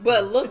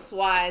But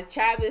looks-wise,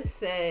 Travis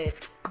said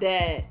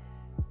that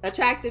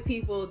attractive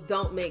people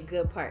don't make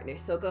good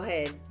partners. So go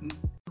ahead.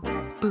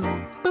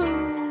 Boom,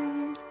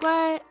 boom.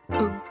 What?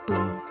 Boom,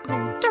 boom, boom.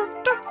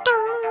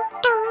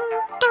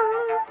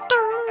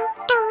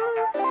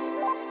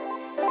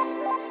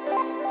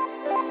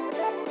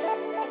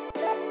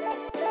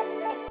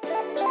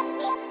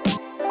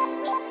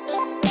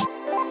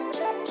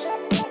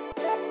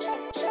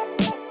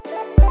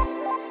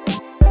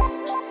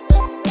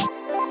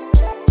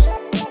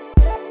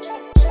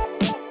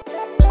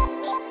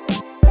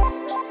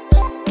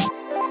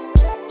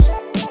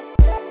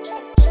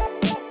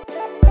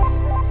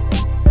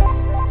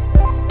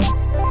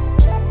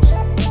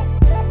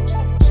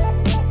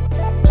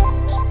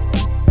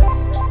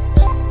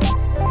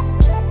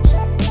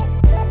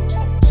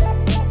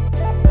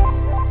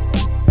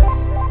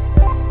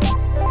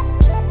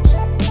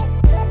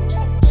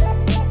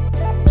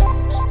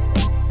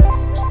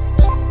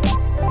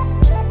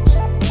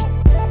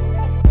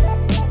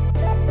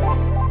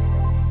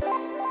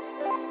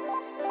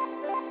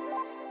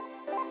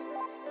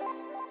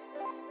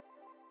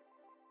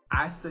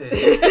 I said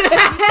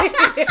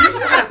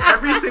Keisha has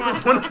every single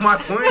one of my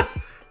points.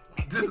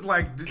 Just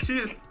like she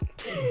is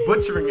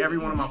butchering every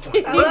one of my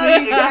points.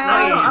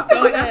 I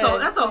feel like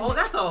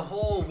that's a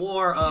whole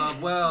war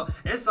of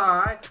it's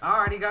alright. I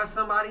already got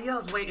somebody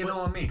else waiting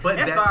on me. But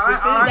it's that's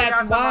alright.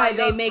 That's why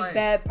they make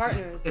bad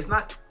partners. It's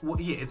not. Well,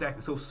 yeah,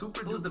 exactly. So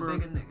super Who's duper the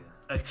bigger nigga?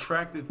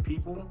 Attractive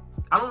people.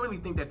 I don't really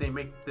think that they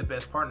make the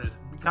best partners.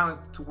 Kind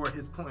of toward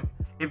his point.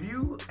 If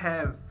you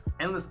have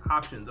endless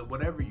options of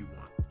whatever you want,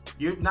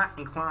 you're not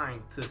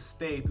inclined to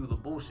stay through the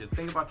bullshit.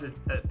 Think about your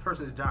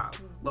person's job.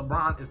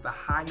 LeBron is the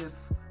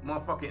highest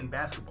motherfucker in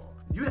basketball.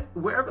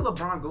 Wherever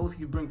LeBron goes,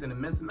 he brings an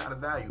immense amount of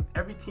value.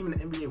 Every team in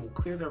the NBA will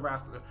clear their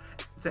roster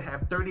to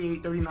have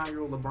 38,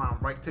 39-year-old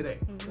LeBron right today.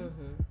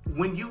 Mm-hmm.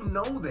 When you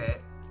know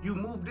that, you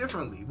move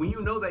differently. When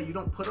you know that you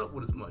don't put up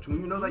with as much.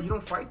 When you know that you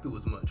don't fight through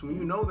as much. When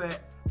you know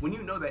that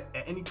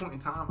at any point in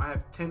time I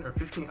have 10 or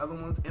 15 other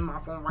ones in my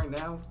phone right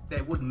now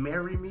that would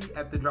marry me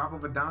at the drop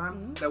of a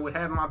dime, that would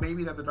have my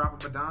babies at the drop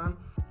of a dime,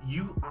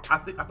 I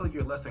feel like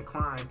you're less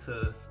inclined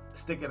to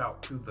stick it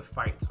out through the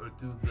fights or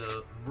through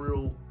the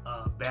real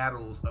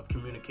battles of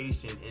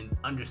communication and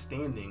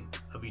understanding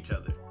of each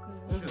other.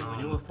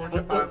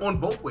 On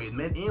both ways,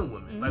 men and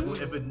women. Like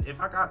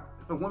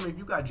if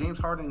you got James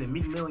Harden and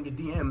Meek Mill in your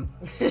DM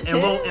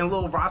and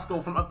Lil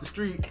Roscoe from up the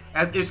street,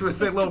 as Ish would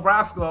say, Lil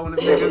Roscoe, and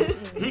the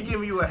nigga, he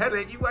giving you a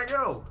headache, you like,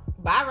 yo,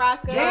 bye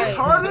Roscoe. James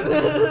Harden,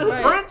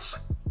 French,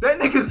 that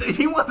nigga,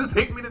 he wants to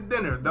take me to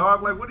dinner,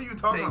 dog. Like, what are you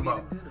talking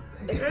about?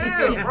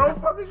 Yeah, bro,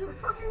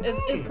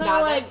 It's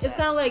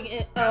kind of like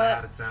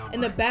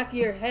in the back of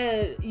your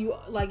head,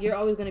 you're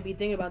always gonna be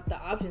thinking about the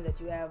options that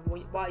you have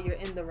while you're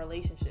in the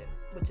relationship,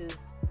 which is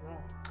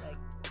wrong. Like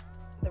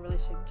the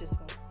relationship just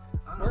won't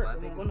work.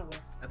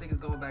 I think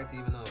it's going back to,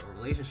 even though a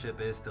relationship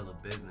is still a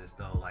business,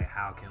 though, like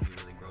how can we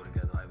really grow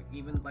together? Like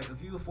even like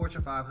if you're a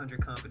Fortune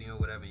 500 company or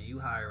whatever, you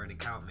hire an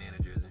account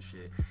managers and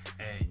shit,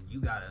 and you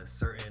got a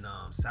certain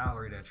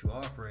salary that you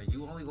offer, and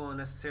you only going to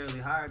necessarily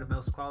hire the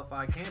most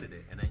qualified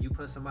candidate, and then you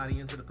put somebody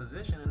into the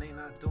position and they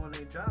not doing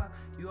their job,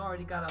 you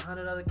already got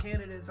 100 other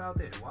candidates out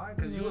there. Why?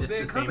 Because you're a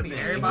big company.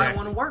 Everybody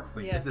want to work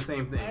for you. Yeah. It's the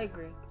same thing. I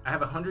agree. I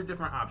have 100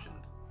 different options.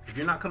 If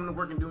you're not coming to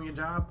work and doing your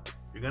job,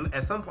 you're gonna,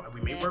 at some point, we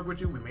may work with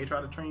you, we may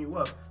try to train you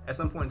up. At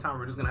some point in time,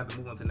 we're just gonna have to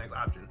move on to the next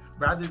option.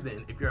 Rather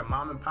than, if you're a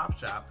mom and pop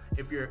shop,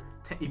 if you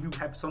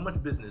have so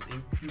much business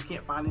and you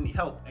can't find any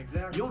help,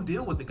 you'll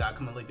deal with the guy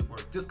coming late to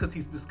work just because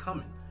he's just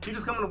coming. He's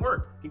just coming to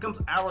work. He comes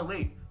an hour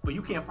late, but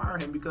you can't fire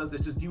him because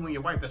it's just you and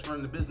your wife that's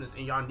running the business,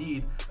 and y'all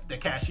need the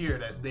cashier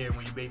that's there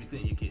when you're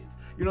babysitting your kids.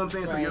 You know what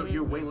I'm saying? Right. So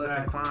you're way less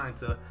inclined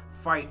to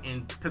fight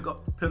and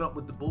put up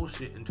with the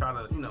bullshit and try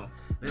to,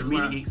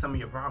 remediate some of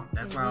your problems.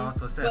 That's why I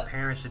also said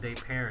parents should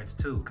date parents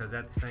too, because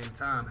at the same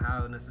time,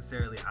 how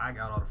necessarily I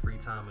got all the free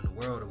time in the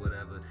world or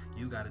whatever,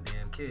 you got a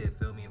damn kid,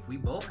 feel me? If we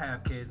both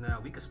have kids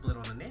now, we could split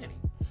on a nanny.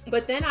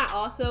 But then I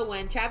also,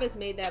 when Travis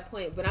made that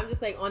point, but I'm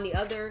just like, on the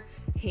other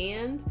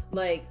hand,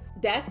 like,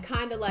 that's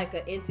kind of like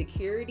an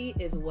insecurity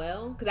as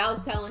well. Because I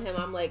was telling him,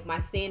 I'm like, my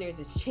standards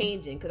is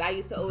changing. Because I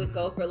used to always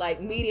go for like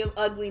medium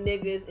ugly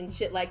niggas and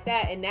shit like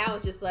that. And now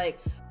it's just like,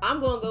 I'm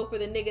going to go for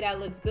the nigga that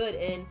looks good.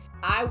 And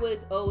I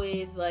was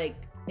always like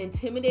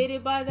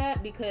intimidated by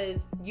that,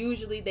 because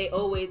usually they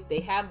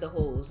have the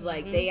holes,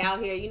 like they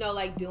out here,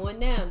 like doing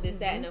them, this,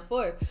 that, and the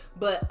fourth.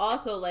 But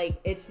also, like,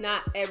 it's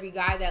not every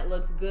guy that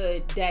looks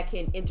good that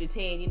can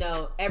entertain,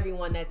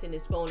 everyone that's in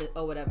his phone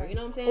or whatever. You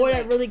know what I'm saying? Or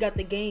that really got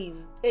the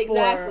game.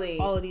 Exactly.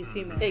 For all of these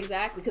females.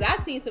 Exactly. Because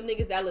I've seen some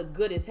niggas that look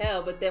good as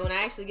hell, but then when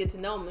I actually get to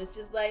know them, it's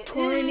just like,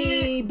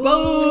 corny,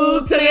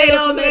 boo,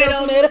 tomato.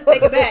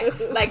 Take it back.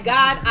 Like,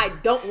 God, I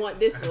don't want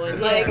this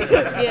one. Like,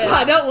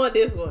 I don't want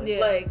this one. Yeah.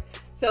 Like,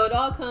 so it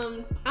all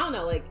comes, I don't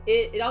know, like,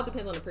 it all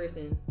depends on the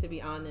person, to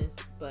be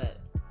honest.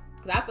 But,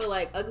 because I feel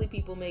like ugly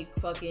people make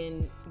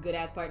fucking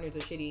good-ass partners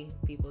or shitty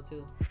people,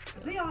 too.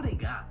 Because they all they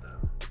got,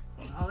 though.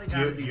 All they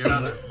got is each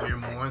other. You're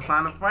more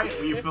inclined to fight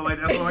when you feel like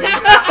that's all you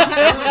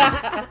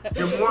got.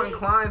 You're more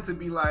inclined to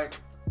be like,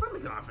 let me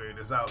kind of figure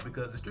this out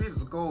because the streets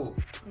is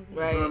cold.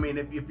 Right. You know what I mean?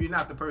 If you're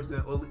not the person,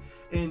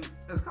 and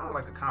it's kind of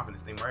like a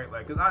confidence thing, right?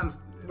 Like, because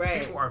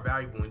people are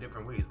valuable in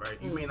different ways, right?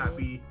 You may not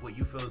be what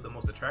you feel is the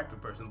most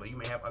attractive person, but you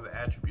may have other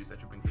attributes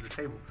that you bring to the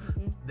table.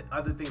 The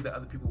other things that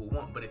other people will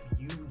want. But if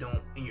you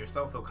don't in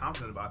yourself feel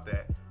confident about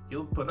that,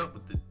 you'll put up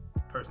with the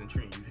person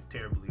treating you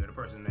terribly or the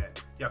person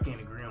that y'all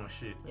can't agree on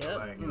shit. Yep.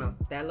 Like, you know.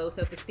 That low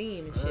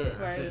self-esteem and shit.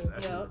 That shit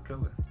is a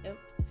killer. Yep.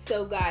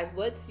 So guys,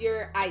 what's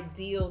your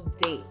ideal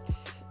date?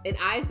 And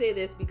I say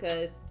this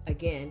because,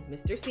 again,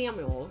 Mr.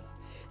 Samuels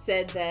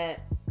said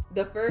that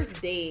the first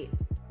date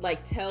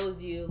like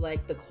tells you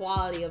like the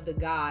quality of the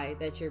guy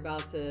that you're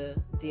about to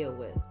deal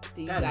with.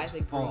 Do you guys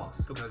agree?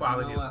 False. Because you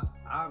know what?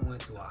 I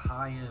went to a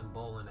high-end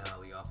bowling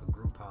alley off of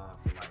Groupon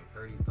for like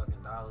 $30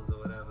 fucking or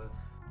whatever.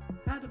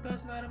 Had the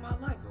best night of my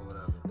life or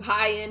whatever.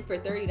 High end for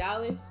 $30?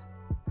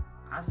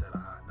 I said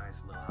a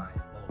nice little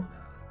high-end bowling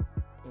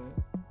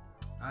alley.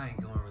 I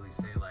ain't gonna really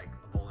say like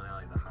a bowling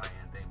alley is a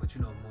high-end thing, but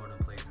you know more of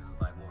them places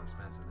is like more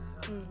expensive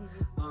than others.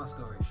 Long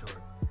story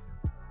short,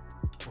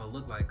 what it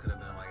looked like could have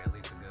been like at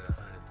least a good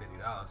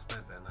 $150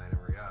 spent that night.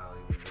 In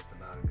reality, it was just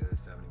about a good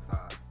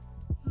 $75.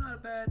 Not a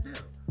bad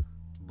deal.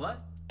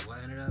 But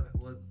what ended up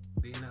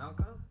being the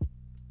outcome,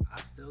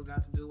 I still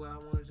got to do what I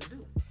wanted to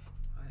do.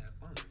 I had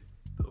fun with it.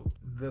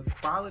 The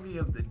quality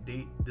of the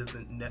date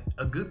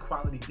a good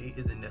quality date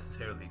isn't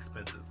necessarily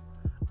expensive.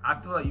 I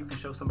feel like you can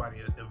show somebody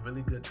a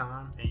really good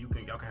time, and y'all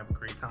can have a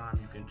great time.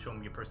 You can show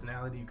them your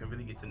personality. You can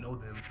really get to know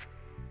them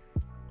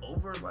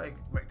over like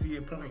to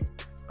your point,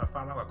 a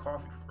 $5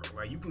 coffee for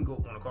like you can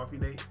go on a coffee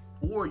date,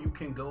 or you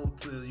can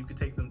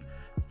take them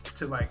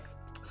to like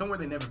somewhere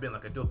they've never been,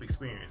 like a dope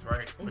experience,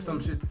 right? Or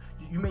some shit.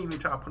 You may even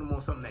try to put them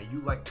on something that you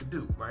like to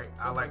do, right?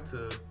 I like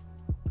to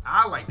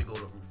go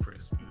to Ruth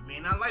Chris. You may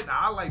not like that.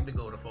 I like to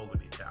go to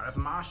Fogarty, child. That's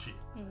my shit.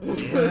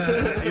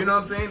 Yeah. You know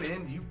what I'm saying?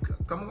 And you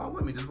come along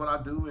with me. This is what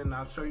I do, and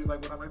I'll show you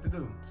like what I like to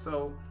do.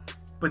 So,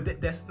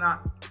 but that's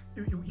not.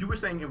 You were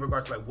saying in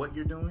regards to like what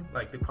you're doing,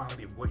 like the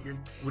quality of what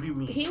do you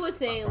mean? He was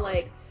saying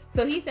like,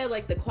 so he said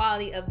like the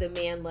quality of the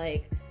man,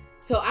 like,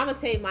 so I'm gonna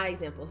take my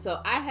example.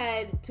 So I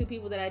had two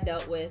people that I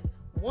dealt with.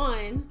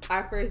 One,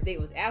 our first date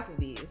was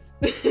Applebee's.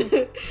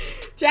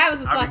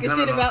 Travis was talking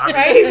shit about,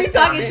 right? He was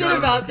talking shit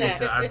about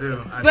that. I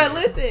do. But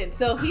listen,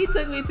 so he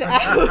took me to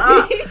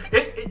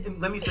Applebee's.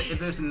 Let me say,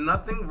 there's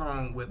nothing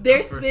wrong with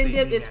their spin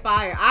dip is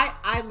fire.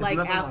 I like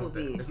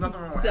Applebee's. There's nothing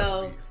wrong with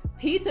Applebee's.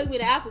 He took me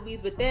to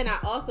Applebee's, but then I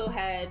also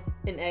had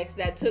an ex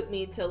that took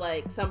me to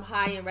like some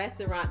high-end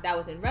restaurant that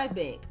was in Red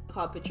Bank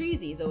called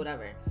Patrizi's or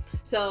whatever.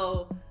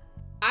 So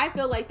I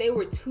feel like they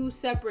were two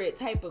separate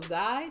type of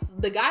guys.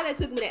 The guy that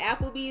took me to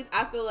Applebee's,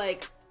 I feel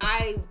like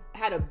I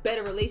had a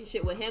better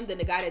relationship with him than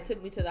the guy that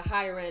took me to the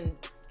higher end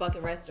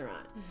fucking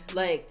restaurant.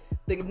 Like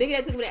the nigga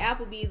that took me to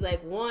Applebee's,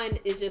 like one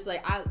is just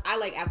like I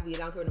like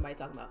Applebee's. I don't care what nobody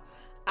talking about.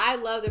 I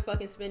love their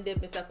fucking spin dip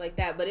and stuff like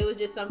that, but it was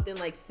just something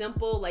like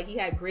simple. Like he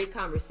had great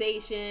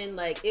conversation.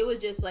 Like it was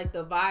just like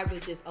the vibe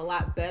was just a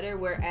lot better.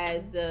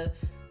 Whereas the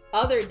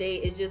other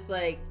date is just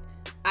like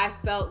I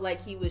felt like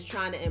he was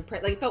trying to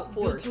impress. Like it felt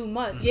forced. Too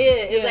much. Yeah,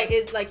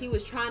 it's like he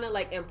was trying to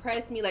like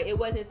impress me. Like it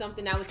wasn't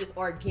something that was just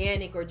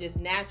organic or just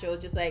natural.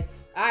 It's just like,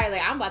 all right,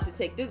 like I'm about to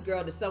take this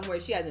girl to somewhere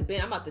she hasn't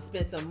been. I'm about to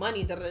spend some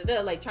money.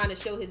 Like trying to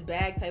show his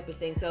bag type of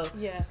thing. So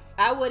yeah,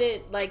 I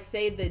wouldn't like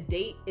say the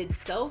date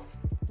itself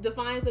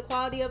defines the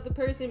quality of the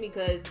person,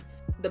 because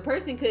the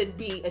person could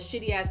be a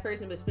shitty ass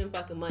person but spend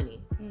fucking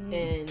money,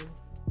 and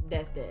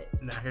that's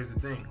that. Now here's the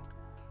thing,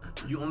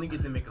 you only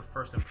get to make a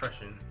first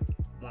impression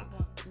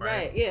once,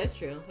 right? Yeah, that's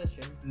true.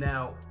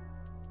 Now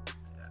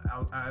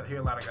I hear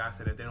a lot of guys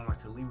say that they don't like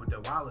to leave with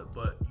their wallet,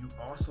 but you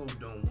also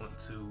don't want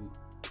to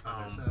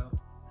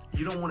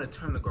you don't want to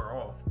turn the girl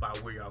off by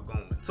where y'all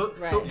going. So,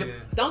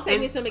 don't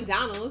take me to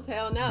McDonald's.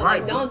 Hell no.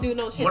 Right, like, don't do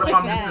no shit like that.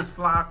 What if I'm just this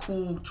fly,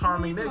 cool,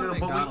 charming nigga?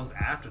 McDonald's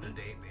after the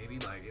date, maybe.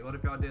 Like, what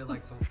if y'all did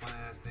like some fun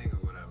ass thing or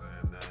whatever,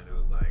 and then it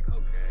was like,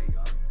 okay,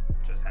 y'all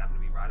just happen to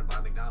be riding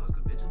by McDonald's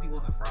because bitches be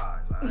wanting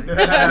fries.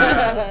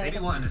 Right? They be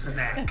wanting a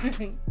snack.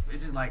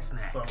 Bitches like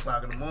snacks. 12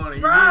 o'clock in the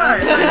morning.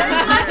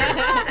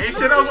 Right. Ain't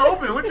shit else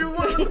open. What you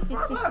want? What the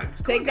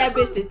fuck? Take that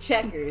bitch to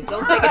Checkers.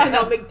 Don't take it to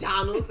no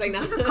McDonald's. Like,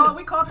 no.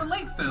 We call it the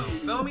late film.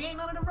 Feel me? Ain't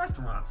none of the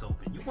restaurants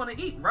open. You want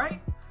to eat, right?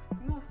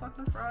 You want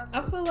fucking fries?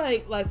 I feel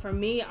like for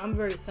me, I'm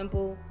very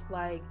simple.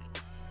 Like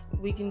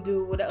we can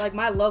do whatever. Like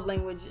my love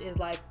language is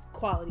like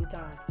quality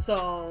time.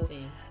 So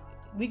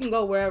we can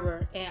go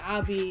wherever, and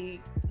I'll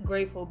be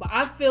grateful. But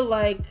I feel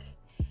like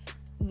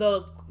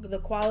the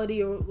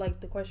quality, or like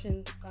the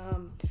question,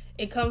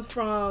 it comes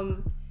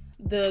from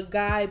the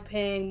guy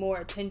paying more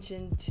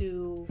attention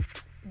to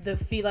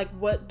the like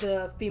what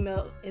the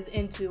female is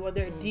into, or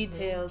their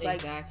details.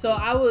 Like, so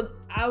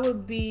I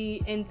would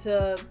be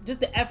into just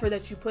the effort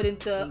that you put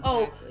into.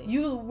 Oh,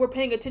 you were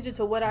paying attention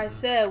to what I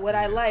said, what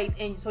I liked,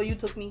 and so you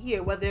took me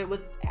here, whether it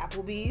was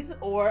Applebee's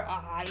or a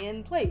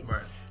high-end place.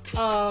 Right.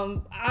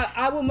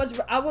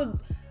 I would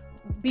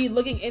be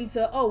looking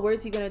into,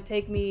 where's he gonna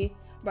take me?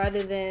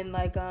 rather than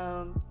like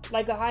a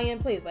high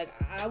end place. Like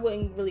I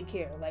wouldn't really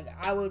care. Like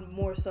I would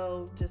more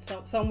so just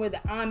somewhere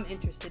that I'm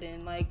interested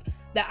in, like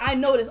that I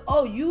notice.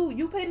 Oh,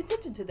 you paid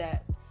attention to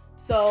that,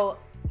 so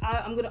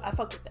I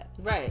fuck with that.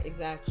 Right,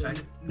 exactly.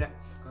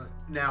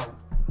 Now,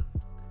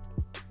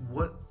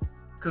 what?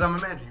 Because I'm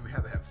imagining you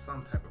have to have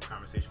some type of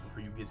conversation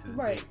before you get to this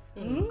date.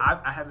 Mm-hmm.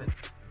 I haven't,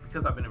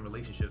 because I've been in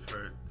relationships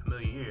for a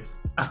million years.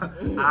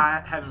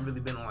 I haven't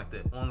really been on like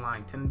the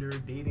online Tinder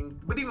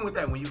dating. But even with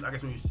that, when you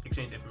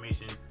exchange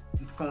information,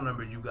 phone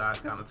numbers, you guys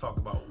kind of talk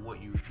about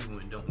what you do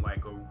and don't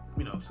like, or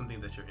some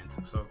things that you're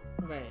into. So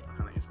right. I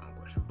kind of answered my own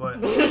question, but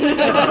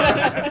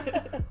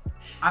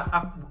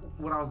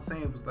what I was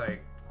saying was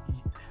like,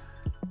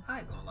 I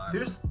ain't gonna lie.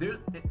 There's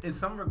in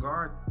some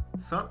regard,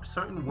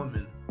 certain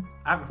women.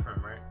 I have a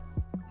friend, right?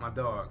 My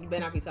dog. You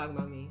better not be talking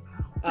about me.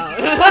 Oh.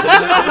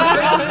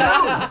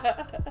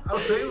 I'll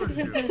say it was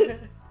you.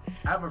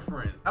 I have a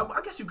friend.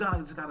 I guess you guys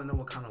just gotta know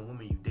what kind of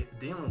woman you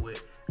dealing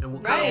with and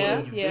what kind of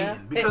woman you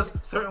dating. Because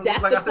certain,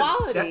 that's like the I said,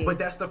 quality. but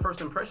that's the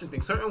first impression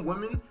thing. Certain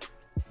women,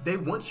 they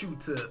want you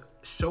to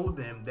show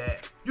them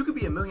that you could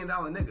be $1 million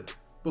nigga,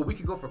 but we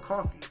could go for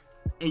coffee.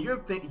 And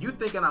you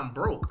thinking I'm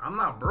broke. I'm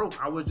not broke.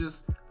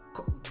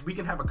 We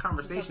can have a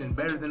conversation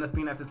better than us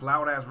being at this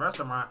loud ass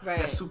restaurant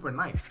that's super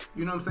nice.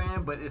 You know what I'm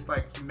saying? But it's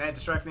like mad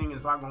distracting and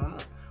it's a lot going on.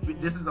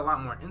 Mm-hmm. This is a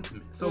lot more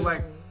intimate. So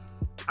like,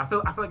 I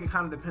feel like it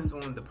kind of depends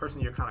on the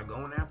person you're kind of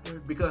going after.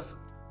 Because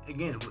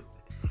again,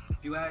 if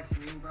you ask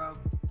me, bro,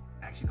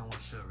 actually no one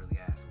should really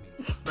ask me.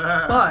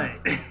 but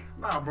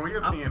nah, bro,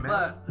 you're opinion, man.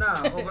 But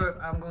nah,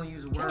 I'm gonna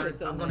use a word.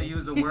 Gonna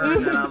use a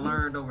word that I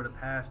learned over the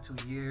past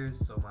 2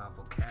 years, so my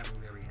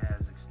vocabulary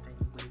has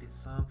extenuated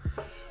some.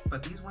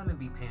 But these women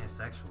be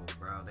pansexual,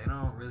 bro. They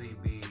don't really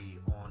be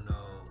on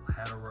no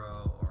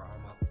hetero or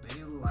homo.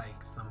 They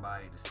like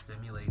somebody to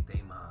stimulate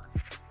their mind.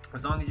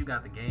 As long as you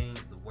got the game,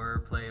 the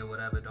wordplay or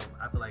whatever,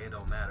 I feel like it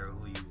don't matter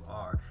who you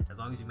are. As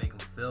long as you make them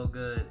feel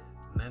good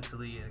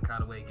mentally in a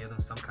kind of way, give them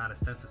some kind of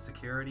sense of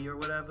security or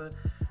whatever.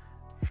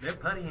 They're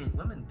putty.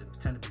 Women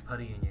tend to be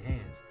putty in your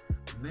hands.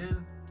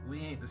 Men, we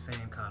ain't the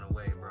same kind of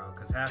way, bro.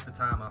 Because half the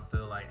time I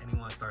feel like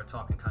anyone start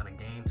talking kind of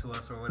game to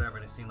us or whatever,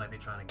 and it seems like they're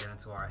trying to get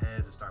into our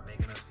heads or start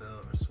making us feel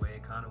or sway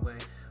kind of way.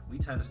 We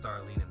tend to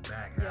start leaning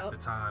back half the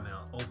time and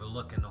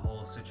overlooking the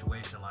whole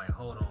situation. Like,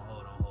 hold on.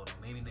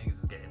 Maybe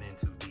niggas is getting in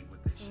too deep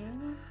with this shit.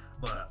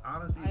 But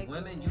honestly,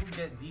 women, you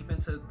get deep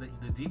into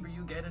the deeper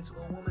you get into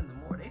a woman, the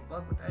more they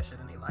fuck with that shit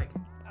and they like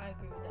it. I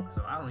agree with that.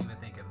 So I don't even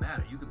think it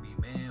matters. You could be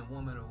man,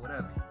 woman, or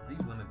whatever. These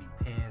women be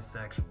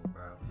pansexual,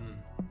 bro.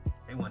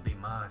 They want their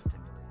mind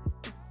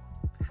stimulated.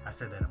 I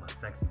said that in my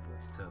sexy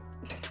voice too.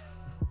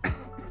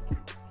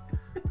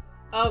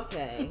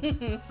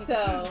 Okay,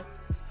 so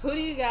who do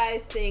you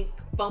guys think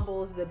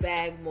fumbles the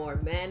bag more,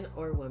 men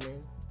or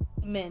women?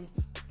 Men.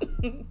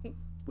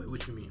 Wait,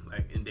 what you mean?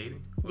 Like in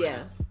dating?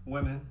 Yeah.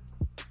 Women.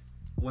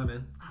 I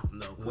don't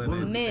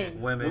know. Men.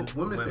 Women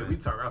say we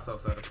talk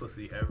ourselves out of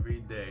pussy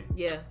every day.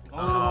 Yeah.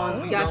 Only the ones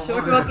we y'all don't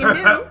sure want.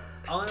 fucking do.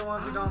 Only the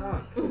ones we don't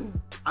want.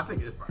 I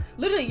think it's probably.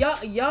 Literally,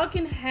 y'all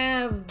can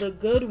have the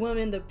good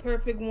woman, the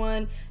perfect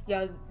one.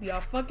 Y'all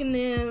fucking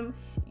them,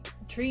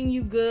 treating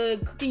you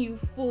good, cooking you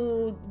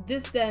food,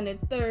 this, that, and the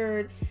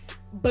third.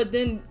 But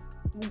then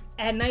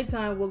at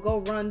nighttime, we'll go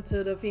run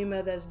to the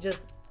female that's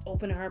just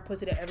opening her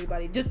pussy to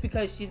everybody just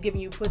because she's giving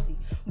you pussy.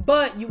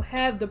 But you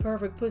have the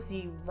perfect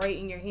pussy right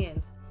in your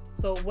hands.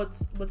 So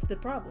what's the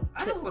problem?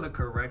 I just want to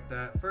correct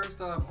that.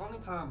 First off, only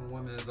time a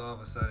woman is all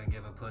of a sudden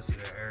giving pussy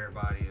to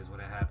everybody is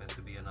when it happens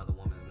to be another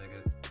woman's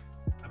nigga.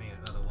 I mean,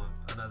 another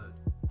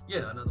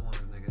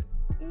woman's nigga.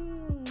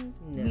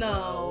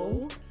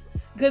 No.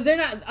 Because they're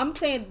not, I'm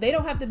saying they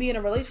don't have to be in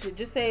a relationship.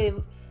 Just say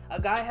a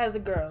guy has a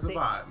girl. It's a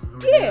vibe.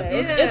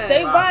 If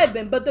they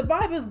vibing, but the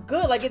vibe is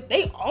good. Like if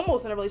they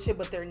almost in a relationship,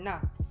 but they're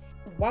not.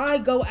 Why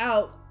go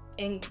out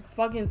and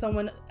fucking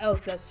someone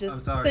else that's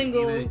just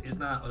single? It's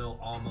not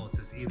almost.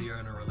 It's either you're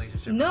in a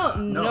relationship. No.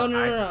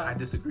 I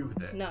disagree with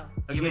that. No.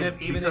 Even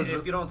if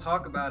you don't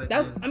talk about it,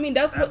 that's what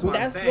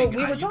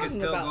we were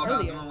talking about about go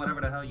earlier. doing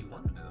whatever the hell you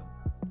want to do.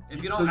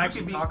 If you don't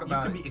actually talk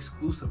about it, you can be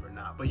exclusive or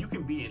not, but you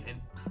can be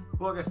in.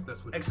 Well, I guess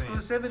that's what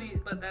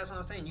exclusivity, but that's what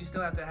I'm saying. You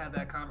still have to have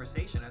that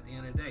conversation at the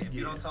end of the day. If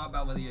you don't talk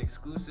about whether you're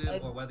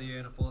exclusive or whether you're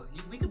in a full,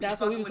 we could be.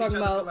 That's what we were talking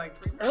about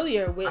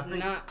earlier with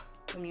not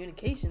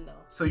communication, though.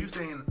 So you're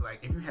saying like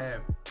if you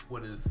have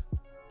what is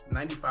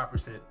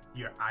 95%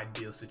 your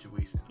ideal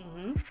situation,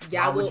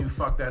 why would you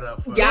fuck that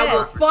up? Y'all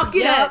will fuck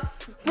it up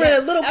for a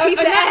little piece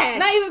of ass.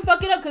 Not even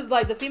fuck it up because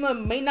like the female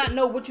may not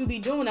know what you be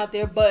doing out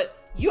there, but.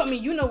 You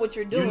know what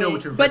you're doing. You know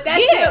what you're but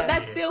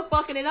that's still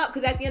fucking it up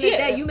because at the end of the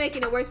day, you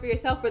making it worse for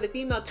yourself. For the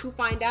female to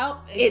find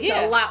out, it's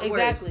a lot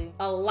worse.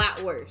 A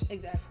lot worse.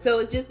 Exactly. So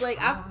it's just like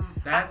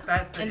that's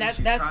the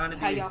issue. That's trying to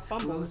how be y'all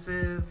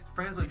exclusive,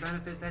 friends with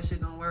benefits. That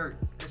shit don't work.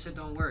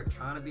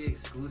 Trying to be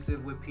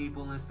exclusive with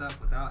people and stuff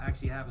without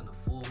actually having the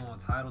full on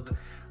titles.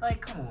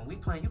 Like, come on, you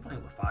playing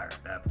with fire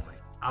at that point.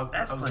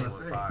 That's playing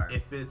with fire.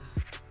 If it's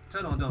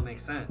so don't make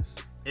sense.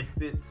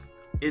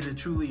 Is it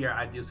truly your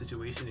ideal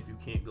situation if you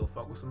can't go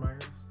fuck with somebody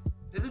else?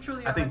 Is it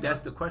truly? I think that's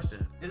the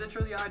question. Is it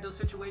truly an ideal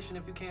situation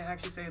if you can't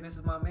actually say this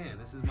is my man,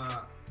 this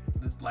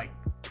like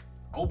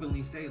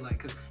openly say like,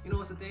 because you know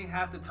what's the thing?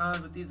 Half the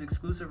times with these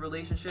exclusive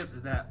relationships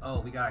is that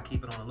we gotta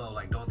keep it on the low.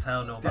 Like don't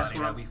tell nobody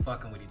that we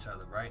fucking with each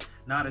other, right?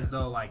 Not as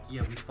though like we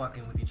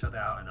fucking with each other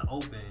out in the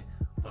open,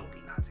 but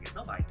we not together.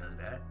 Nobody does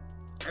that.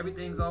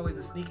 Everything's always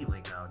a sneaky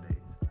link nowadays.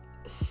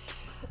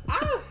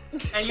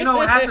 And you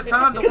know half the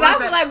time because I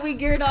feel like we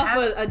geared off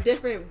a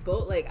different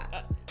boat. Like,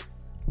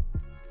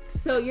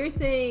 so you're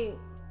saying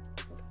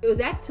was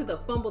that to the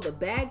fumble the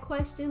bag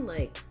question?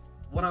 Like,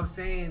 what I'm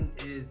saying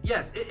is,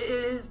 yes, it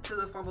is to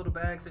the fumble the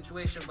bag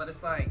situation, but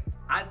it's like,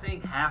 I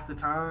think half the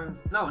time,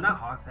 no, not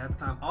half the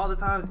time, all the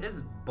times,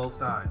 it's both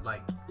sides.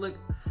 Like, look,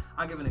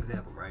 I'll give an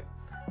example, right?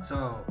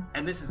 So,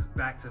 and this is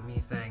back to me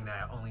saying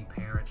that only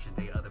parents should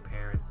date other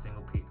parents,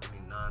 single people,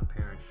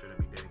 non-parents shouldn't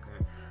be dating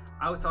parents.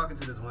 I was talking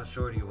to this one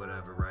shorty or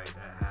whatever, right,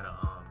 that had a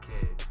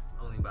kid,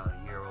 only about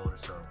a year old or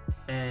so,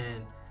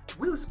 and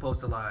we were supposed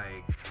to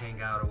like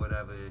hang out or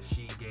whatever.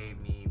 She gave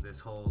me this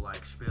whole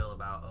like spiel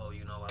about,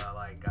 you know what, I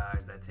like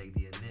guys that take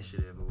the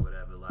initiative or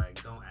whatever.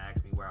 Like, don't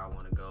ask me where I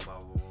want to go, blah,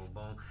 blah, blah,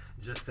 blah.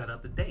 Just set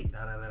up the date,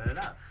 da, da, da, da,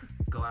 da.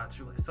 Go out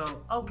your way.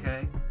 So,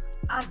 okay,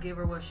 I give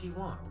her what she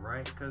want,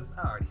 right? Because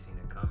I already seen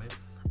it coming.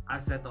 I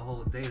set the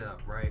whole date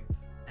up, right?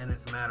 And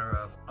it's a matter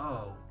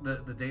of,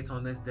 the date's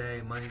on this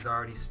day, money's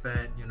already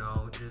spent,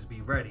 just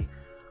be ready.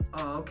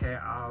 Oh, okay,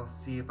 I'll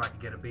see if I can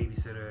get a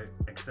babysitter,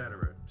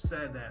 etc.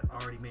 Said that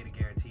already made a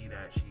guarantee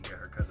that she can get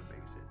her cousin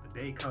babysit. The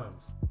day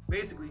comes.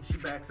 Basically, she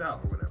backs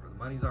out or whatever. The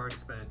money's already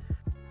spent.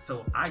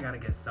 So I gotta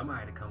get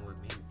somebody to come with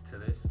me to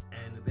this.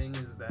 And the thing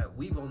is that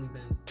we've only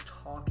been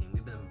talking.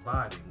 We've been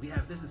vibing.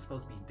 This is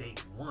supposed to be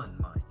date one,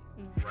 mind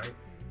you, right?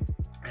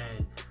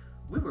 And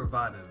we were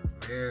vibing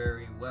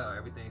very well.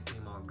 Everything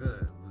seemed all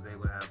good. We was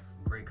able to have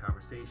great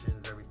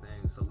conversations,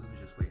 everything. So we was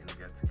just waiting to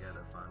get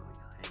together, finally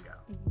hang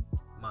out.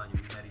 Mind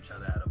you, we met each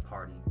other at a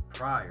party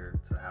prior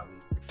to how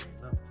we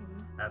exchanged numbers.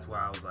 That's why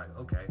I was like,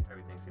 okay,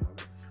 everything seemed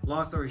okay.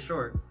 Long story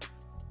short,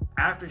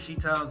 after she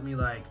tells me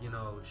like,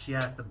 she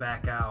has to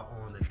back out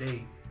on the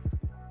date,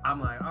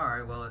 I'm like, all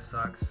right, well, it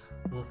sucks.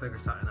 We'll figure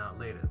something out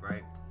later,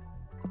 right?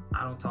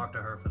 I don't talk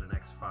to her for the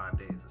next 5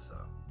 days or so.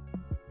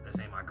 This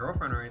ain't my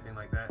girlfriend or anything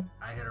like that.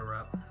 I hit her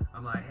up.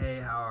 I'm like,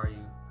 hey, how are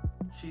you?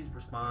 She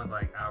responds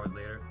like hours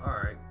later. All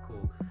right,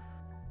 cool.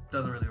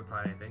 Doesn't really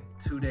reply to anything.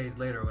 2 days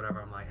later or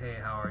whatever, I'm like, hey,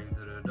 how are you?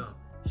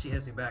 She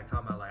hits me back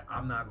talking about like,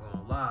 I'm not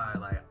gonna lie,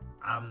 like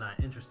I'm not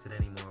interested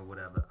anymore or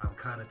whatever. I'm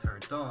kind of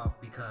turned off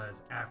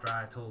because after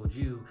I told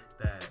you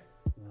that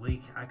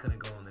I couldn't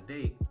go on the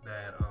date,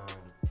 that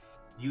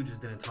you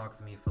just didn't talk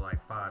to me for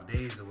like 5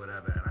 days or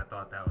whatever, and I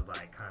thought that was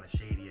like kind of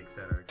shady,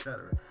 etc.,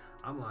 etc.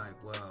 I'm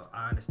like, well,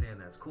 I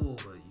understand that's cool,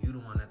 but you the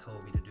one that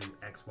told me to do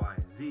X, Y,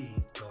 and Z,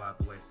 go out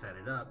the way, set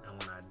it up,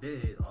 and when I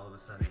did, all of a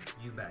sudden,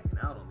 you backing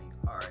out on me.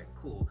 All right,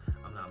 cool.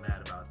 I'm not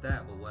mad about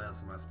that, but what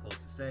else am I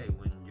supposed to say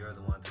when you're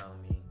the one telling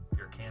me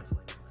you're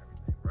canceling on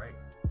everything, right?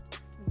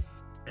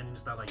 And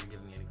it's not like you're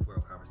giving me any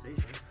real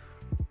conversation.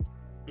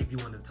 If you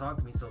wanted to talk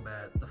to me so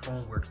bad, the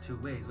phone works 2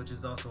 ways, which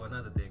is also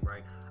another thing,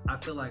 right? I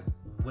feel like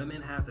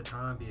women half the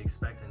time be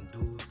expecting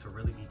dudes to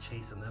really be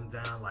chasing them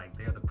down like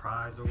they're the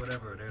prize or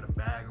whatever, or they're the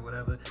bag or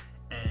whatever,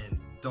 and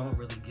don't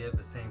really give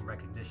the same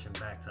recognition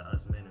back to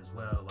us men as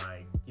well.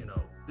 Like,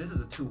 this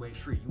is a two-way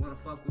street. You want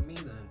to fuck with me,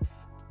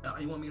 then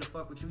you want me to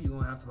fuck with you, you're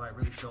going to have to like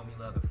really show me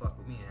love and fuck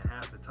with me. And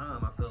half the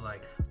time, I feel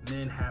like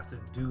men have to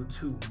do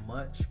too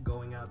much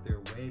going out their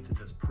way to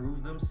just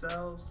prove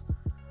themselves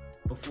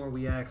before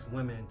we ask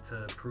women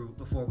to prove,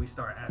 before we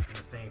start asking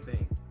the same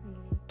thing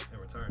in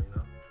return,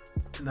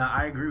 Nah,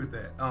 I agree with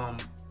that.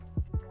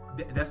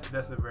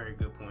 That's a very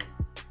good point.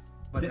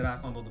 But did I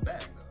fumble the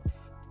bag though?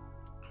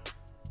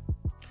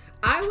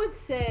 I would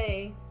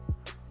say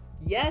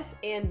yes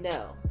and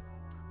no.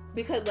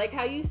 Because like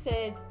how you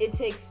said, it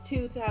takes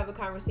two to have a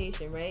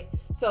conversation, right?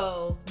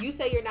 So you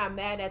say you're not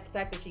mad at the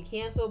fact that she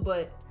canceled,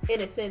 but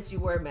in a sense you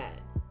were mad.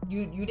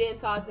 You didn't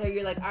talk to her.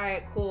 You're like, all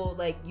right, cool.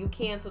 Like, you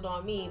canceled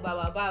on me, blah,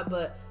 blah, blah.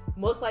 But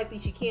most likely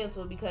she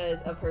canceled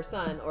because of her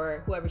son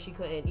or whoever she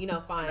couldn't,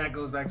 find. And that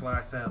goes back to what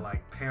I said,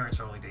 like, parents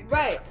are only dating.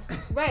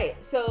 Right.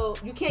 So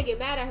you can't get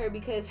mad at her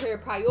because her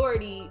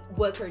priority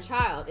was her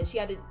child and she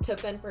had to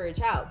fend for her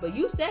child. But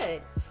you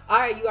said, all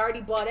right, you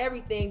already bought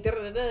everything,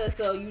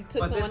 so you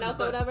took someone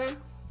else or whatever.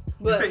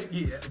 But I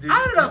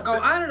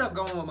ended up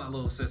going with my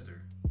little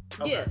sister.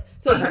 Okay. Yeah.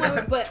 So you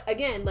went, but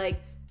again,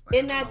 like,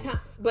 in that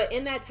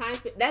time,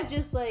 that's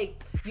just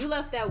like you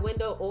left that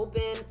window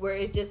open where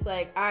it's just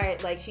like, all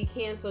right, like she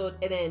canceled,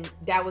 and then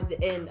that was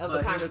the end of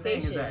the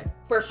conversation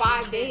for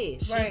 5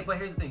 days. Right. But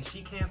here's the thing: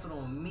 she canceled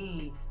on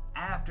me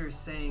after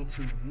saying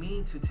to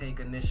me to take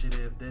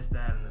initiative, this,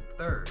 that, and the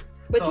third.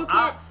 But so you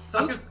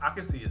can't. I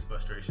can see his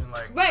frustration,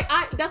 like right.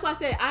 That's why I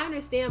said I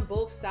understand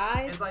both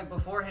sides. It's like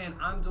beforehand,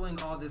 I'm doing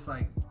all this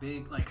like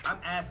big, like I'm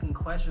asking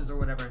questions or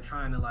whatever, and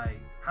trying to like,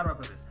 how do I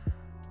put this?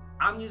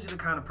 I'm usually the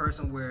kind of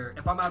person where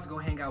if I'm about to go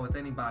hang out with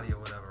anybody or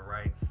whatever,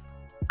 right,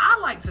 I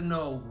like to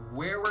know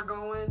where we're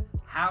going,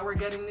 how we're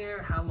getting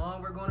there, how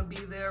long we're going to be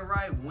there,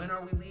 right? When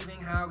are we leaving?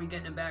 How are we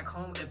getting back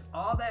home? If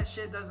all that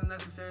shit doesn't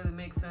necessarily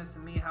make sense to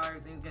me, how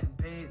everything's getting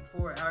paid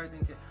for, how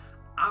everything's getting...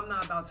 I'm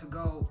not about to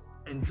go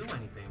and do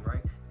anything,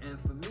 right? And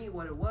for me,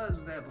 what it was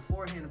that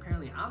beforehand,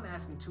 apparently, I'm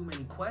asking too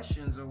many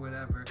questions or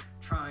whatever,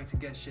 trying to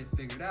get shit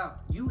figured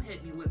out. You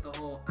hit me with the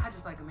whole, I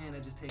just like a man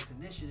that just takes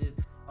initiative.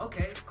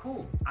 Okay,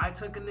 cool. I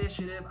took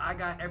initiative. I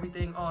got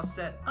everything all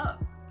set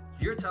up.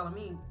 You're telling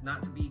me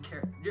not to be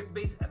careful. You're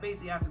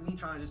basically after me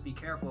trying to just be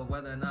careful of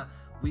whether or not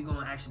we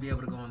gonna actually be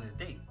able to go on this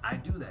date. I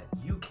do that.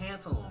 You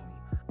cancel on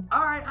me.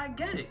 All right, I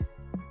get it.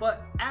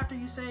 But after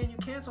you saying you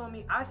cancel on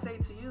me, I say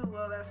to you,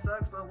 well, that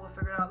sucks, but we'll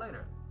figure it out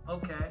later.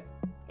 Okay.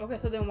 Okay,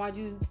 so then why'd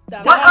you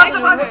stop texting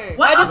her?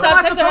 Why'd you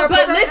stop texting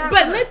her?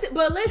 But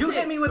listen. You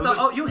hit me with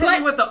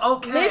the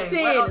okay.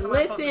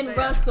 Listen,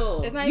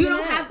 Russell.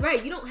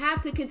 You don't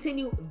have to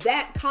continue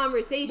that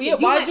conversation. You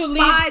went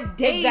 5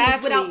 days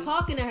without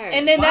talking to her.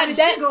 And then why did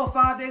she go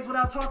 5 days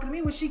without talking to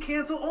me when she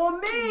canceled on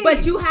me?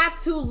 But you have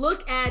to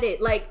look at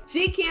it like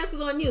she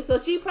canceled on you, so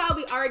she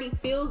probably already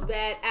feels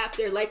bad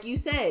after, like you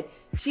said.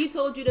 She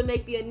told you to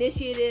make the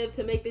initiative,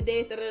 to make the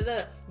dates,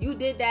 You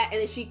did that,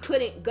 and then she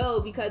couldn't go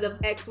because of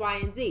X, Y,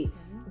 and Z.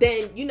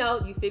 Then,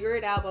 you figure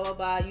it out, blah, blah,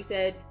 blah. You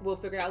said, we'll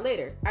figure it out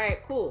later. All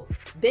right, cool.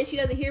 Then she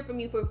doesn't hear from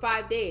you for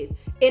 5 days.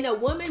 In a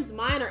woman's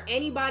mind or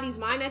anybody's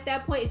mind at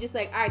that point, it's just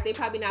like, all right, they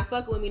probably not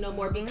fucking with me no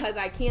more because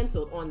I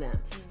canceled on them.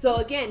 So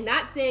again,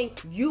 not saying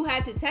you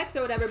had to text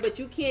or whatever, but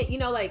you can't,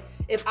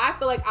 if I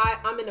feel like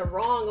I'm in the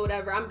wrong or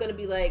whatever, I'm going to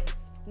be like,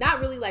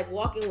 not really like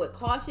walking with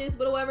cautious,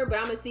 but whatever, but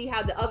I'm going to see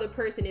how the other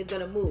person is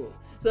going to move.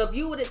 So if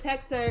you would have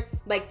texted her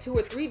like 2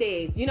 or 3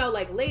 days,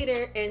 like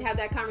later and have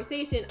that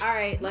conversation, all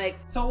right, like.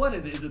 So what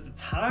is it? Is it the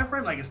time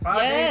frame? Like is 5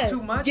 days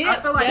too much? Yeah,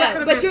 I feel like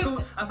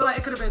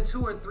it could have been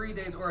 2 or 3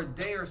 days or a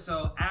day or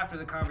so after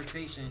the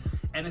conversation.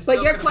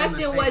 But your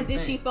question was, did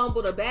she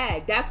fumble the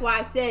bag? That's why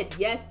I said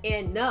yes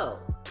and no.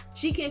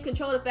 She can't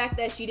control the fact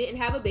that she didn't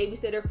have a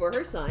babysitter for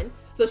her son,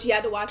 so she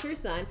had to watch her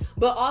son.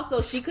 But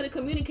also, she could have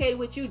communicated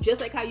with you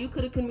just like how you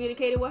could have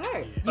communicated with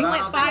her. You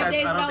went 5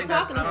 days without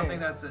talking to her. I don't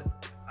think that's it.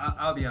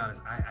 I'll be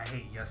honest. I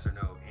hate yes or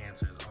no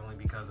answers only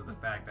because of the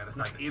fact that it's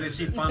like either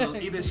she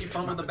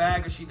fumbled the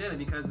bag or she didn't,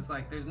 because it's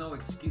like there's no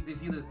excuse.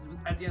 There's either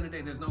at the end of the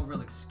day there's no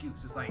real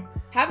excuse. It's like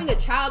having a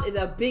child is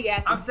a big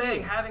ass. I'm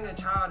saying having a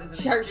child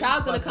is her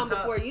child's gonna come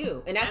before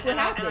you, and that's what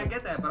happened. And I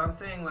get that, but I'm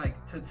saying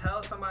like to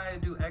tell somebody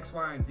to do X,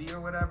 Y, and Z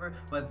or whatever,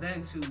 but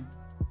then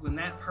when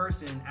that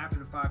person after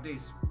the 5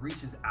 days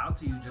reaches out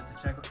to you just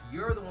to check,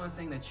 you're the one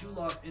saying that you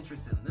lost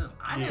interest in them.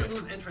 I didn't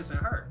lose interest in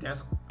her.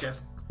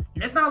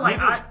 It's not like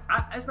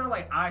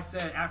I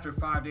said after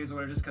 5 days or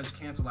whatever, just because you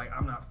canceled, like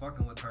I'm not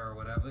fucking with her or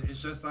whatever.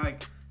 It's just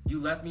like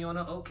you left me on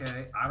a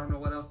okay. I don't know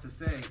what else to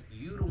say.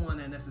 You the one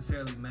that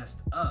necessarily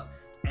messed up.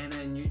 And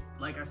then you,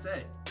 like I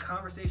said,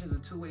 conversation's a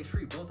two-way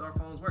street. Both our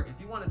phones work.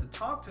 If you wanted to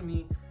talk to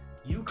me,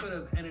 you could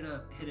have ended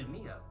up hitting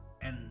me up.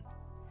 And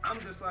I'm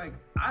just like,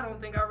 I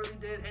don't think I really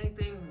did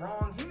anything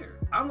wrong here.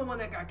 I'm the one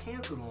that got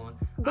canceled on.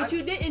 But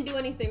you didn't do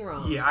anything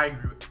wrong. Yeah, I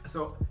agree.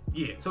 So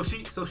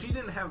she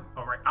didn't have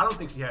a right. I don't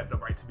think she had the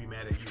right to be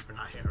mad at you for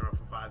not hitting her up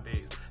for 5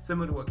 days.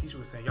 Similar to what Keisha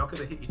was saying, y'all could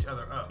have hit each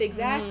other up.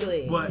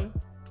 Exactly. But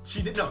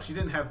she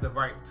didn't have the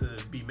right to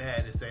be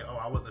mad and say, oh,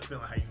 I wasn't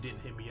feeling how you didn't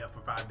hit me up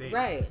for 5 days.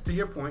 Right. To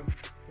your point.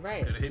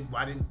 Right.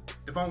 Why didn't?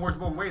 The phone works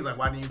both ways. Like,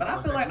 why didn't you? But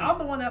I feel like I'm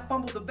the one that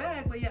fumbled the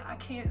bag. But yeah, I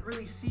can't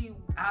really see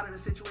out of the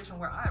situation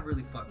where I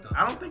really fucked up.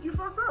 I don't think you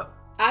fucked up.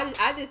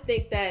 I just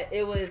think that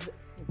it was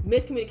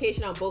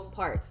miscommunication on both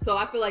parts. So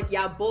I feel like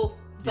y'all both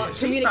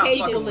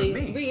communication.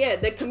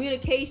 The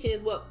communication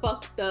is what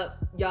fucked up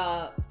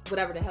y'all.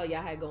 Whatever the hell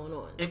y'all had going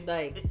on.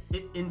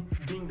 In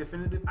being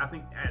definitive, I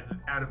think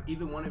out of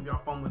either one of y'all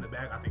fumbling the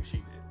bag, I think she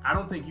did. I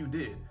don't think you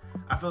did.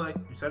 I feel like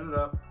you set it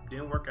up,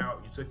 didn't work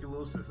out. You took your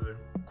little sister.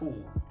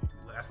 Cool.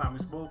 Last time we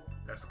spoke,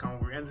 that's kind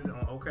of where we ended it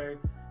on. Okay,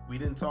 we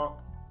didn't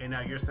talk, and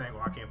now you're saying,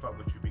 "Oh, I can't fuck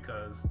with you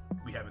because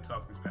we haven't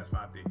talked these past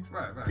 5 days."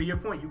 Right. To your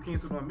point, you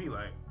canceled on me.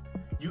 Like,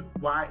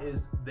 why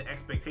is the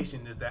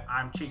expectation is that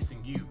I'm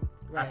chasing you?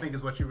 Right. I think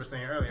is what you were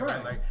saying earlier,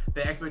 right? Like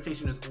the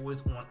expectation is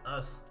always on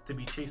us to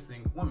be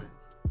chasing women.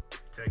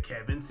 To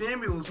Kevin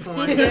Samuel's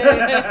point,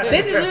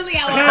 this is really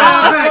our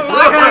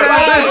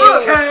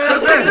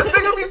this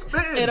nigga be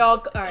spitting. It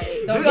all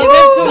right. Don't give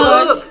in too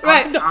much.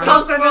 Right,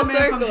 don't send that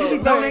man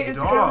some donate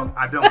dog.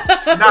 I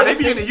don't. Nah, they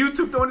be in the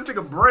YouTube throwing this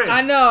nigga bread.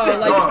 I know.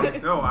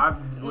 Like, no, I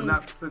would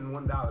not send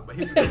 $1. But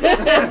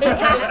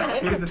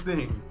here's the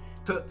thing.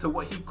 To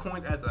what he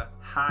coined as a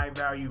high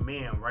value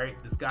man,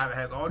 right? This guy that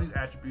has all these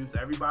attributes,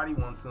 everybody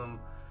wants him,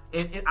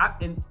 and I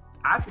think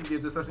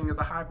there's a such thing as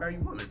a high value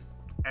woman,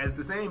 as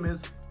the same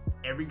as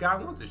every guy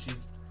wants her.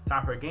 She's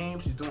top of her game,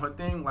 she's doing her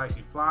thing, like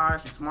she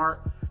flies, she's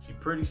smart, she's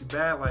pretty, she's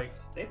bad. Like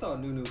they thought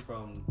Nunu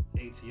from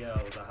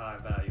ATL was a high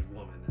valued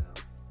woman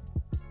now.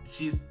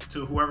 She's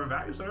to whoever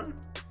values her.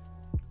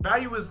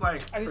 Value is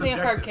like. Are you saying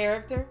her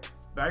character?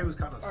 Value is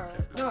kind of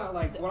subjective. No,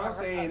 like what I'm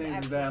saying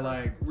is that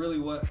like really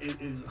what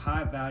is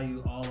high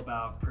value all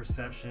about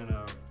perception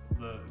of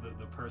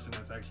the person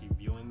that's actually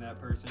viewing that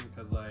person,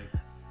 because like,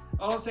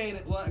 all I'm saying,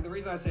 well, the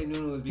reason I say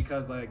Nunu is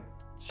because like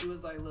she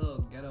was like little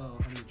ghetto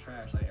honey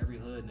trash. Like every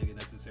hood nigga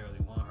necessarily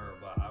want her,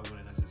 but I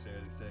wouldn't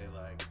necessarily say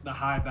like the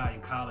high value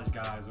college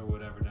guys or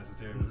whatever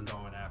necessarily was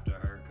going after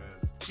her,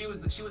 because she was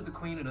the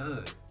queen of the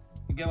hood.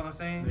 You get what I'm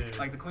saying? Yeah.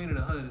 Like the queen of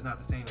the hood is not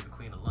the same as the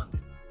queen of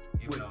London.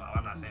 Even though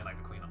I'm not saying like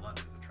the queen of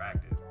London is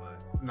attractive,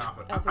 but nah,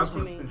 but I just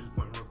want to finish this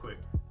point real quick.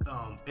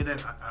 And then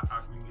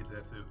I we can get to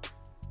that too.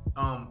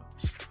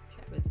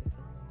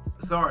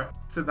 Sorry,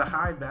 to the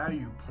high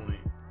value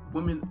point,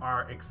 women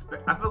are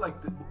I feel like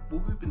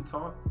what we've been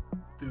taught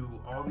through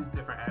all these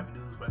different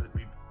avenues, whether it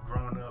be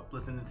growing up,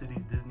 listening to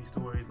these Disney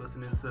stories,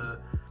 listening to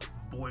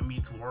Boy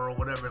Meets World,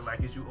 whatever,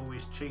 like, is you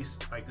always chase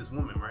like this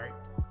woman, right?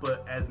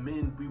 But as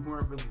men, we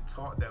weren't really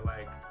taught that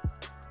like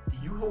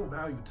you hold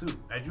value too.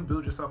 As you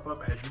build yourself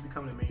up, as you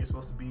become the man you're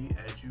supposed to be,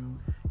 as you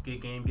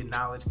get game, get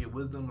knowledge, get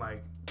wisdom,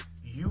 like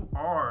you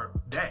are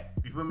that.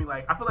 You feel me?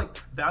 Like I feel like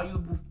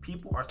valuable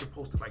people are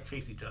supposed to like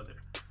chase each other.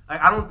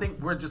 Like I don't think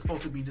we're just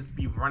supposed to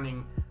be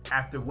running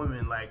after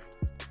women like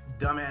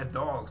dumbass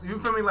dogs. You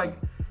feel me? Like,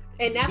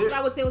 and that's what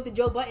I was saying with the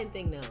Joe Budden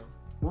thing though.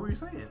 What were you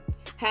saying?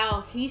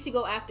 How he should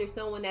go after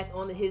someone that's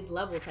on his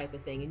level type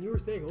of thing. And you were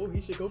saying, oh,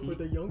 he should go for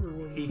the younger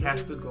one. He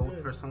has to go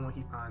for someone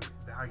he finds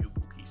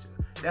valuable, Keisha.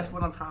 That's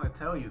what I'm trying to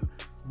tell you.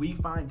 We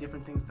find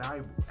different things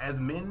valuable. As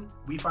men,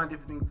 we find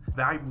different things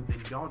valuable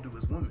than y'all do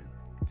as women.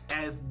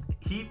 As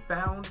he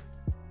found,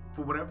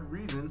 for whatever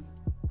reason,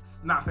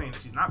 not saying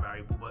that she's not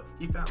valuable, but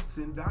he found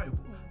Sin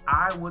valuable.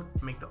 I would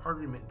make the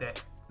argument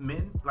that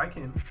men like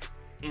him,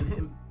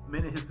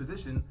 men in his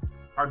position,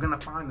 are gonna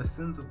find the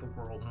Sins of the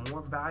world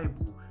more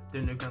valuable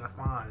than they're gonna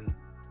find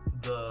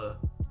the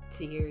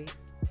Tahiris.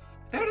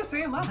 They're the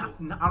same level.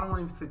 No, I don't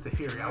want to say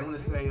Tahiri. I want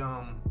to say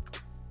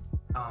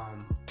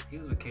he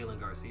was with Kaylin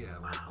Garcia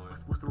at one point.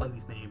 What's the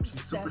lady's name?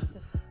 She's super.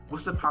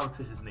 What's the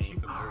politician's name?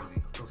 She's from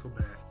Jersey. I feel so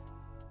bad.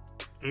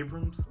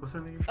 Abrams. What's her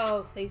name?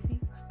 Oh, Stacey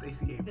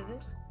Abrams. Is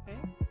it? Right?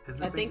 Is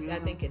it I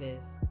think it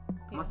is.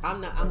 Yeah.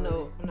 I'm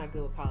not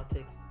good with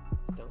politics.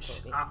 Don't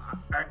quote me.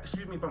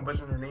 Excuse me if I'm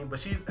butchering her name, but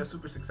she's a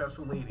super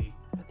successful lady.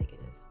 I think it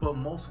is. But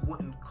most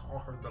wouldn't call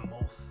her the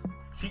most.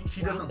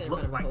 She doesn't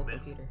look like them.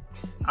 Computer.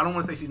 I don't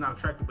want to say she's not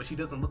attractive, but she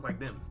doesn't look like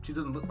them. She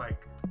doesn't look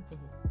like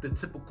the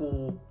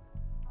typical.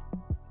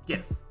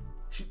 Yes,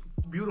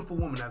 beautiful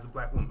woman as a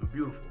black woman,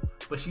 beautiful,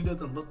 but she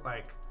doesn't look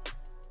like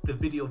the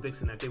video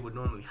vixen that they would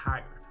normally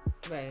hire.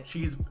 Right.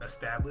 She's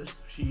established.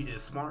 She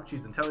is smart.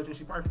 She's intelligent.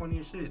 She's probably funny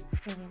as shit.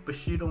 But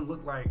she don't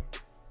look like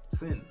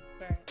Sin.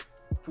 Right.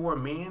 For a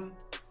man,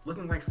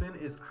 looking like Sin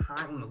is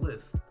high on the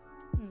list.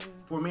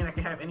 For a man that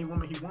can have any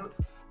woman he wants,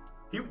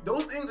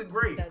 those things are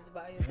great. That's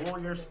valuable.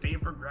 Lawyer,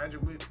 Stanford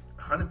graduate,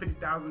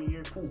 $150,000 a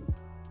year, cool.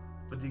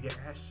 But you get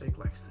ass shake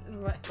like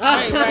Sin. Right.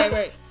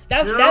 Right.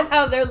 That's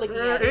how they're looking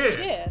at it.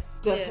 Yeah.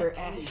 Does her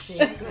ass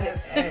shake?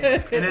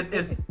 And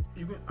it's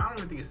I don't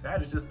even think it's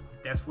sad. It's just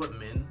that's what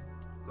men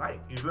like.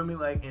 You feel me?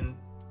 Like, and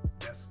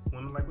that's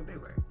women like what they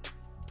like.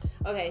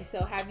 Okay,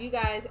 so have you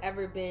guys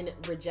ever been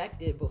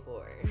rejected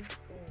before?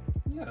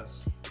 Yes.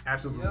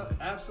 Absolutely. Yep,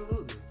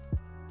 absolutely.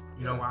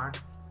 You know why?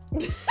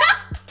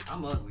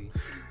 I'm ugly.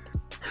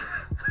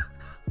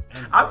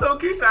 I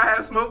told Keisha I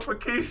had smoke for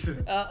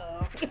Keisha.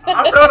 Uh-oh.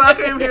 I told her I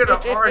came here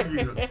to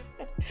argue.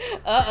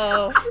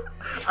 Uh-oh.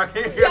 I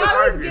came here to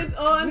argue. Travis gets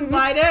on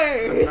my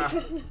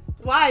nerves.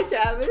 Why,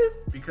 Travis?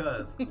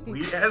 Because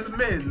we as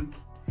men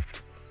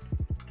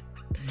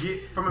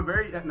get from a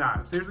very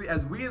seriously,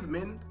 as we as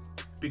men,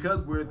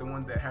 because we're the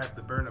ones that have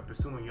the burden of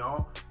pursuing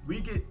y'all, we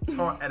get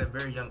taught at a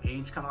very young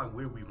age kind of like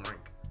where we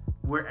rank.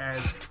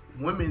 Whereas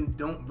women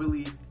don't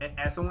really,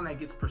 as someone that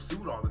gets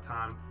pursued all the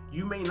time,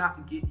 you may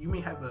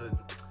have a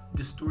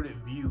distorted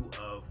view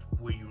of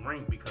where you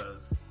rank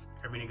because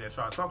every nigga that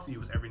tries to talk to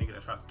you is every nigga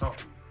that tries to talk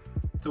to you.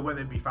 So whether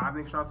it be 5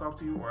 niggas try to talk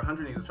to you or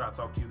 100 niggas try to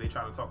talk to you, they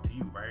try to talk to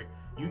you, right?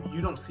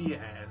 You don't see it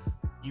as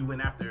you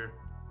went after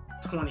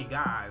 20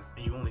 guys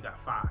and you only got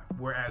 5.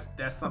 Whereas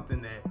that's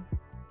something that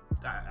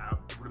I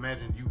would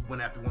imagine you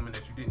went after women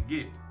that you didn't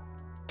get.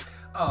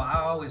 Oh, I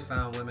always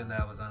found women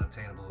that was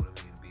unattainable to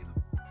me to be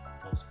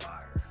the most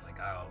fire. Like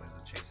I always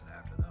was chasing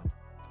after them.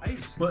 I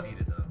usually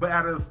succeeded though. But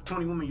out of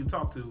 20 women you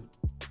talked to,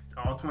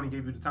 all 20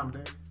 gave you the time of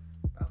day?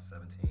 About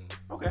 17.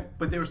 Okay,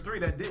 but there was 3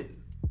 that didn't.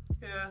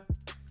 Yeah.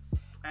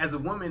 As a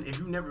woman, if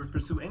you never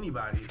pursue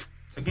anybody,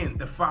 again,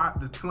 the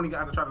 20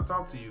 guys that try to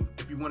talk to you,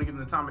 if you want to give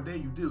them the time of day,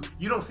 you do.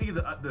 You don't see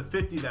the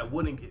 50 that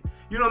wouldn't get.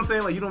 You know what I'm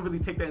saying? Like you don't really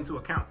take that into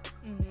account.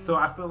 Mm-hmm. So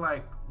I feel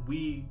like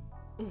we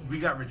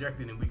got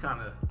rejected, and we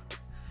kind of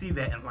see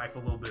that in life a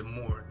little bit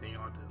more than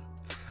y'all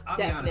do. I'll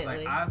Definitely.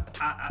 be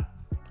honest, like I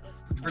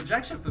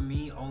rejection for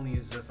me only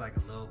is just like a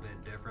little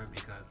bit different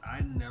because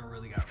I never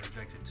really got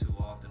rejected too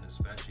often,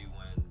 especially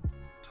when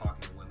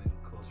talking to women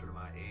closer to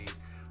my age.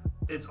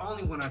 It's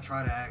only when I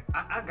try to act.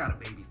 I got a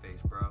baby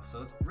face, bro.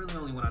 So it's really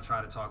only when I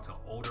try to talk to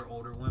older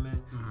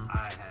women. Mm-hmm.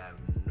 I have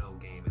no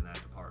game in that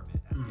department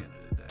at the end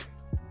of the day.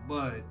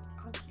 But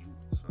I'm cute,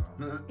 so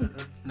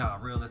no.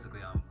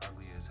 Realistically, I'm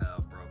ugly as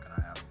hell, broke, and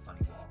I have a funny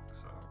walk.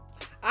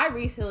 So I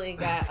recently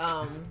got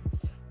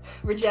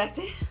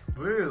Rejected.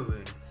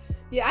 Really?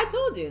 Yeah, I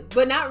told you.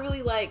 But not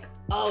really like,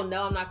 oh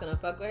no, I'm not gonna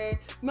fuck with her.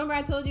 Remember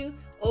I told you?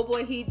 Oh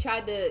boy, he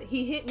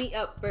hit me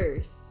up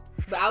first.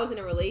 But I was in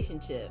a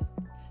relationship.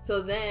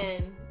 So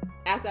then,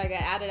 after I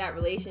got out of that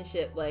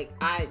relationship, like,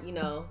 I,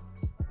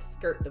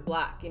 skirt the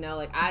block,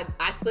 like,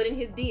 I slid in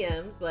his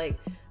DMs, like,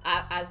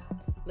 I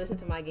listen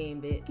to my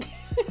game, bitch.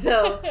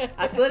 So,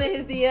 I slid in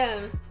his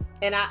DMs,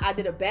 and I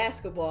did a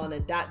basketball and a ...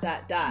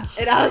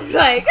 And I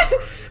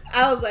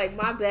was like,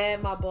 my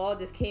bad, my ball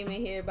just came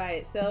in here by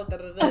itself.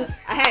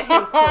 I had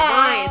him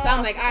crying, so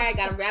I'm like, all right,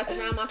 got him wrapped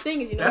around my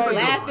fingers,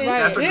 laughing.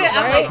 Yeah,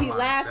 I'm like, he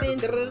laughing.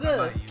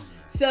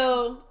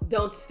 So,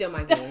 don't steal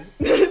my game.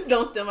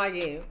 Don't steal my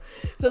game.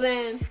 So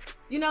then,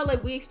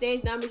 like, we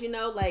exchanged numbers,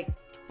 like,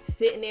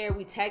 sitting there,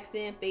 we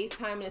texting,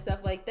 FaceTiming and stuff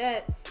like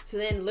that. So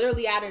then,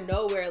 literally out of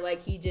nowhere, like,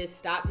 he just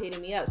stopped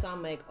hitting me up. So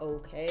I'm like,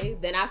 okay.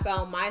 Then I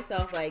found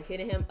myself, like,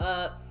 hitting him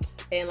up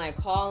and, like,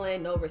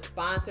 calling, no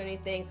response or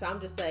anything. So I'm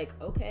just like,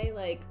 okay,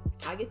 like,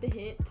 I get the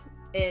hint.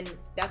 And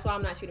that's why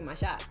I'm not shooting my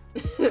shot.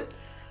 How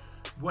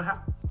was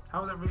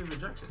that really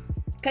rejection?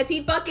 Because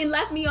he fucking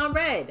left me on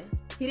red.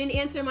 He didn't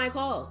answer my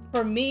call.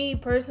 For me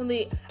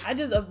personally, I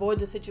just avoid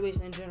the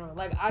situation in general.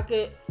 Like, I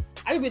could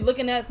be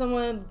looking at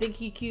someone, think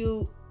he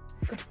cute,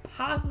 could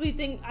possibly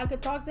think I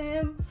could talk to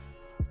him,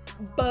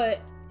 but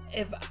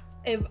if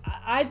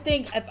I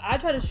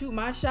try to shoot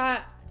my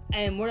shot,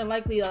 and more than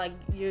likely, like,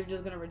 you're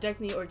just gonna reject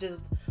me or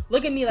just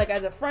look at me like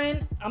as a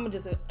friend, I'm gonna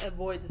just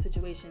avoid the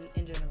situation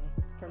in general.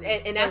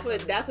 And that's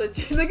what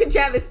look at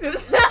Travis Suit.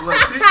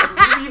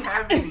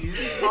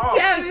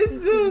 Travis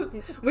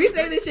Suit. We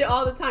say this shit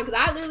all the time because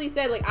I literally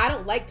said, like, I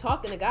don't like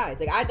talking to guys.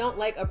 Like, I don't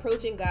like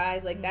approaching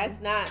guys. Like, that's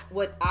not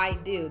what I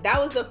do. That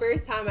was the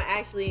first time I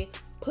actually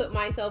put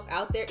myself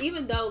out there,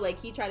 even though, like,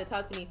 he tried to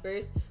talk to me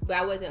first, but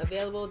I wasn't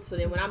available. So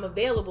then when I'm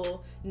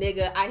available,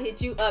 nigga, I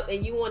hit you up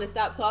and you want to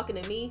stop talking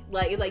to me.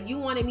 Like, it's like you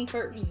wanted me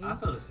first. I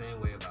feel the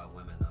same way about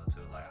women though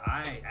too. Like,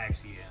 I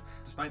actually am,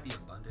 despite the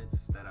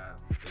abundance that I've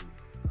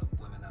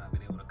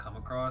been able to come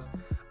across,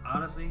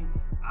 honestly,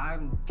 I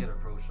get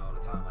approached all the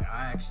time. Like,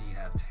 I actually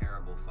have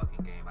terrible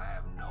fucking game. I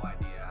have no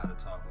idea how to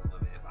talk with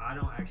women. If I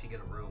don't actually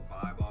get a real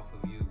vibe off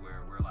of you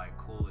where we're like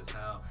cool as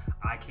hell,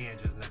 I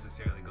can't just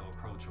necessarily go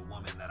approach a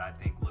woman that I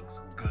think looks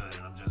good.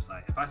 And I'm just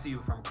like, if I see you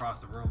from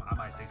across the room, I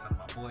might say something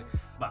to my boy,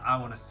 but I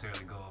won't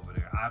necessarily go over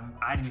there.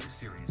 I need a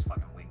serious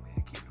fucking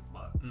wingman, keep it a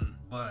buck.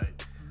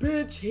 But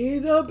bitch,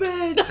 he's a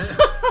bitch.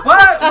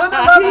 But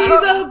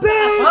he's a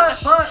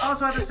bitch. But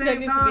also at the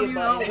same time,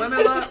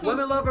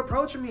 women love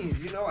approaching me.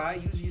 I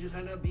usually just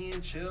end up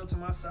being chill to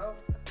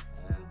myself.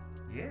 And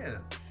yeah.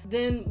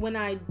 Then when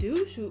I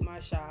do shoot my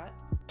shot,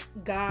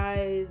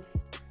 guys,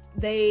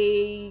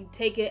 they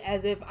take it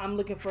as if I'm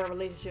looking for a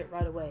relationship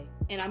right away,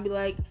 and I'll be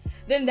like,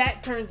 then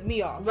that turns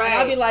me off. Right.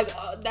 I'll be like,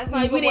 that's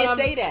not even. We didn't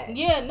say that.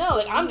 Yeah, no.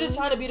 Like, I'm just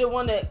trying to be the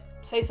one that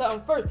say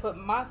something first, put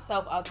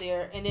myself out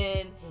there, and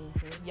then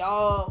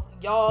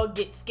y'all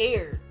get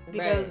scared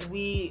because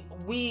we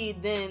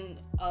then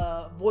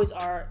voice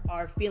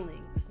our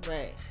feelings.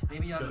 Right.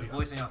 Maybe y'all just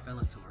voicing your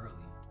feelings too early.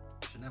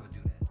 Should never do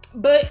that.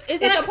 But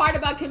it's a part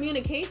about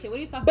communication. What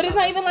are you talking about?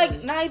 But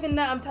it's not even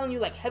that I'm telling you,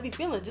 like, heavy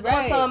feelings. Just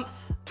on some,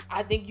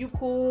 I think you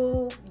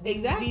cool.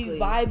 Exactly. Be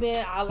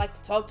vibing. I like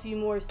to talk to you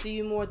more, see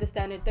you more, this,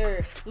 that, and the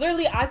third.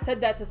 Literally, I said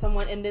that to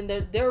someone, and then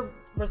their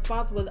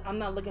response was, I'm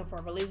not looking for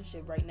a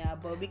relationship right now,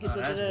 but we can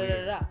still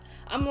da-da-da-da-da.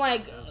 I'm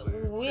like,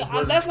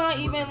 that's not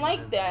even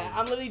like that.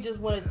 I literally just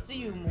want to see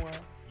you more.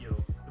 Yo,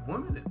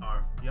 women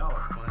y'all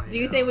are funny. Do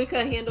you think we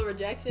could handle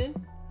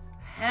rejection?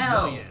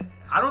 Hell yeah.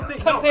 I don't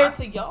think compared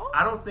to y'all.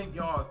 I don't think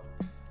y'all.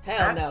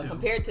 Hell no,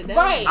 compared to them.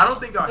 Right. I don't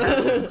think y'all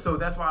have to. So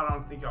that's why I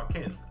don't think y'all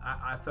can.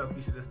 I tell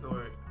Keisha this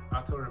story.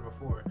 I told her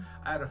before.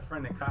 I had a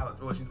friend in college.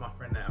 Well, she's my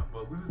friend now,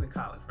 but we was in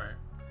college, right?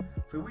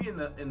 So we in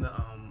the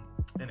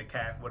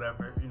caf,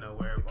 whatever,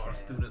 where all the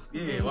students,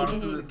 all the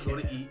students go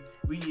to eat.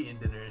 We eating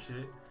dinner and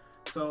shit.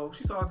 So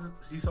she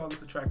saw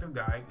this attractive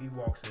guy. He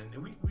walks in,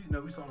 and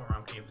we saw him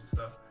around campus and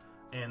stuff.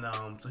 And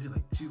so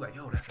she's like,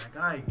 yo, that's that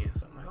guy again.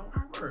 So I'm like, oh,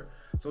 my word.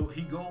 So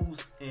he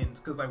goes in,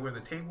 because like where the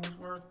tables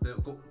were,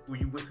 where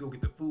you went to go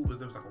get the food,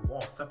 there was like a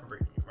wall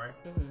separating you, right?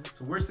 Mm-hmm.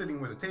 So we're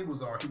sitting where the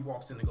tables are. He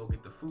walks in to go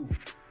get the food.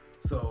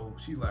 So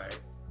she's like,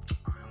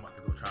 I'm about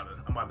to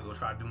go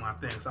try to do my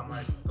thing. So I'm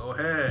like, go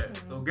ahead,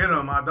 go get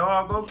him, my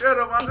dog, go get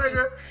him, my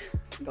nigga.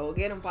 Go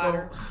get him,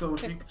 Potter. So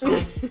she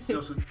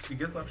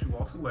gets up, she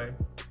walks away.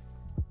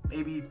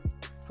 Maybe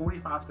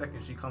 45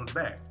 seconds, she comes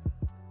back.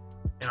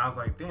 And I was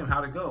like, damn,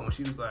 how'd it go? And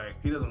she was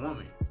like, he doesn't want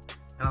me.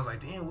 And I was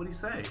like, damn, what'd he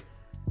say?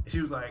 And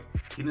she was like,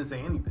 he didn't say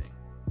anything.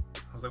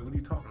 I was like, what are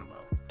you talking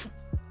about?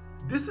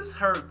 This is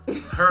her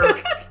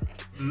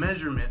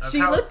measurement.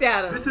 She looked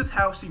at him. This is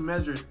how she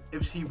measured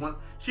if she won.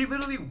 She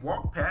literally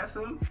walked past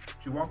him.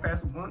 She walked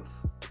past him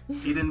once.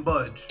 He didn't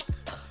budge.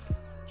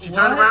 She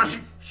turned around.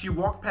 She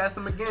walked past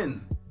him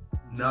again.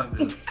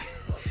 Nothing.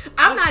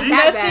 I'm not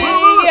that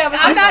bad. Yeah, but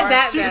I'm not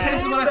that bad.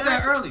 This is what I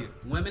said earlier.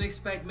 Women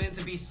expect men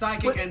to be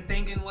psychic and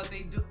thinking what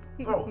they do.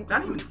 Bro,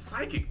 not even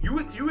psychic.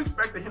 You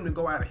expected him to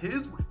go out of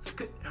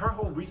her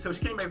whole research.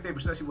 She came back and said,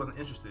 but she said she wasn't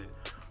interested.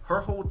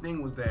 her whole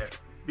thing was that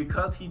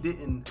because he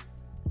didn't,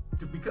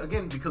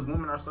 because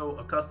women are so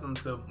accustomed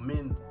to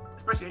men,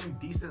 especially any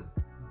decent,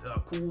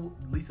 cool,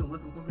 decent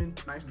looking women,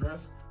 nice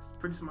dress,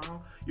 pretty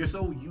smile. You're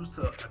so used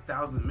to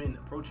 1,000 men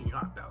approaching you,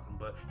 not 1,000,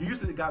 but you're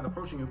used to the guys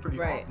approaching you pretty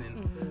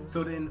often. Mm-hmm.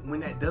 So then when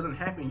that doesn't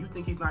happen, you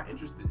think he's not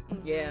interested.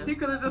 Yeah. He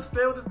could have just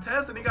failed his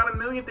test and he got a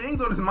million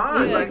things on his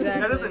mind. Yeah, like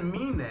exactly. that doesn't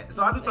mean that.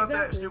 So I just thought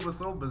that shit was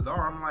so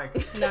bizarre. I'm like,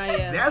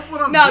 that's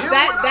what I'm dealing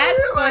with.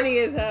 That's funny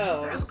as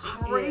hell. That's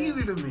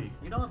crazy to me.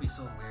 You know what'd be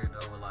so weird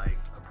though with like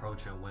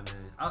approaching women?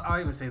 I'll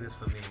even say this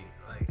for me.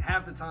 Like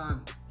half the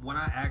time when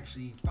I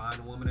actually find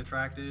a woman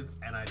attractive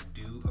and I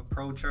do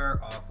approach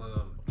her off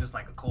of just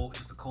a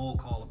cold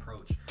call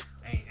approach,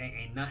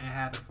 ain't nothing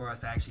happen for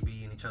us to actually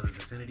be in each other's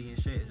vicinity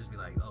and shit. It just be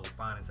like, oh,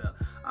 fine as hell.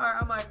 All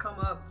right, I might come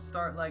up,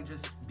 start like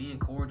just being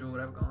cordial or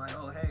whatever, going like,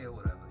 oh hey or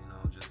whatever, you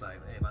know, just like,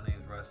 hey, my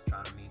name's Russ,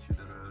 trying to meet you.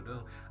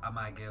 I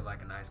might give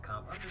like a nice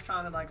compliment. I'm just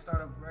trying to like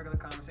start a regular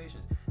conversation.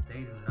 They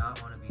do not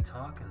want to be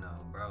talking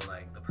though, bro.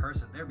 Like the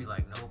person, there'd be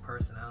like no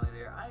personality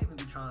there. I even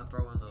be trying to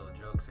throw in little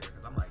jokes here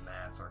because I'm like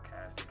mad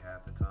sarcastic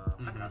half the time.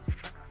 Mm-hmm. I got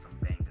some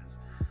bangers.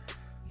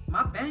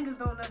 My bangers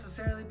don't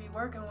necessarily be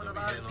working with a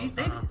lot of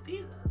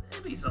these.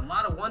 There be a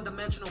lot of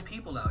one-dimensional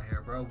people out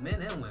here, bro.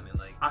 Men and women.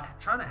 Like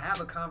trying to have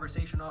a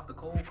conversation off the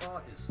cold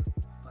call is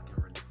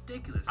fucking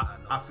ridiculous.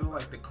 I feel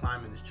like the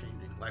climate is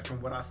changing. Like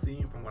from what I see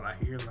and from what I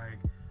hear, like.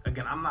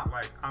 Again, I'm not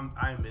like I'm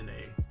in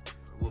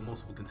what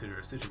most people consider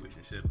a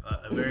situationship,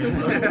 a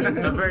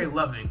very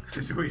loving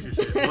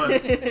situationship.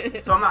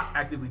 But so I'm not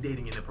actively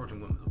dating and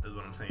approaching women is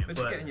what I'm saying. But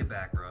you're getting your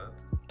back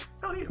rubbed.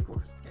 Oh yeah, of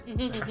course.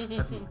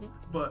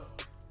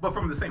 But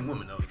from the same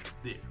woman though.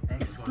 Yeah.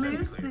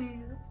 Exclusive.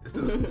 It's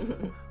still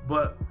exclusive.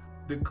 But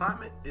the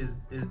climate is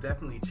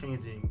definitely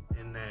changing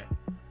in that.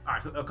 All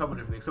right, so a couple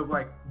different things. So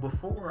like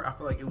before, I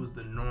feel like it was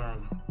the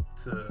norm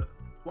to.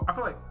 Well, I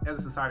feel like as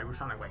a society we're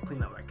trying to like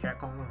clean up like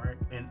catcalling, right?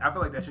 And I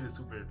feel like that shit is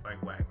super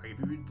like whack. Like if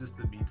you were just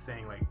to be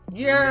saying like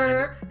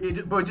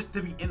but just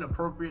to be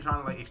inappropriate,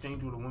 trying to like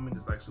exchange with a woman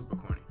is like super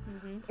corny.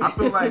 Mm-hmm. I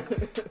feel like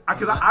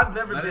because I've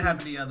never let it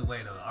happen the other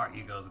way though. Our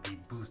egos would be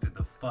boosted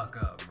the fuck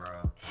up,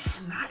 bro.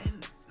 Not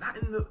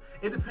in the.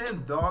 It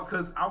depends, dog.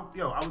 Cause I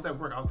was at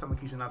work. I was telling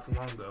Keisha not too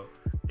long ago,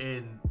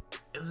 and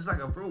it was just like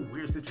a real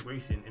weird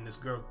situation. And this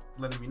girl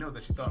letting me know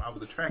that she thought I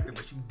was attractive,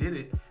 but she did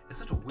it in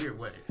such a weird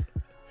way.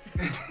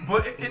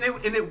 But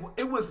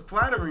it was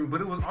flattering,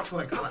 but it was also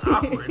like kind of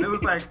awkward. And it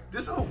was like,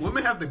 this is what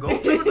women have to go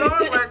through,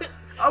 dog. Like,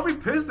 I'll be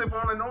pissed if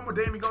on a normal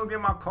day me go and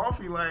get my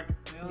coffee. Like,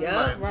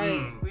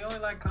 right. We only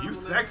like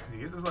compliments. You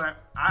sexy. It's just like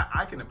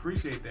I can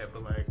appreciate that,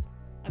 but like,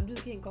 I'm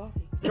just getting coffee.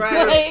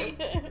 Right.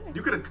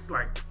 You could have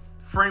like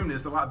framed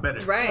this a lot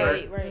better.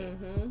 Right.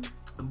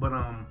 Mm-hmm. But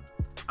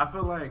I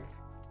feel like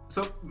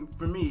so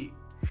for me,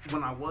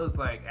 when I was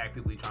like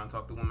actively trying to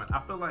talk to women,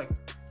 I feel like.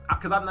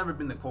 Because I've never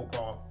been the cold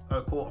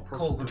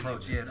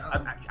approach. Yeah.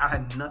 I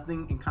had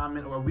nothing in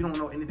common, or we don't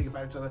know anything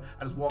about each other.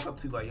 I just walk up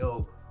to like,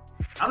 yo,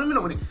 I don't even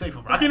know what they can say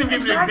for. I can't even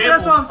give you an example.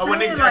 That's what I'm saying. Of when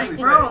they like,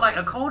 bro, like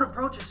a cold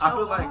approach is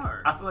so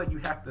hard. I feel like you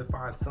have to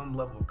find some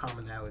level of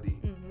commonality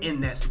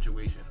in that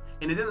situation,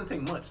 and it doesn't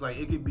take much. Like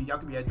it could be y'all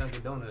could be at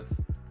Dunkin' Donuts,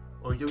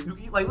 or you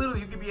like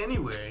literally you could be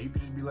anywhere. You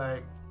could just be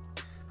like.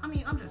 I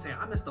mean, I'm just saying,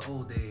 I miss the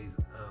old days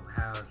of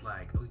how it's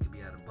like, we could be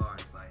at a bar.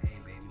 It's like, hey,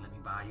 baby, let me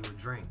buy you a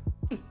drink.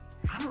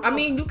 I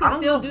mean, you can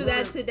still do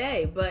that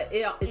today, but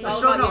it's all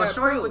about your approach. A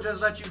shorty would just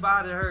let you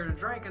buy her a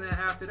drink, and then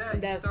after that,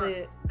 that's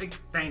it.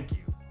 Thank you.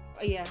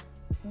 Yeah.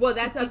 Well,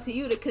 that's up to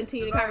you to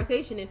continue the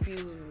conversation if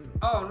you.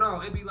 Oh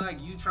no, it'd be like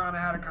you trying to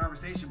have a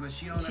conversation, but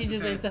she just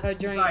into her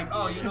drink. It's like,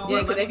 oh, you know what?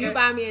 Yeah, because if you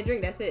buy me a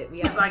drink, that's it.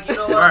 It's like, you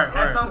know what?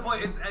 At some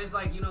point, it's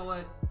like, you know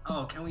what?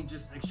 Oh, can we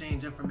just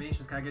exchange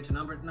information? Can I get your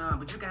number? Nah,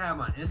 but you can have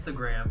my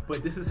Instagram.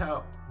 But this is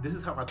how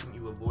I think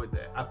you avoid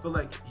that. I feel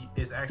like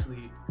it's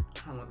actually,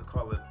 I don't know what to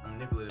call it,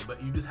 manipulative,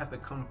 but you just have to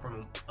come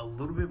from a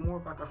little bit more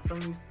of like a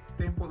friendly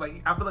standpoint.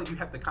 Like I feel like you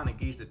have to kind of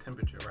gauge the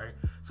temperature, right?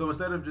 So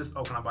instead of just,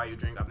 oh, can I buy you a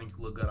drink? I think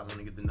you look good. I want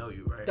to get to know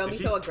you, right? Don't be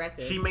so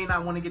aggressive. She may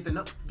not want to get to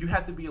know. You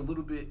have to be a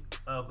little bit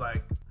of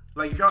like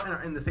if y'all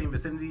are in the same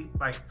vicinity,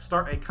 like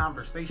start a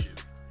conversation.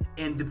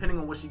 And depending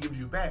on what she gives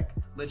you back,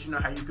 let you know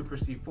how you could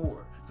proceed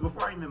forward. So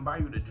before I even buy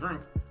you the drink,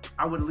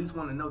 I would at least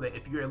want to know that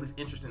if you're at least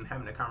interested in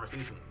having a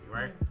conversation with me,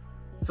 right?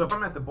 So if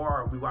I'm at the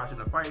bar, we watching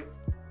a fight,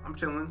 I'm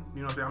chilling,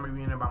 you know what I'm saying? I may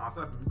be in there by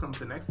myself. If you come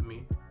sit next to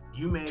me,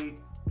 you may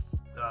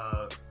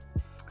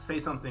say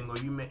something, or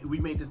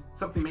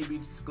something may be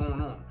just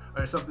going on,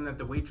 or something that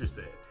the waitress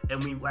said,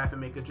 and we laugh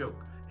and make a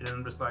joke. And then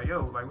I'm just like,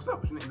 yo, like, what's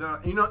up?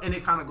 You know, and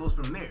it kind of goes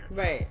from there.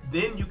 Right.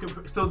 Then you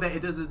can, so that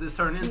it doesn't turn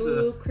Smooth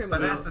into. criminal.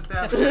 But that's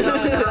establishing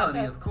commonality,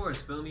 of course,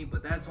 feel me?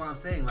 But that's why I'm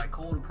saying, like,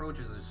 cold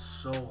approaches is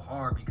so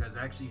hard because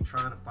actually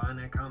trying to find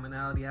that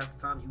commonality half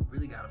the time, you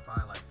really got to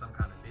find, like, some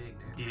kind of dig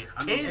there. Yeah.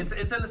 I mean, it's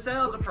in the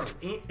sales approach.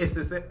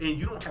 And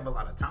you don't have a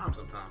lot of time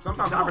sometimes.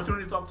 Sometimes the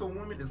opportunity to talk to a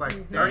woman is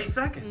like 30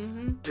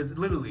 seconds. It's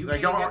literally,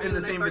 like, y'all are in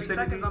the same vicinity.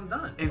 Seconds, I'm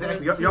done.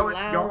 Exactly.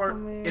 Y'all are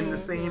in the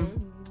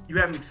same. you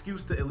have an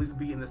excuse to at least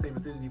be in the same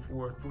vicinity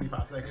for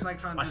 45 seconds. It's like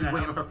trying to while she's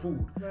waiting on her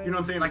food. Right. You know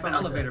what I'm saying? Like the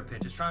elevator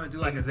pitch. It's trying to do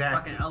like a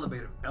fucking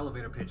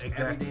elevator pitch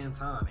every damn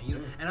time.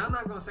 And, and I'm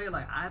not gonna say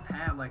like I've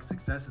had like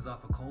successes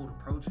off of cold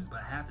approaches,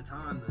 but half the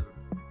time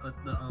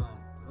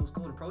those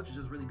cold approaches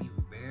just really be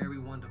very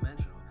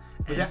one-dimensional.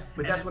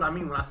 But that's what I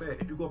mean when I said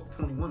if you go up to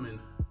 20 women,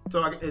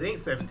 so like, it ain't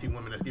 17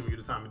 women that's giving you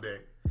the time of day.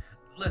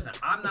 Listen,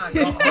 I'm not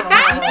going. Call him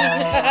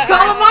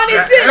on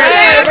his shit,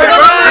 man.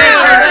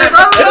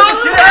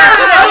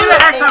 You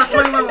asked how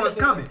 20 women was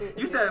coming.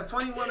 You said if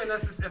 20 women,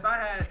 if I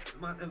had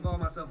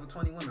involved myself with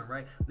 20 women,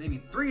 right?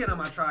 Maybe 3 of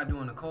them I tried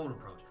doing the cold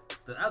approach.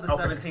 The other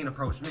 17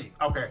 approached me.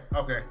 Okay.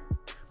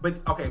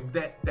 But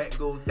that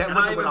goes. That and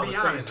wasn't what I was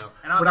saying though.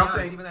 And I'll be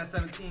honest, even that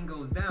 17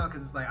 goes down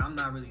because it's like I'm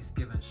not really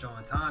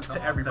showing time to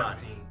all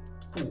everybody. 17.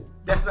 Cool.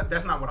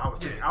 That's not what I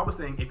was saying. Yeah. I was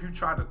saying if you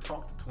try to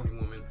talk to 20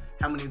 women,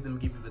 how many of them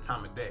give you the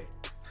time of day?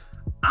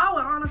 I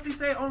would honestly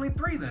say only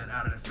 3 then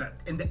out of the set.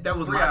 And that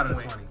was my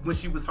point when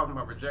she was talking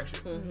about rejection.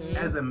 Mm-hmm.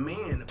 As a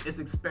man, it's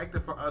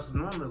expected for us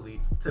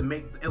normally to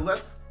make,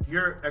 unless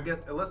they're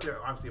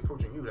obviously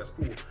approaching you, that's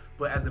cool.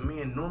 But as a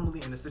man,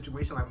 normally in a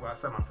situation like what I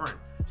said, my friend,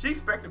 she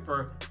expected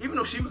for, even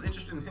though she was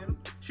interested in him,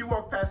 she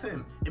walked past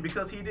him, and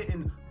because he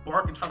didn't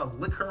bark and try to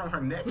lick her on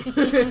her neck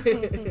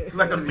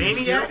like a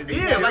maniac,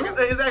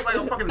 like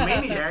a fucking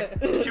maniac,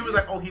 she was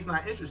like, oh, he's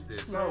not interested.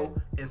 So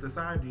in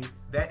society,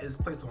 that is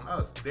placed on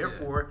us.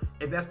 Therefore,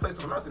 if that's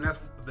placed on us, and that's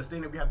the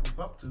standard we have to live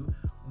up to,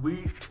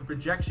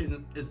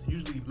 rejection is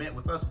usually met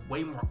with us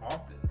way more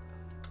often.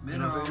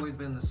 Men have always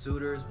been the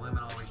suitors, women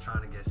always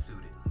trying to get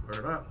suited.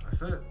 Word up,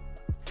 that's it.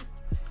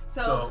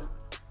 So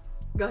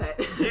go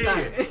ahead.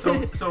 Yeah.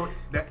 So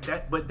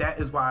that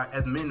is why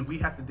as men we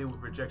have to deal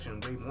with rejection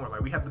way more.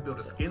 Like we have to build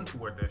a skin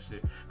toward that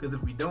shit. Because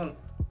if we don't,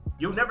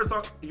 you'll never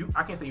talk.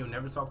 I can't say you'll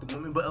never talk to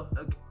women, but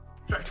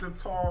attractive,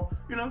 tall,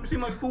 you seem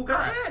like a cool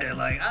guy. Yeah,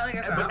 like I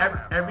think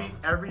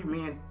that's every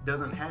man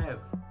doesn't have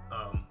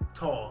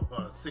tall,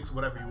 6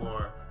 whatever you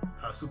are,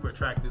 super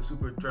attractive,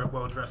 super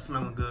well dressed,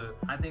 smelling good.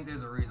 I think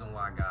there's a reason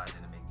why God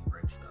didn't make you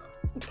rich though.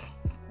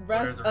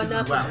 Russ,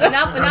 enough about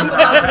yourself. I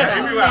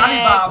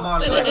need Bob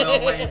Marley, like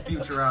Lil Wayne,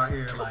 Future out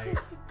here. Like,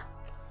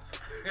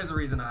 there's a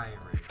reason I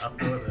ain't rich. I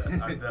feel that.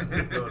 I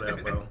definitely feel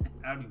that, bro.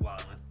 I'd be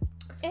wildin'.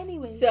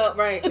 Anyway. So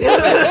right.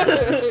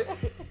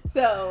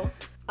 So,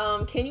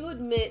 can you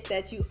admit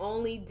that you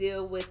only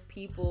deal with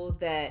people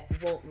that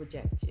won't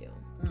reject you?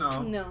 No.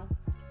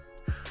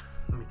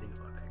 Let me think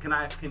about that.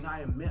 Can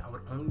I admit I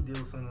would only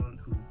deal with someone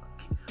who?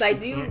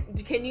 Like,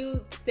 can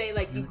you say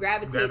like you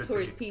gravitate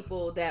towards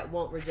people that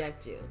won't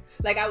reject you?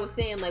 Like I was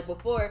saying, like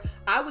before,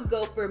 I would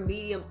go for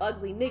medium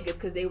ugly niggas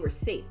because they were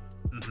safe.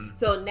 Mm-hmm.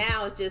 So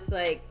now it's just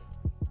like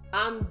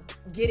I'm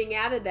getting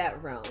out of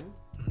that realm.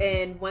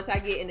 And once I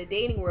get in the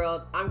dating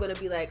world, I'm gonna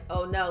be like,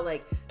 oh no,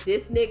 like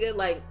this nigga,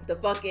 like the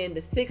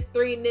 6'3"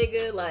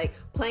 nigga, like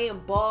playing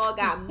ball,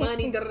 got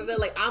money,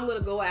 like I'm gonna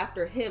go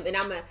after him, and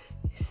I'm gonna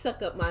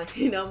suck up my,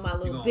 my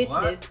little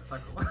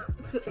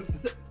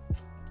bitchness.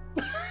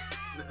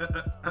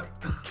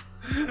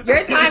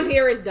 Your time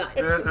here is done.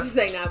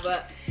 Saying that,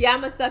 but yeah,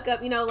 I'm gonna suck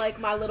up, like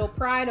my little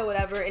pride or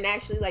whatever, and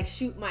actually like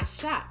shoot my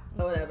shot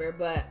or whatever.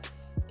 But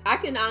I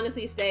can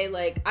honestly say,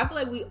 like, I feel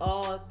like we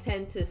all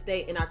tend to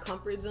stay in our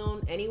comfort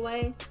zone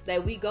anyway.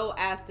 Like we go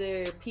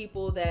after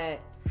people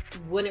that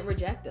wouldn't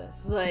reject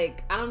us.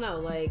 Like I don't know,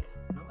 like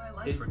nobody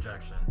likes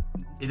rejection.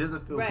 It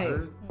doesn't feel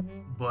good,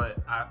 but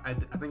I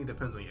think it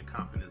depends on your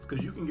confidence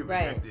because you can get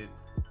rejected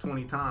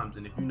 20 times,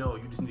 and if you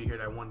just need to hear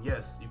that one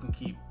yes, you can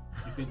keep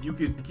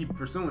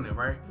pursuing it,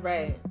 right?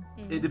 Right.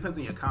 Mm-hmm. It depends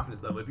on your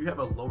confidence level. If you have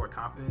a lower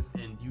confidence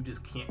and you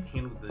just can't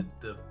handle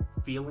the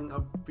feeling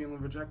of feeling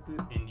rejected,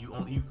 and you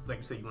like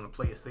you said, you want to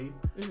play it safe,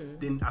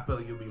 then I feel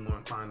like you'll be more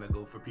inclined to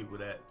go for people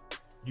that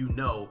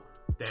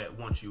that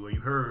want you, or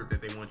you heard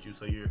that they want you,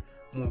 so you're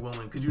more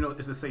willing because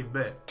it's a safe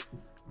bet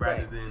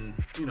rather than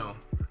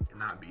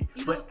not be.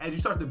 But as you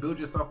start to build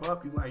yourself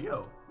up, you're like,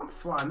 yo, I'm a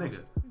fly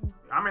nigga.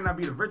 I may not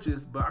be the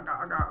richest, but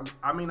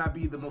I may not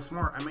be the most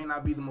smart. I may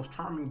not be the most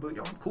charming, but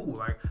yo, I'm cool.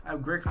 Like I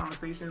have great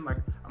conversation. Like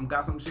I'm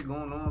got some shit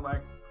going on.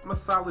 Like I'm a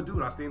solid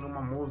dude. I stand on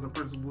my morals and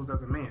principles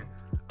as a man.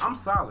 I'm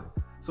solid.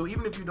 So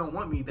even if you don't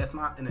want me, that's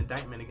not an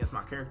indictment against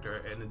my character,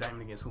 an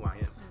indictment against who I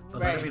am.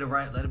 But let it be the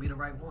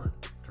right one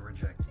to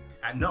reject you.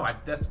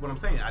 That's what I'm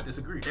saying. I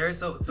disagree. There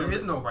is no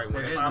right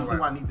one. If I'm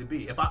who I need to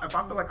be. If I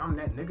feel like I'm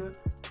that nigga,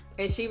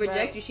 and she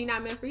rejects you, she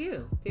not meant for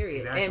you. Period.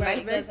 Exactly. And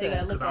vice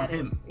versa. Because I'm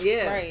him.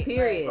 Yeah. Right.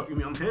 Period. Fuck you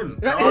mean I'm him.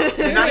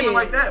 It's not even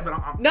like that, but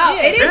I'm no,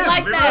 it is him,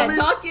 like that.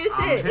 Talk your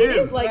shit. It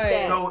is like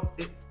that. So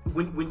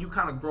when you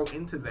kind of grow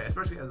into that,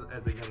 especially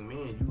as a young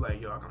man, you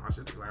like, yo, I got my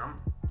shit. Like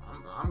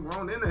I'm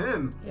grown into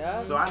him.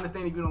 Yeah. So I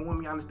understand if you don't want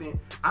me. I understand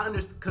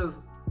because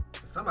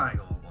somebody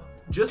gonna want me.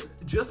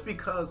 Just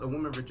because a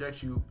woman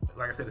rejects you,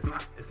 like I said,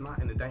 it's not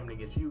an indictment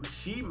against you.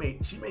 She may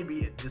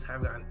be just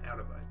have gotten out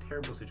of a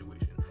terrible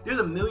situation. There's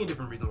a million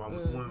different reasons why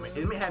women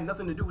it may have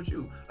nothing to do with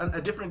you.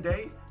 A different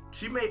day,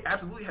 she may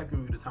absolutely have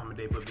given you the time of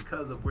day, but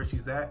because of where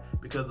she's at,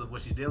 because of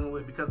what she's dealing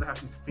with, because of how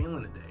she's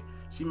feeling today,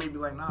 she may be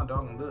like, nah,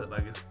 dog, I'm good.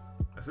 Like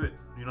that's That's it.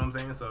 You know what I'm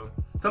saying? So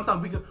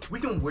sometimes we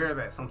can wear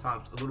that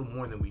sometimes a little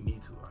more than we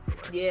need to, I feel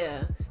like.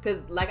 Yeah, because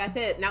like I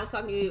said, and I was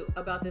talking to you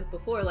about this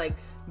before, like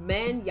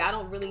men, y'all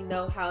don't really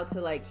know how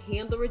to like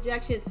handle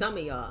rejection. Some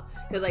of y'all,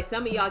 because like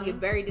some of y'all get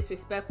very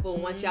disrespectful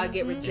once y'all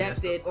get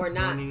rejected or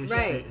not,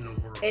 right?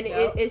 And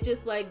it's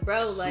just like,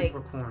 bro, like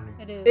corny.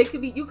 It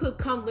could be, you could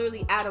come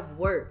literally out of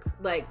work,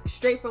 like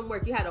straight from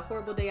work. You had a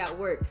horrible day at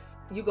work.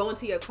 You go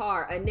into your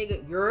car, a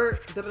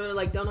nigga,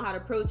 like don't know how to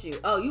approach you.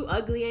 Oh, you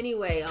ugly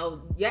anyway.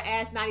 Oh, your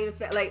ass not even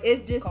fat. Like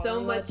it's just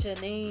so much. Your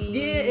name.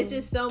 Yeah, it's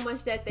just so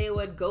much that they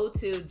would go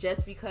to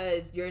just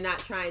because you're not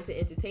trying to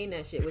entertain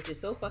that shit, which is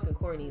so fucking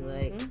corny.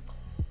 Like,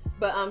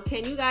 but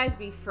can you guys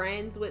be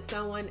friends with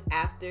someone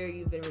after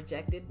you've been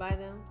rejected by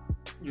them?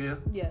 Yeah.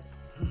 Yes.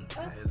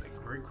 That is a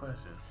great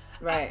question.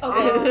 Right.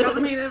 Okay. I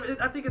mean,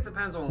 I think it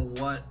depends on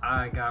what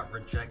I got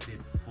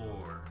rejected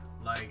for.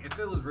 Like, if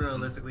it was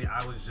realistically,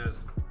 I was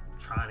just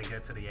trying to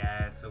get to the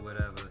ass or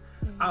whatever.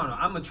 I don't know.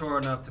 I'm mature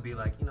enough to be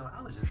like,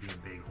 I was just being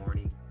big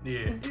horny.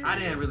 Yeah. I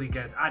didn't really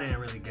get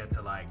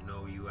to like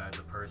know you as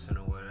a person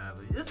or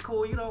whatever. It's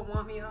cool. You don't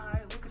want me. All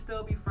right, we can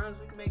still be friends.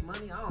 We can make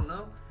money. I don't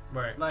know.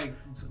 Right. Like,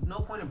 no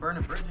point in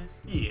burning bridges.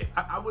 Yeah.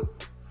 I would.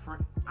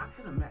 I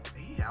can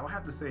imagine. Yeah, I would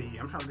have to say.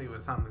 I'm trying to think of a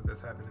time that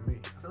that's happened to me.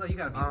 I feel like you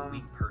gotta be a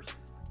weak person.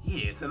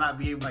 Yeah, to not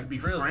be able to be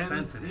real friends.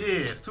 Sensitive.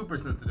 Yeah, super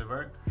sensitive,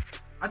 right?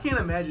 I can't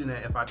imagine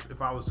that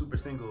if I was super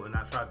single and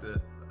I tried to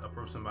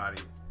approach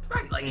somebody.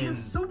 Right, like you're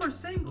super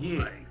single.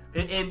 Yeah, like.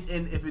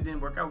 and if it didn't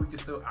work out, we could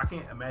still. I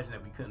can't imagine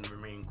that we couldn't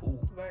remain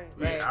cool. Right.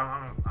 Yeah, Right.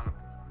 I don't think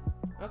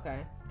so. Okay.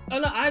 Oh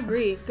no, I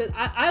agree. Cause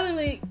I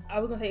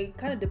was gonna say it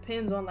kind of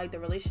depends on like the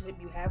relationship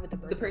you have with the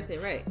person. The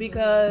person, right?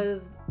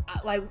 Because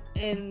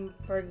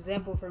for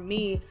example, for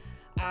me,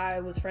 I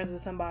was friends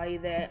with somebody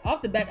that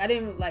off the back I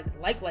didn't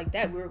like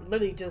that. We were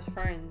literally just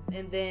friends,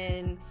 and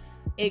then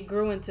it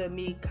grew into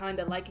me kind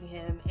of liking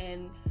him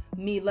and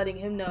me letting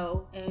him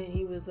know, and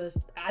he was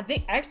I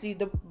think actually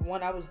the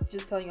one I was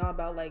just telling y'all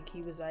about, like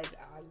he was like,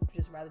 I'd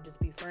just rather just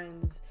be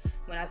friends.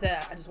 When I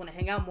said I just want to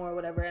hang out more or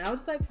whatever, and I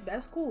was like,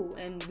 that's cool,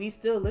 and we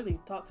still literally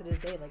talk to this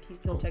day. Like he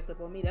still checks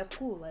up on me. That's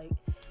cool. Like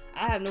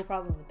I have no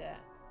problem with that.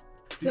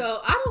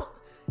 So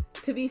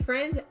to be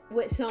friends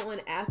with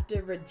someone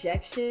after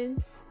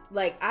rejection,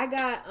 like I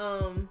got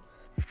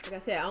like I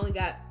said, I only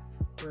got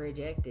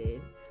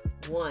rejected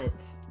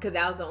once because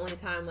that was the only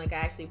time like I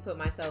actually put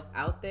myself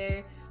out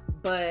there.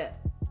 But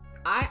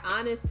I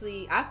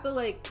feel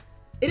like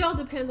it all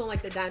depends on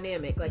like the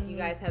dynamic, like you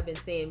guys have been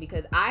saying,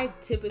 because I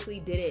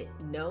typically didn't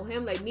know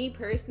him. Like me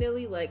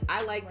personally, like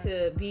I like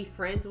to be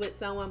friends with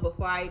someone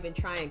before I even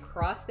try and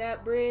cross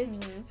that bridge.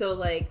 So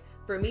like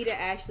for me to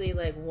actually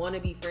like want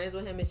to be friends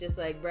with him, it's just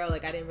like, bro,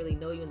 like I didn't really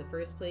know you in the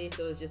first place,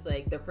 so it's just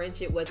like the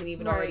friendship wasn't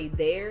even already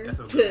there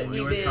to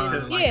even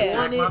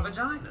want my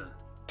vagina.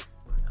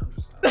 I'm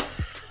just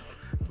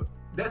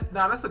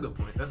That's a good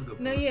point. That's a good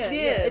point. No, yeah.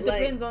 It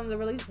depends on the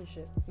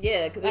relationship.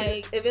 Yeah, because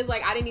if it's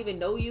like I didn't even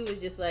know you,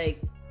 it's just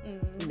like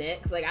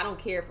next. Like I don't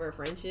care for a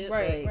friendship.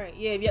 Right, right.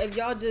 Yeah, if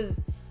y'all just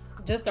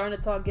starting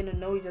to talk, getting to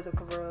know each other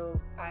for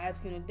real. I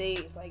ask you on a date.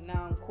 It's like,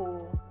 nah, I'm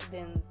cool.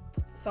 Then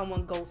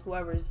someone goes,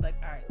 whoever is like,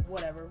 all right,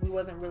 whatever. We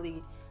wasn't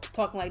really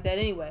talking like that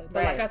anyway.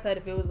 But like I said,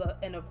 if it was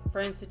in a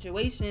friend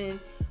situation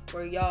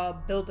where y'all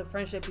built a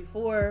friendship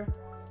before,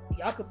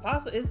 y'all could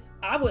possibly.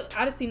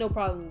 I'd see no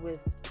problem with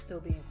still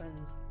being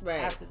friends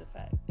after the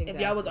fact. Exactly.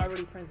 If y'all was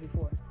already friends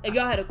before, if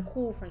y'all had a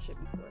cool friendship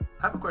before.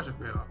 I have a question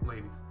for y'all,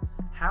 ladies.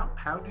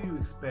 How do you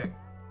expect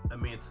a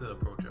man to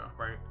approach y'all,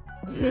 right?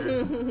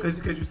 Because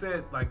you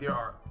said like there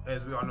are,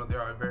 as we all know,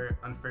 there are very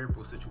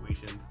unfavorable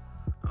situations.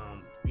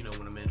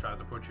 When a man tries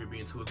to approach you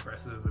being too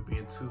aggressive or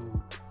being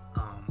too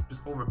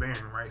just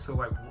overbearing, right? So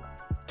like,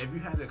 if you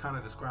had to kind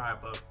of describe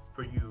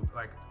for you,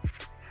 like,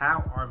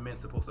 how are men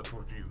supposed to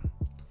approach you?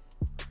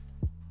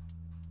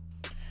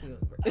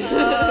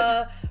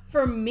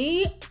 For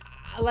me,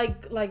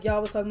 like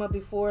y'all was talking about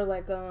before,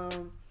 like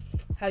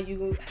how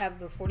you have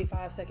the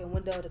 45-second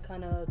window to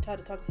kind of try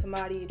to talk to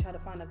somebody, try to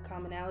find a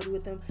commonality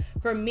with them.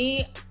 For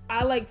me,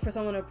 I like for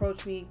someone to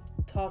approach me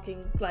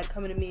talking, like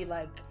coming to me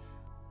like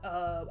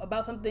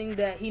about something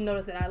that he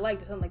noticed that I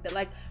liked or something like that.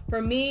 Like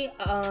for me,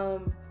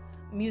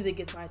 music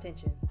gets my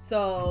attention.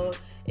 So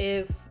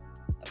if,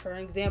 for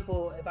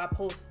example, if I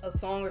post a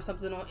song or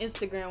something on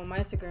Instagram on my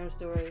Instagram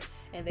story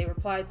and they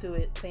reply to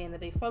it saying that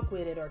they fuck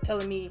with it or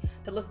telling me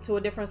to listen to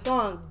a different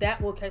song,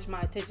 that will catch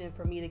my attention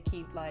for me to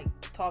keep like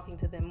talking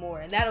to them more.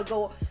 And that'll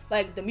go,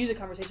 like the music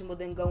conversation will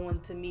then go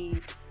into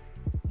me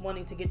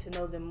wanting to get to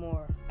know them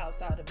more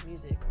outside of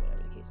music or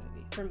whatever the case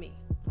may be, for me.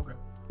 Okay.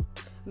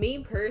 Me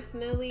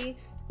personally,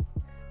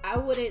 I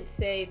wouldn't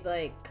say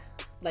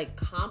like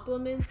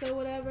compliments or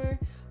whatever,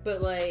 but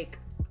like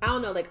I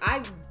don't know, like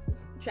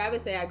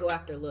Travis say I go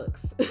after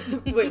looks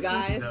with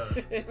guys,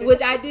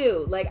 which I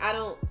do. Like I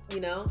don't,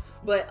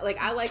 but like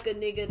I like a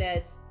nigga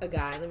that's a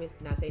guy. Let me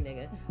not say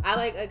nigga. I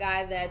like a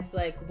guy that's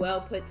like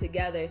well put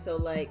together. So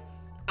like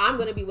I'm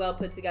gonna be well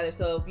put together.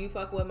 So if you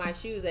fuck with my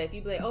shoes, like if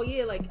you be like, oh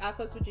yeah, like I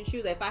fucks with your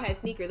shoes. Like if I had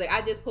sneakers, like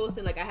I just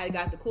posted, like I had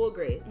got the cool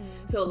grays.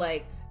 So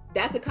like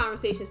that's a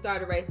conversation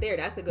starter right there.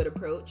 That's a good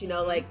approach. You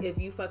know, like if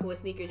you fucking with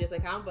sneakers just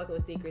like how I'm fucking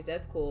with sneakers,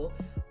 that's cool.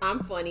 I'm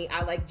funny.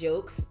 I like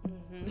jokes.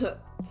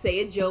 Say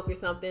a joke or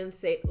something.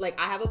 Say, like,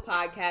 I have a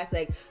podcast.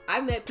 Like,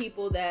 I've met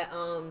people that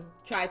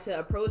try to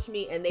approach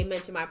me and they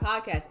mention my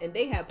podcast and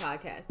they have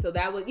podcasts. So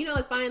that was, you know,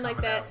 like finding like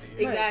that.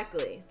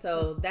 Exactly.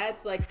 So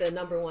that's like the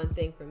number one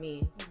thing for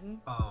me.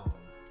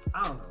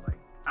 I don't know, like,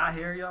 I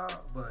hear y'all,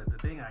 but the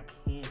thing I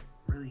can't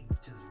really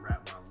just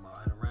wrap my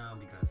mind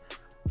around, because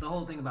the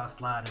whole thing about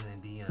sliding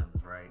in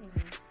DMs, right?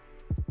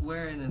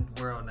 We're in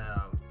a world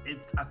now,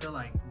 I feel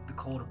like the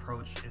cold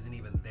approach isn't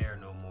even there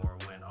no more,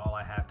 when all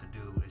I have to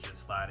do is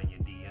just slide in your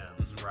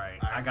DMs, right?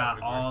 I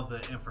got all the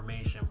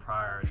information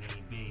prior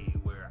need be,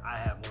 where I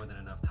have more than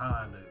enough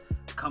time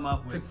to come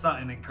up with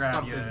something to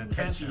grab your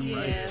attention,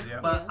 right?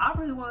 But I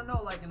really want to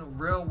know, like, in a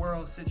real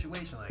world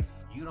situation, like,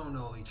 you don't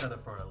know each other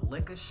for a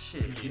lick of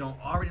shit. You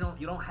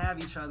don't have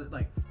each other,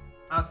 like,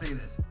 I'll say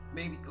this,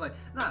 maybe, like,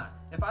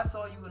 if I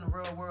saw you in the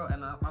real world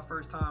and my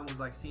first time was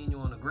like seeing you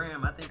on the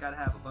gram, I think I'd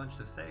have a bunch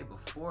to say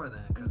before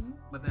then,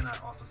 but then I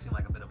also seem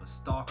like a bit of a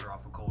stalker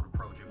off a cold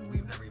approach if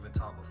we've never even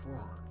talked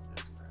before.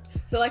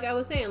 So like I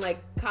was saying,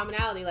 like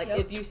commonality, like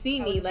if you see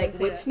me like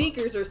with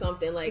sneakers or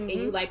something, like and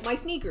you like my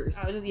sneakers,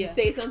 you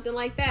say something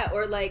like that,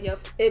 or like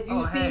if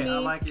you see me, I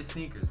like your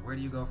sneakers. Where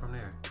do you go from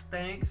there?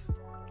 Thanks.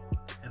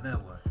 And then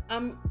what?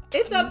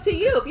 It's up to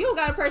you. If you don't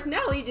got a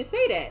personality, you just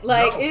say that.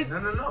 Like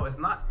no, it's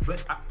not.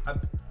 But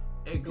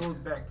it goes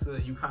back to,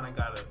 you kind of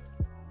gotta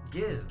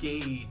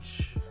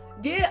gauge.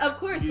 Yeah, of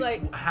course.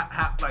 Like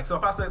so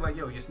if I say like,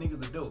 yo, your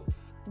sneakers are dope.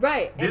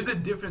 Right. There's a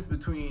difference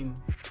between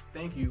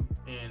thank you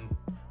and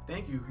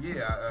thank you.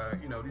 Yeah,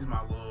 you know, these are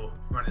my little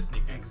running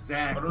sneakers.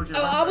 Exactly.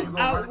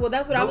 Well,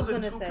 that's what I was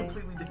gonna say. Those are two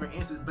completely different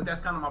answers. But that's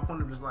kind of my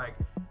point of just like,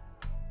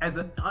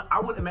 I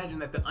would imagine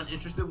that the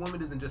uninterested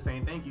woman isn't just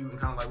saying thank you and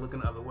kind of like looking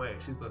the other way.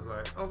 She's just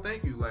like, oh,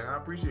 thank you. Like, I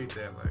appreciate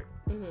that. Like,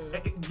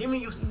 give me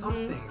you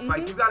something.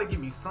 Like, you got to give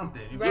me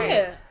something.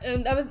 Yeah.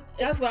 And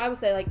that's what I would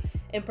say. Like,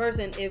 in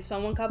person, if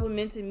someone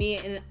complimented me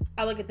and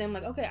I look at them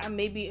like, okay, I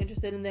may be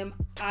interested in them,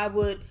 I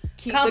would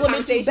keep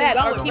compliment you back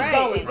going. Or keep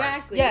going.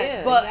 Exactly.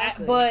 Yes.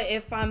 But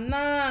if I'm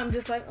not, I'm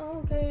just like, oh,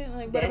 okay.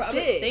 Like, that's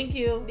it. Thank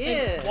you.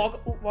 Yeah. And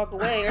walk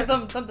away or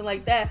something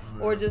like that.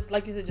 Or just,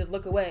 like you said, just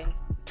look away.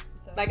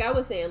 Like I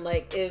was saying,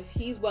 like if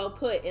he's well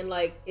put and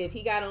like if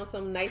he got on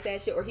some nice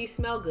ass shit or he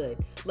smell good,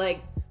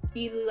 like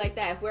easily like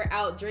that. If we're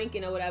out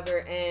drinking or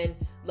whatever and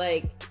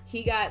like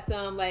he got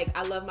some, like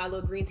I love my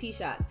little green tea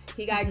shots.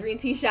 He got a green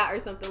tea shot or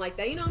something like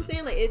that. You know what I'm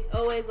saying? Like it's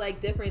always like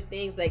different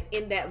things like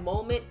in that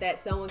moment that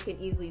someone can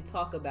easily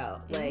talk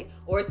about, like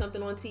or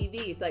something on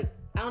TV. It's like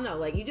I don't know,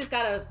 like you just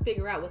gotta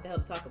figure out what the hell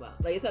to talk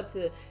about. Like it's up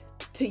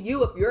to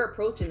you if you're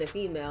approaching the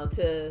female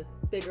to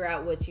figure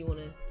out what you want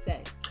to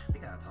say. We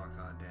gotta talk to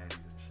our daddies.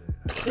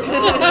 He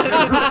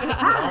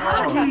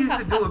used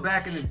to do it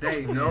back in the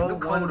day, man. No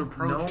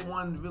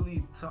one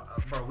really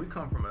bro, we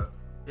come from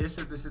this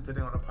shit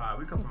today on the pod.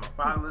 We come from a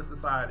fatherless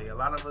society. A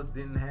lot of us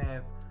didn't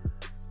have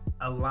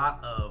a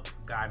lot of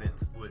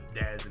guidance with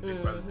dads and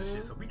big brothers and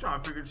shit. So we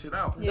trying to figure shit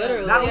out.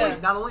 Literally.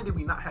 Not only did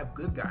we not have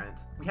good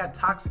guidance, we had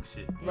toxic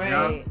shit.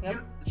 Right. You know?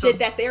 Shit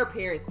that their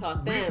parents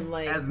taught them.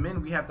 Like as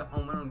men, we have to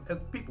unlearn as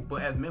people,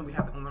 but as men, we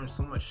have to unlearn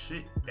so much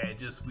shit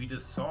that we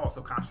just saw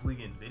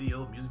subconsciously in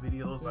music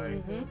videos.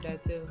 Like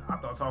that too. I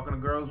thought talking to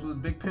girls was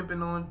big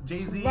pimping on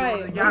Jay-Z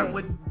on the yacht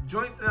with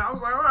joints, and I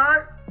was like, all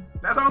right,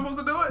 that's how I'm supposed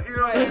to do it. You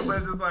know what I mean? But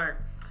it's just like,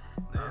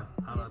 damn.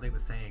 I don't know. I think the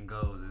saying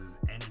goes is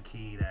any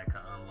key that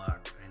can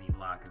unlock any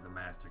lock is a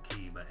master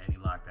key, but any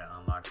lock that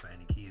unlocks for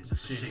any key is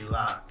just a shitty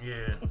lock.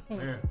 Yeah.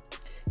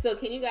 So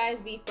can you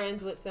guys be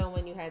friends with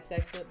someone you had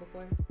sex with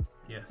before?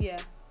 Yes. Yeah.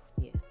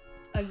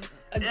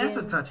 Again, it's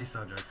a touchy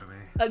subject for me.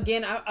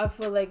 Again, I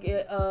feel like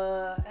it,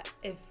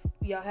 if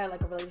y'all had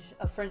like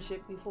a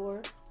friendship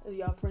before, if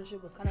y'all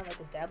friendship was kind of like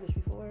established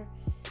before,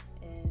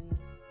 and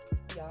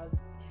y'all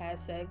had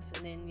sex,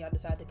 and then y'all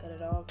decided to cut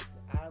it off,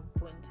 I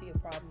wouldn't see a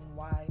problem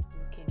why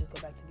you can't just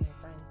go back to being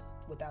friends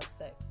without the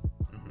sex.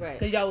 Right.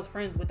 Because y'all was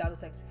friends without the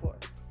sex before.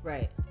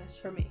 Right. That's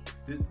true. For me.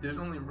 There's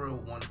only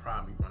one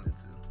problem we run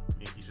into. I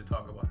think you should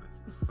talk about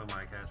this.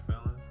 Somebody catch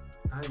feelings?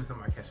 Not even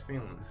somebody catch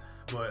feelings,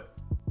 but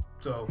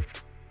so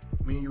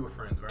me and you were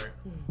friends, right?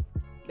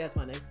 That's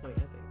my next point, I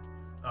think.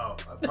 Oh,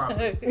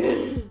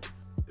 probably.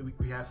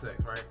 we have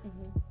sex, right?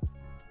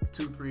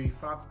 2, 3,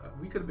 5.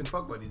 We could have been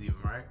fuck buddies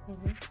even, right?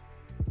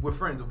 We're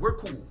friends. We're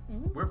cool.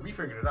 We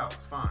figured it out.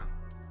 It's fine.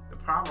 The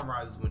problem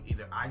arises when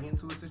either I get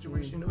into a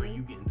situation or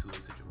you get into a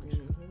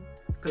situation.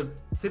 Because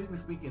typically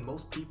speaking,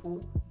 most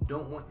people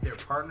don't want their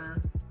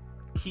partner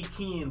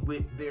kikiing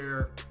with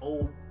their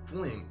old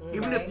fling,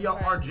 even if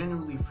y'all are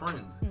genuinely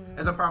friends.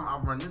 That's a problem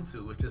I've run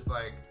into. It's just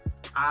like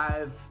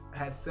I've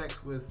had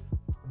sex with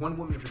one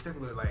woman in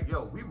particular. Like,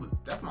 yo,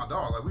 that's my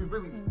dog. Like, we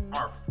really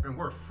are, and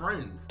we're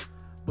friends.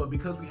 But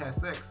because we had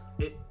sex,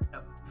 it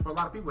for a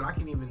lot of people, and I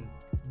can't even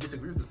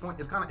disagree with this point,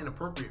 it's kind of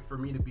inappropriate for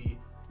me to be,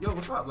 yo,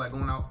 what's up? Like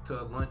going out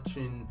to lunch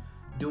and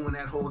doing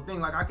that whole thing.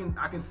 Like I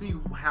can see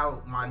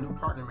how my new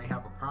partner may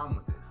have a problem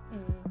with this.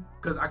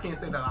 Because I can't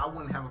say that I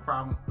wouldn't have a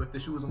problem if the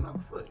shoe was on the other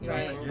foot. You know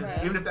what I'm saying?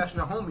 Right. Even if that's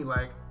your homie,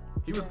 like,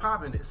 he was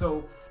popping it.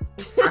 So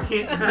I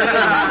can't say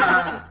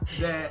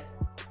that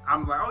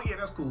I'm like, oh yeah,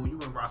 that's cool. You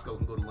and Roscoe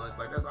can go to lunch.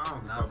 Like, that's, I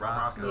don't know about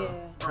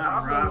Roscoe.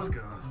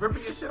 Roscoe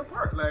ripping your shit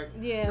apart. Like,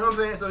 you know what I'm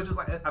saying? So it's just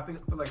like, I feel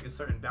like it's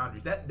certain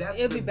boundaries. That's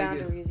it'll be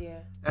boundaries,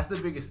 That's the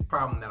biggest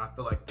problem that I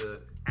feel like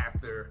the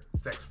after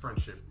sex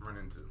friendship run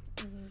into.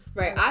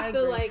 Right. I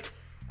feel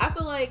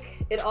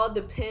like it all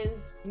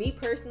depends. Me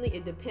personally,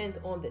 it depends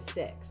on the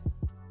sex,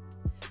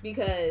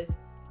 because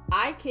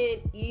I can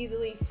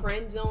easily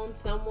friend zone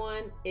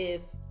someone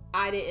if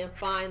I didn't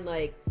find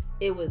like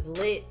it was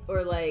lit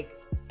or like,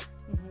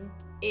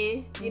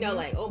 you know,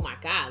 like, oh my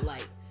god,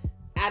 like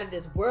out of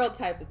this world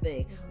type of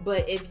thing.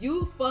 But if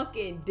you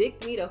fucking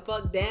dick me the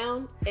fuck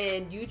down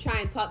and you try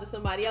and talk to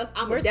somebody else,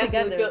 I'm gonna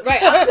definitely feel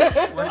right.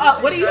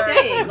 What are you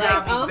saying?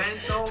 Like,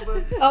 bent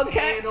over, okay,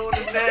 hand on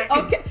the neck,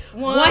 okay,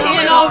 one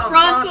hand on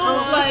frontal.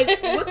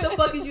 Like, what the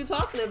fuck is you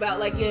talking about?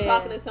 Like, you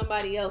talking to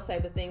somebody else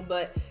type of thing.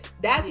 But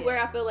that's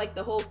where I feel like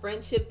the whole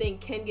friendship thing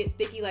can get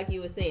sticky, like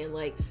you were saying.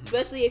 Like,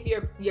 especially if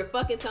you're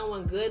fucking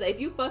someone good. Like,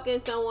 if you fucking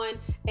someone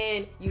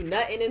and you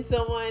nutting in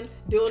someone,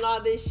 doing all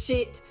this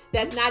shit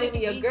that's not even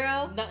your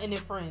girl. Nutting in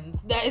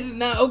friends. That is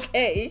not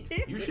okay.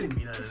 You shouldn't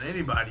be nutting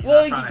anybody.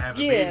 Well, not trying to have a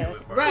baby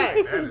with.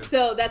 Right.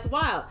 So that's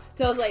wild.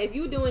 So it's like, if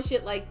you doing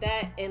shit like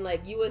that and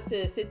like you was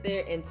to sit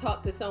there and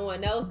talk to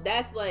someone else,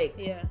 that's like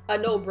a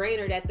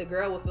no-brainer that the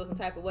girl would feel some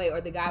type of way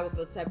or the guy would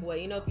feel some type of way.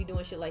 You know, if you're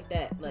doing shit like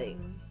that. Like,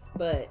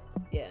 but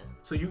yeah.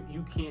 So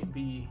you can't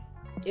be.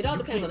 It all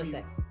depends on the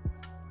sex.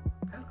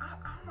 I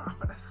don't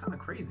know. That's kind of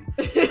crazy.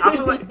 I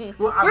feel like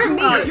you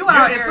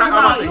out here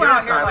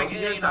like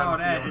it ain't all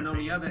that, and on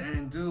the other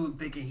end, dude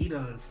thinking he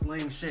done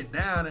sling shit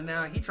down, and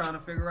now he trying to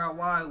figure out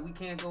why we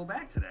can't go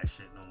back to that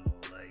shit no more.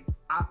 Like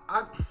I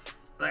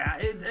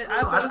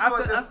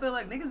feel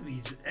like niggas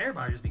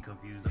everybody just be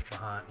confused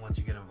behind once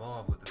you get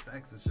involved with the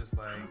sex. It's just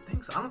like, I don't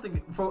think so. I don't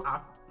think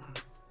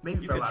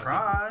maybe you for a could lot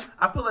try. Of people.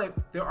 I feel like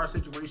there are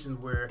situations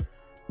where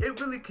it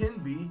really can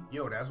be,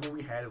 yo, that's what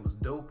we had. It was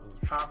dope. It was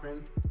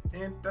popping.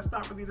 And that's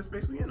not really the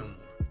space we in no more.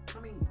 I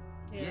mean,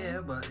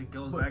 yeah, but it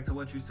goes back to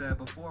what you said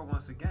before.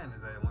 Once again,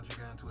 is that once you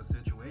get into a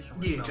situation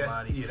with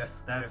somebody,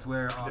 that's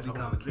where it all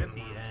becomes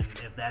iffy. And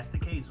if that's the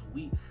case,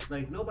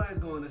 nobody's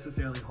going to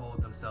necessarily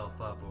hold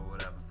themselves up or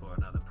whatever for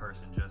another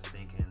person just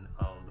thinking,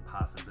 oh, the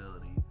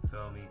possibility.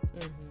 Feel me?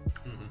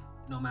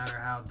 No matter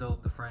how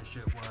dope the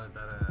friendship was,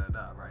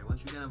 right?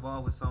 Once you get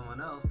involved with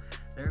someone else,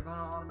 they're gonna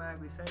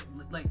automatically say,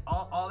 like,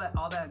 all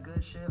that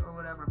good shit or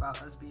whatever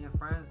about us being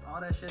friends, all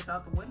that shit's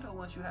out the window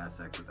once you have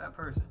sex with that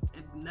person.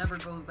 It never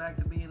goes back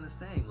to being the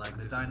same. Like,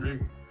 the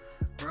dynamic,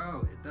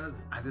 bro, it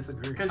doesn't. I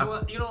disagree. Because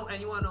you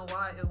wanna know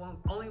why it won't?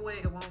 Only way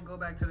it won't go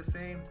back to the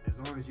same as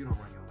long as you don't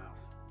run your mouth.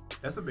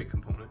 That's a big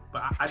component,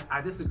 but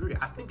I disagree.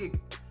 I think it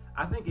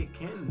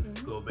can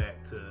go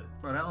back to.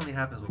 Bro, that only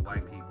happens with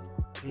white people.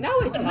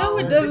 No,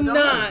 it does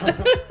not.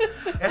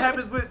 It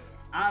happens with.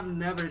 I've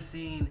never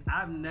seen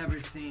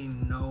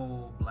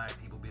no black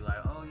people be like,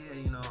 oh yeah,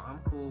 you know, I'm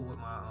cool with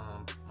my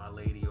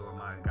lady or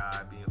my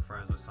guy being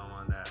friends with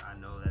someone that I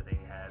know that they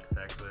had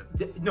sex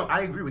with. No,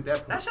 I agree with that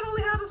point. That shit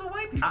only happens with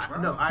white people,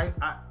 bro. No,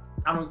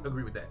 I don't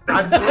agree with that.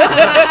 That's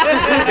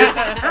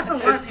a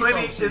white people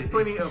shit. There's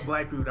plenty of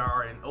black people that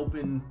are in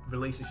open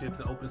relationships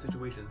and open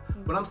situations.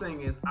 What I'm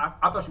saying is, I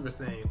thought you were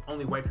saying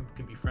only white people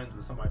can be friends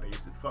with somebody they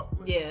used to fuck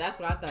with. Yeah, that's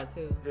what I thought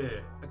too. Yeah,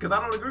 because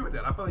I don't agree with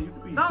that. I feel like you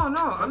could be. No,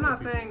 I'm not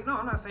saying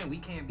we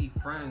can't be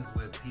friends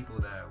with people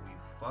that we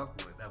fuck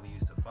with, that we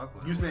used to fuck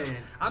with. You saying?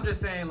 I'm just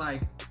saying,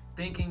 like,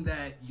 thinking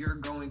that you're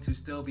going to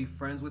still be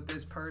friends with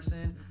this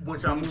person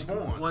once y'all move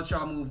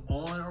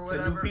on or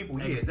whatever. To new people,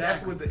 yeah. Exactly.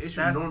 That's what the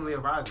issue normally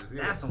arises.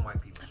 Yeah. That's some white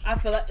people shit. I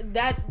feel like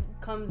that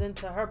comes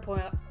into her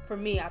point. For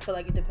me, I feel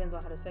like it depends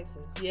on how the sex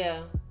is.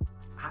 Yeah.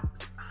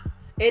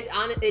 It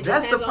that's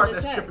depends the part on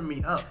the that's sex. tripping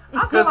me up.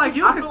 I feel like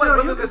you can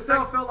still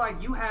sex feel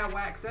like you had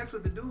whack sex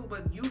with the dude,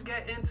 but you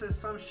get into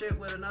some shit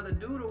with another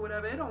dude or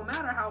whatever. It don't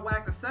matter how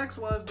whack the sex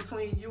was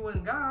between you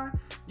and guy.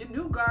 Your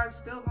new guy's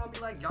still gonna be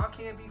like, y'all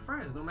can't be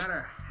friends, no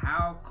matter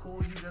how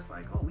cool you just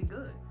like. Oh, we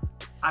good.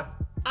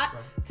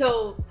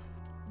 So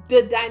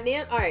the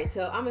dynamic. All right,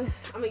 so I'm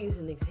gonna use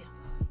an example.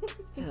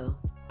 So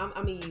I'm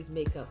gonna use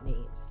makeup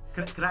names.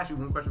 Can I ask you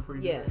one question for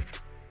you? Yeah.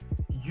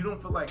 You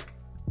don't feel like,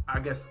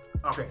 I guess,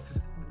 okay.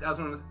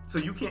 So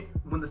you can't,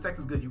 when the sex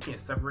is good, you can't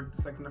separate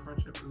the sex and the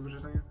friendship, is what you're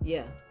saying?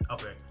 Yeah.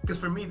 Okay. Because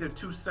for me, they're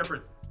two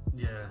separate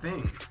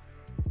things.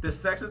 The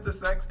sex is the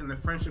sex and the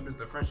friendship is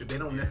the friendship. They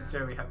don't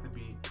necessarily have to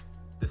be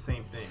the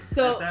same thing.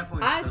 So at that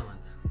point,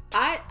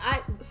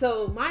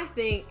 so my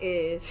thing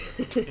is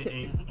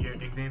your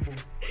example.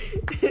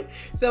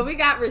 So we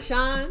got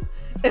Rashawn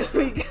and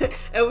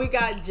we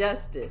got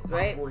Justice,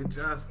 right? My boy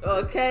Justice.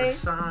 Okay.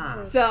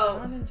 Rashawn.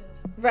 So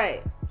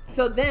right.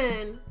 So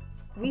then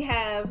we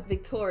have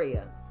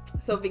Victoria.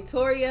 So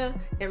Victoria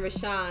and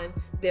Rashawn,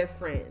 they're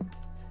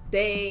friends.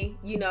 They,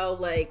 you know,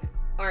 like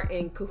are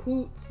in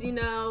cahoots, you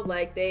know,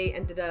 like they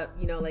ended up,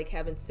 you know, like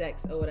having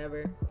sex or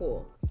whatever.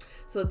 Cool.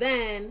 So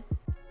then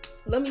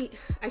let me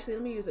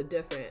use a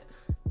different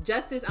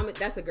Justice.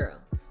 That's a girl.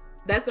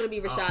 That's gonna be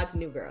Rashad's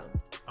new girl.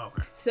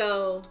 Okay.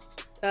 So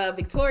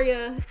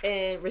Victoria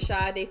and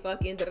Rashad, they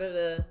fucking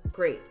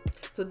great.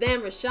 So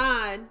then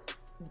Rashad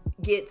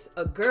gets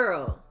a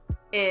girl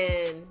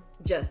and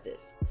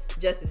Justice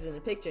is in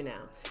the picture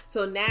now.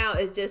 So now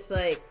it's just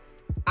like,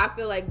 I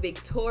feel like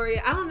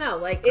Victoria, I don't know,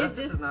 like it's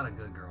This just is not a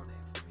good girl name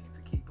for me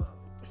to keep up.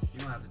 You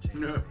don't have to change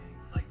your name.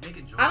 Like, make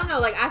it Jordan. I don't know,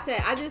 like I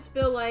said, I just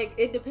feel like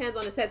it depends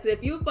on the sex. Because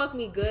if you fuck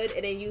me good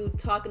and then you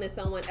talking to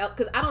someone else,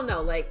 because I don't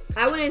know, like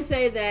I wouldn't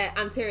say that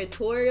I'm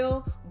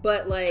territorial,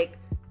 but like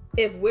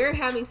if we're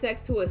having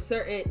sex to a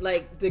certain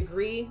like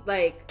degree,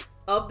 like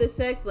of the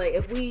sex, like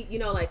if we, you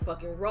know, like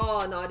fucking raw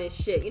and all this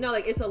shit, you know,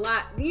 like it's a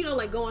lot, you know,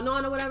 like going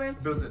on or whatever.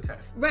 Builds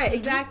attachment. Right,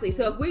 exactly.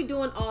 So if we're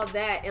doing all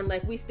that and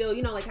like we still,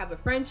 you know, like have a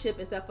friendship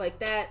and stuff like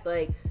that,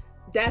 like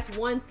that's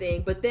one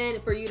thing. But then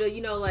for you to,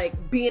 you know,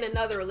 like be in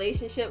another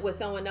relationship with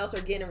someone else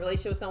or get in a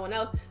relationship with someone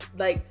else,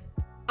 like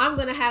I'm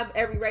gonna have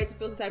every right to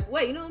feel some type of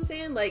way. You know what I'm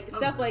saying? Like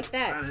stuff like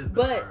that.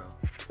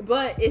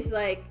 But it's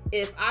like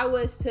if I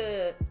was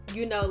to,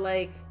 you know,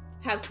 like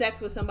have sex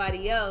with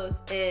somebody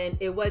else and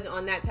it wasn't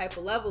on that type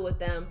of level with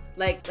them,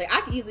 like I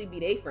could easily be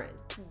their friend.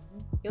 You know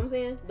what I'm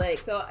saying? Like,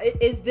 so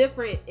it's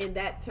different in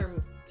that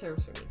terms for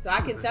me. So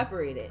I can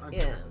separate it.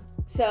 Yeah.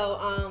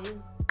 So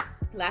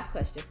last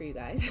question for you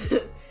guys.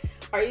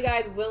 Are you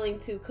guys willing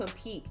to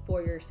compete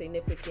for your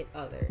significant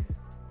other?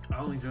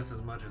 Only just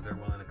as much as they're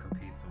willing to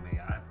compete for me.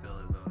 I feel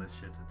as though this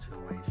shit's a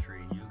two-way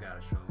street. You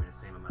gotta show me the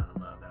same amount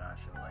of love that I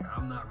show. Like,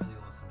 I'm not really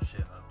on some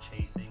shit of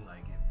chasing.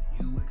 Like, if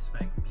you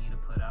expect me to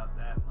put out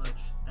that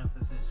much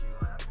emphasis, you're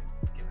gonna have to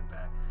give it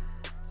back.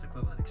 It's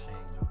equivalent exchange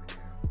over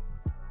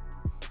here.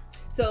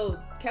 So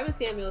Kevin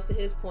Samuels, to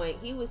his point,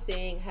 he was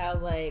saying how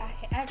like I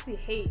actually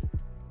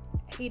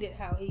hated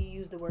how he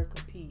used the word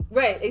compete.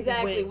 Right,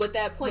 exactly. With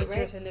that point, with right?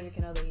 Your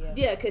significant other, yeah.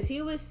 Yeah, because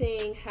he was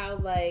saying how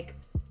like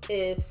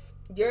if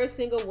you're a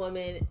single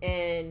woman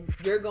and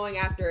you're going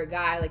after a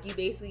guy, like you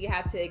basically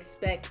have to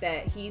expect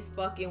that he's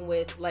fucking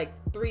with like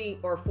 3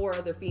 or 4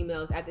 other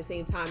females at the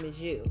same time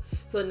as you.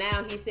 So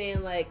now he's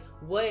saying like,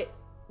 what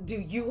do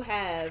you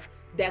have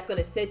that's going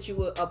to set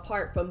you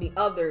apart from the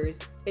others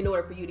in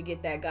order for you to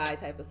get that guy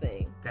type of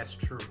thing? That's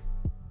true.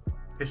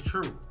 It's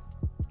true.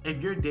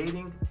 If you're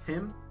dating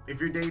him, if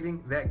you're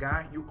dating that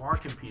guy, you are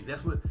competing.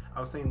 That's what I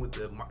was saying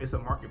with it's a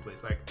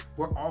marketplace. Like,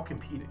 we're all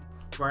competing,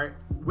 right?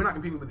 We're not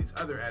competing with each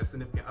other as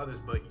significant others,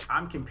 but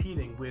I'm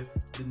competing with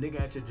the nigga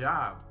at your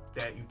job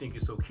that you think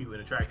is so cute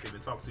and attractive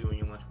and talks to you on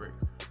your lunch breaks.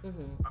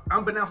 Mm-hmm.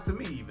 Unbeknownst to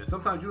me, even.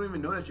 Sometimes you don't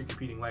even know that you're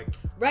competing. Like,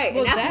 right,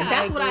 well, and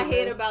that's what I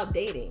hate about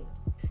dating.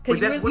 Because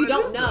you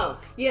don't know.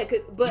 Yeah,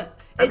 but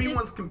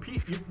everyone's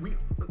competing.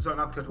 Sorry,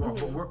 not to cut you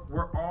off, but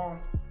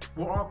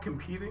we're all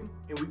competing,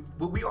 and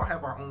we all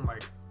have our own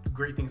like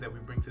great things that we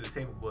bring to the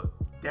table. But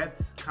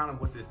that's kind of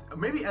what this.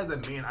 Maybe as a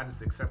man, I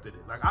just accepted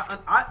it. Like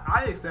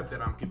I accept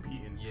that I'm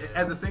competing. Yeah.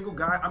 As a single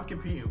guy, I'm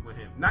competing with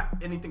him. Not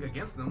anything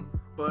against him,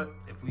 but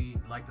if we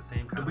like the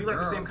same kind of like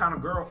the same kind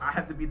of girl, I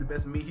have to be the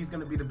best me. He's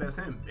gonna be the best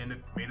him, and it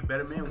made a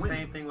better man. It's the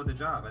same thing with the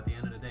job. At the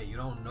end of the day, you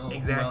don't know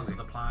who else is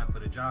applying for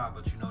the job,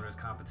 but you know there's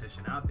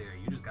competition out there.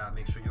 You just gotta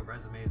make sure your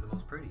resume is the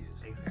most prettiest.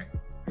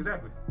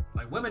 Exactly.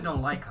 Like, women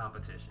don't like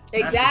competition.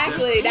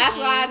 Exactly. That's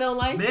why I don't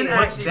like men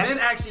it. Men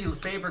actually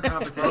favor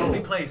competition. We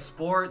play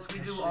sports. We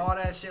do all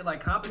that shit.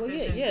 Like,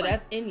 competition. Well, yeah, like,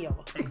 that's in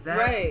y'all.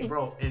 Exactly. Right.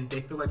 Bro, and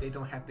they feel like they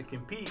don't have to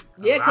compete.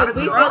 Yeah, because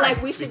we feel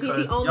like we should be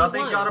the only one. Y'all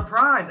think y'all the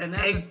prize, and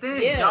that's the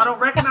thing. Yeah. Y'all don't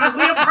recognize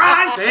we the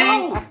prize,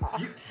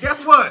 too.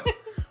 Guess what?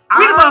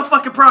 We the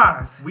motherfucking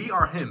prize. We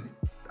are him.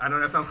 I know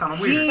that sounds kind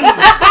of weird.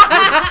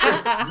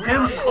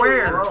 Him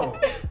squared, bro.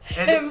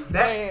 Him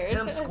squared.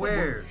 Him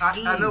squared.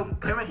 I know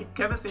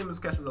Kevin Samuels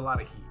catches a lot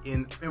of heat,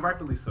 and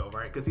rightfully so,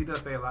 right? Because he does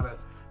say a lot of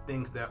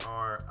things that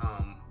are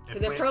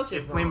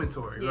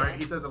inflammatory, right?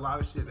 He says a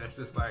lot of shit that's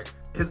just like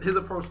his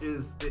approach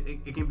is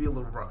it can be a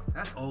little rough.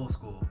 That's old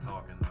school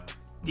talking, though.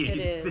 Yeah,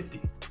 he's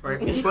 50,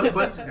 right?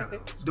 but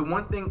the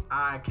one thing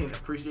I can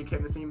appreciate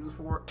Kevin Samuels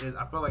for is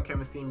I feel like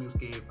Kevin Samuels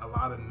gave a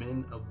lot of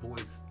men a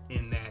voice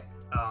in that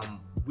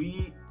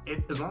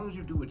as long as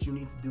you do what you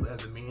need to do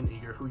as a man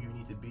and you're who you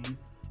need to be,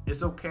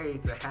 it's okay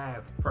to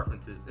have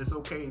preferences. It's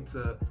okay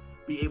to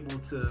be able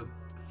to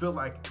feel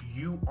like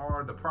you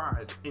are the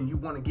prize and you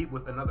want to get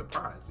with another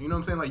prize. You know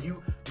what I'm saying?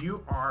 Like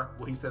you are,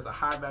 what he says, a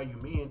high value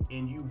man,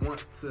 and you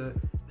want to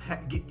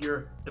get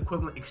your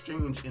equivalent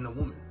exchange in a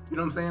woman. You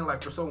know what I'm saying?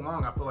 Like, for so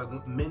long, I feel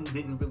like men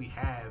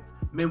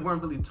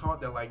weren't really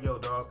taught that, like, yo,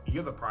 dog,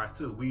 you're the prize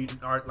too. We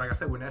are, like I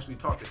said, we're naturally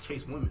taught to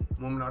chase women.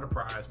 Women are the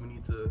prize. We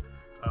need to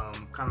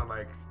kind of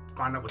like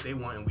find out what they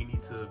want, and we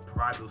need to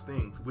provide those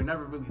things. We're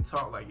never really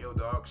taught like, yo,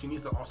 dog, she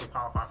needs to also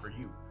qualify for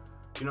you.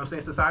 You know what I'm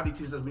saying? Society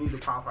teaches us we need to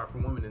qualify for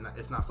women, and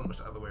it's not so much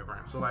the other way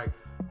around. So, like,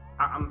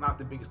 I'm not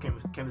the biggest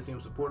Kevin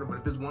Samuels supporter, but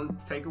if there's one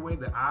takeaway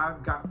that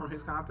I've got from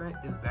his content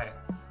is that,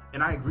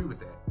 and I agree with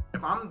that.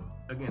 If I'm,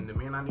 again, the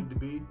man I need to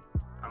be,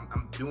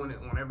 I'm doing it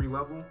on every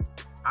level,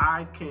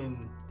 I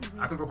can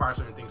require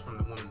certain things from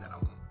the woman that I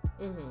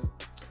want.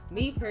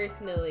 Me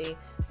personally,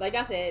 like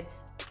I said,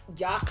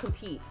 y'all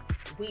compete.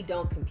 We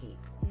don't compete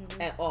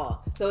at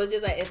all. So it's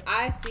just like, if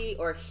I see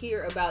or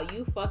hear about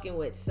you fucking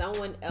with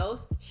someone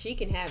else, she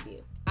can have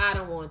you. I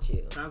don't want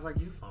you. Sounds like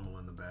you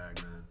fumbling the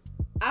bag, man.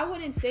 I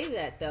wouldn't say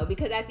that though,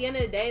 because at the end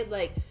of the day,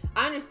 like,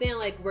 I understand,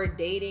 like, we're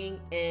dating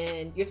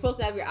and you're supposed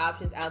to have your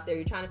options out there.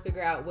 You're trying to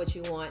figure out what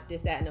you want,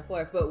 this, that, and the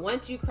fourth. But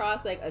once you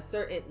cross, like, a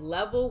certain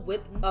level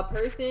with a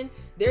person,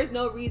 there's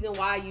no reason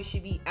why you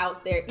should be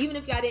out there. Even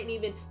if y'all didn't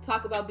even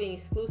talk about being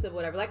exclusive,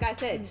 whatever. Like I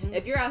said,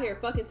 if you're out here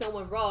fucking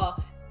someone raw,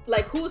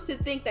 like, who's to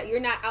think that you're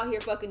not out here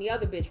fucking the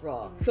other bitch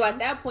raw? So at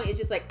that point, it's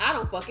just like, I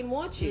don't fucking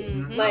want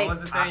you. Like,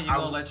 what's it saying? You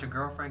gonna let your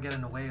girlfriend get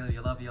in the way of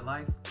your love of your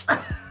life?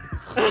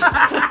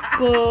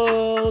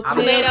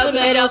 Tomatoes.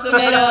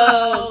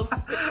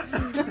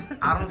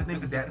 I don't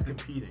think that's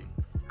competing.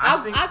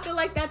 I feel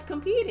like that's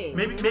competing.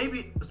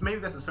 Maybe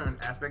that's a certain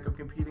aspect of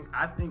competing.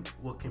 I think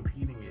what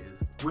competing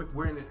is,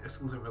 we're in an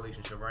exclusive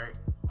relationship, right?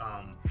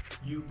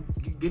 You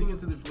getting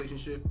into this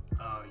relationship,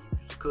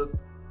 you cook,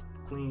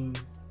 clean,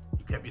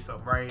 you kept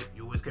yourself right,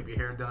 you always kept your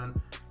hair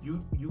done.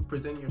 You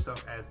present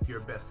yourself as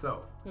your best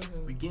self.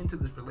 We get into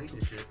this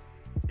relationship,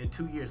 and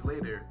 2 years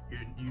later,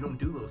 you don't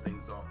do those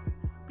things as often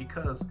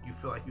because you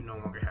feel like you no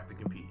longer have to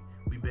compete.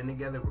 We've been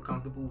together, we're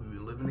comfortable, we've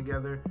been living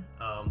together,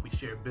 we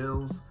share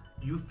bills.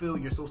 You feel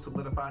you're so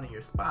solidified in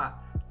your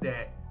spot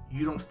that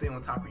you don't stay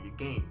on top of your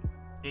game.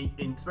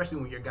 And especially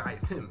when your guy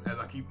is him, as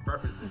I keep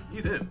referencing,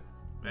 he's him.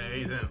 Man,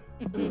 he's him.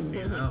 He's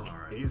him, all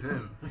right. He's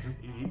him.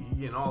 He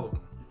getting all of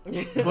them.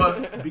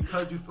 But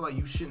because you feel like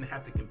you shouldn't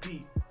have to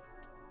compete,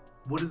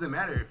 what does it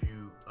matter if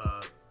you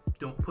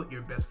don't put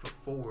your best foot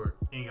forward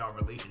in your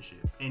relationship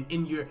and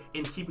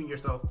in keeping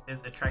yourself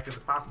as attractive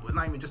as possible? It's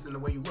not even just in the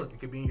way you look. It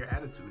could be in your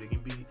attitude. It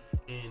can be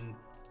in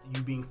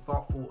you being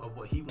thoughtful of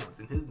what he wants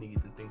and his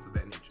needs and things of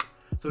that nature.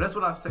 So that's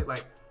what I say.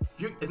 Like,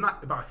 it's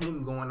not about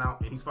him going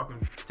out and he's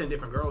fucking 10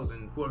 different girls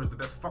and whoever's the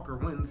best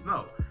fucker wins.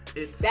 No,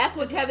 that's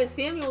what Kevin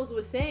Samuels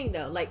was saying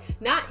though. Like,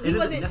 not he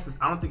wasn't.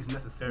 I don't think it's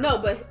necessary. No,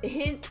 but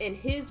in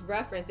his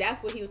reference,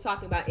 that's what he was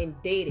talking about in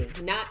dating.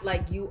 Not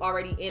like you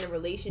already in a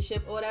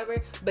relationship or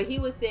whatever. But he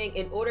was saying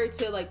in order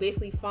to, like,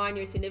 basically find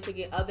your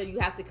significant other, you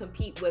have to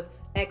compete with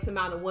X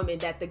amount of women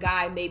that the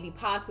guy may be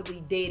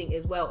possibly dating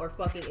as well or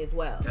fucking as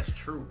well. That's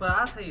true. But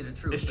I'll tell you the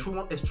truth. It's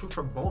true. It's true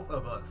for both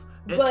of us.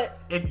 But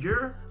if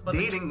you're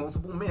dating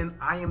multiple men,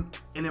 I am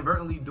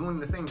inadvertently doing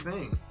the same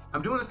thing.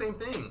 I'm doing the same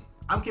thing.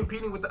 I'm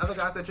competing with the other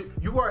guys that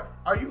you are.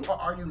 Are you or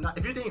are you not?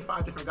 If you're dating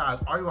 5 different guys,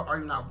 are you or are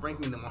you not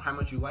ranking them on how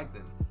much you like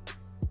them?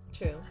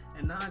 True.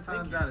 And 9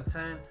 times out of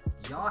 10,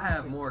 y'all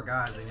have more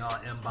guys in y'all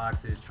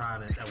inboxes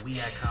that we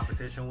had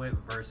competition with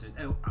versus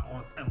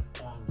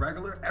on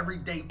regular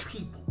everyday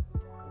people.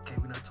 Okay,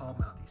 we're not talking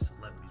about these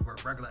celebrities. We're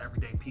regular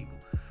everyday people.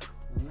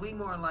 We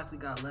more than likely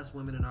got less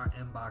women in our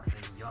inbox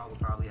than y'all would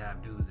probably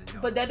have dudes in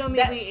y'all. But that don't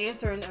mean we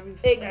answering every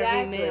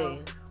mail.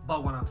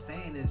 But what I'm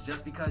saying is,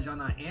 just because y'all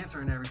not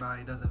answering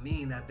everybody doesn't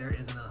mean that there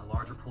isn't a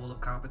larger pool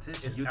of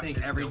competition. You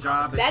think every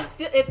job that's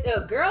still, if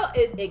a girl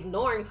is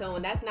ignoring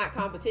someone, that's not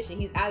competition.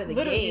 He's out of the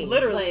game.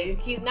 Literally,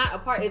 like, he's not a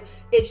part. If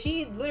a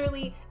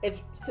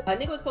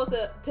nigga was supposed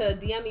to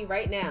DM me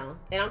right now,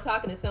 and I'm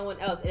talking to someone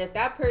else, and if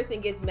that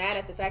person gets mad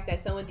at the fact that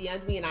someone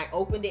DM'd me and I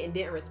opened it and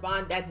didn't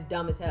respond, that's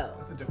dumb as hell.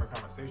 That's a different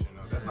conversation,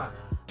 though. That's not.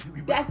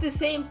 That's the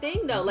same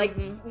thing, though. Like,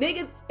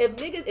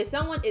 if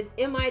someone is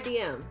in my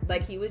DM,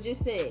 like he was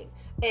just saying.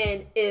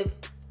 And if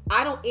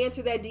I don't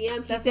answer that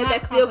DM, he said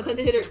that's still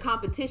considered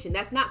competition.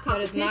 That's not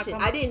competition.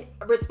 I didn't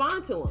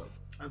respond to him.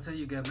 Until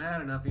you get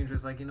mad enough, you're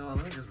just like, you know what,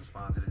 let me just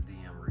respond to this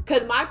DM.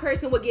 Because my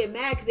person would get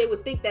mad because they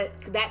would think that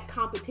that's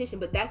competition,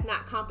 but that's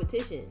not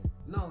competition.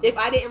 No. If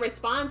I didn't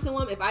respond to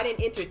him, if I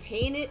didn't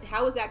entertain it,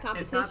 how is that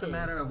competition? It's not the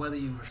matter of whether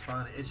you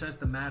responded. It's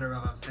just the matter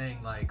of, I'm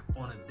saying, like,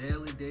 on a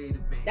daily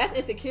basis. That's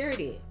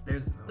insecurity.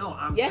 There's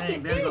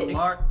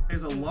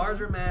a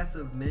larger mass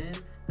of men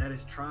that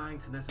is trying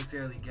to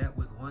necessarily get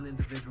with one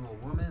individual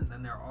woman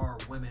than there are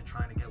women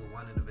trying to get with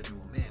one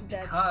individual man.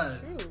 That's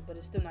true, but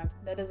it's still not.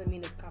 That doesn't mean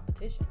it's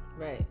competition.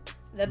 Right.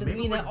 That doesn't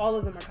mean that all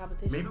of them are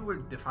competition. Maybe we're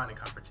defining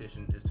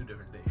competition as 2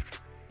 different things.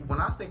 When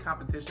I say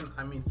competition,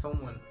 I mean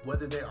someone,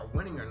 whether they are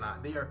winning or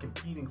not, they are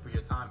competing for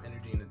your time,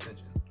 energy, and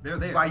attention. They're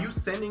there. By you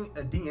sending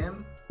a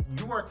DM,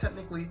 you are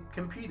technically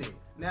competing.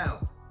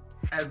 Now,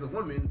 as the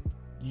woman,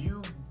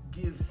 you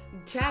give...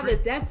 Travis,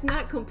 that's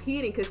not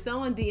competing because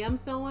someone DMs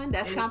someone.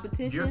 That's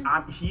competition.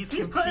 He's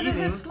competing. Putting in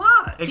his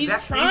slot. Exactly.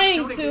 He's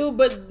trying to,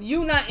 but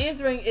you not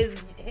answering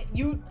is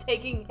you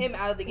taking him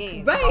out of the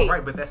game. Right. All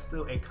right, but that's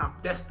still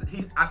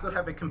I still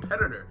have a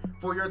competitor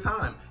for your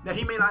time. Now,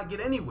 he may not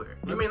get anywhere.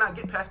 He may not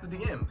get past the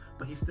DM,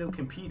 but he's still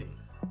competing.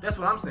 That's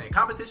what I'm saying.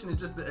 Competition is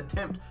just the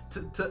attempt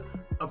to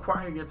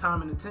acquire your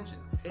time and attention.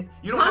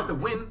 You don't have to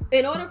win.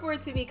 In order for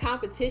it to be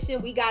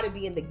competition, we got to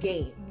be in the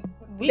game.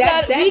 We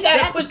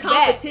gotta push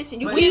competition.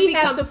 Back. We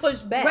have to push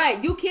back.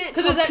 Right. You can't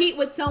compete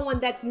with someone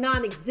that's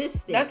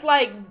non-existent. That's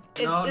like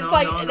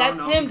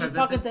that's him just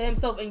talking to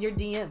himself in your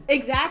DM.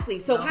 Exactly.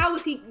 So how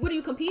is he? What are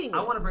you competing with?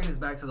 I want to bring this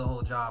back to the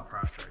whole job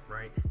prospect,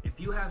 right? If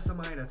you have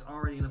somebody that's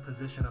already in a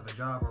position of a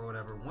job or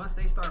whatever, once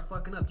they start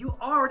fucking up, you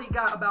already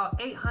got about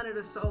 800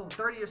 or so,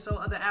 30 or so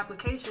other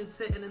applications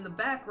sitting in the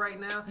back right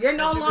now. You're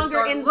no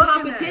longer in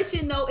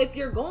competition though if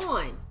you're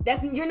gone.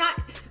 You're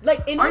not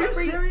like in order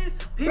for you. Are you serious?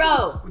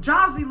 People,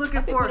 jobs be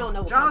looking for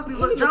jobs be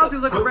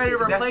looking ready to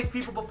replace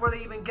people before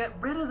they even get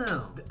rid of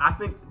them. I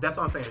think that's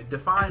what I'm saying.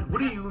 Define what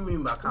do you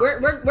mean by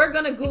competition? We're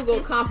gonna Google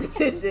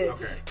competition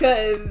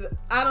because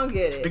I don't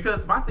get it.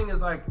 Because my thing is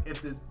like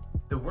if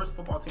the worst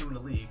football team in the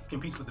league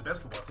competes with the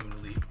best football team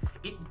in the league,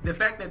 the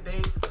fact that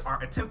they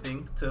are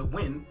attempting to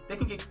win, they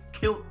can get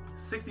killed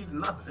 60 to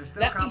nothing. There's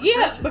still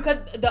competition. Yeah, because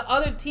the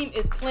other team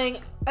is playing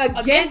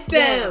against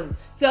them.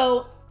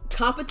 So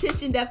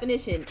competition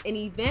definition: an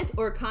event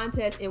or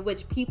contest in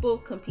which people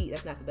compete.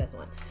 That's not the best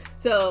one.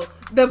 So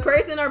the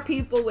person or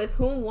people with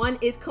whom one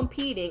is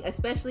competing,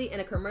 especially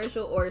in a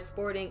commercial or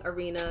sporting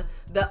arena,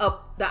 the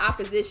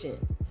opposition.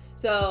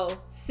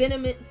 So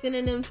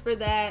synonyms for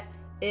that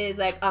is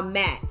like a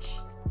match,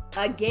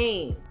 a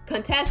game,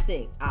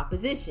 contesting,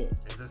 opposition.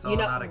 Is this all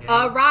not a game?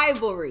 A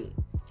rivalry.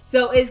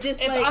 So it's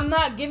just if I'm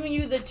not giving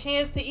you the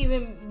chance to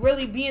even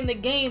really be in the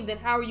game, then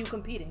how are you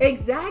competing?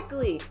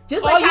 Exactly.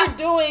 Just all you're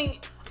doing.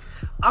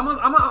 I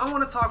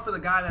want to talk for the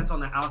guy that's on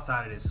the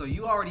outside of this. So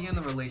you already in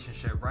the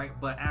relationship, right?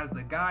 But as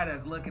the guy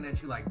that's looking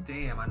at you like,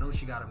 damn, I know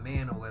she got a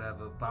man or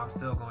whatever, but I'm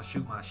still gonna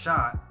shoot my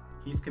shot.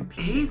 He's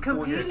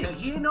competing.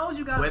 He knows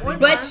you got a boyfriend.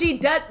 But she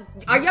does.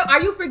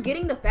 Are you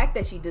forgetting the fact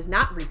that she does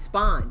not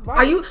respond?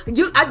 Right.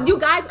 You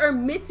guys are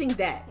missing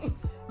that.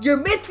 You're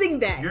missing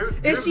that.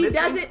 If she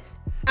doesn't.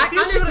 I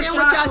understand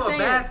what y'all saying.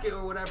 A basket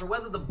or whatever,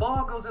 whether the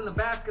ball goes in the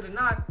basket or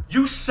not,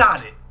 you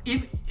shot it.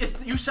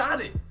 You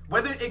shot it.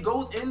 Whether it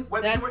goes in,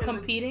 whether that's you were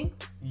competing.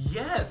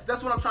 Yes,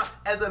 that's what I'm trying.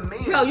 As a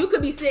man, bro, you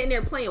could be sitting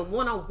there playing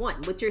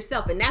 1-on-1 with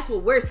yourself, and that's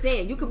what we're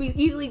saying. You could be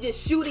easily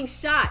just shooting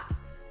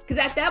shots. Because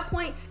at that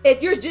point,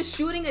 if you're just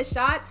shooting a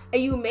shot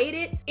and you made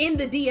it in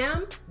the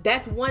DM,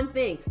 that's one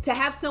thing. To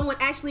have someone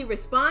actually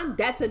respond,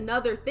 that's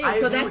another thing.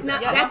 So that's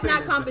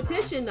not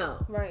competition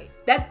though. Right.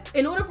 That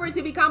in order for it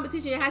to be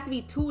competition, it has to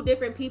be two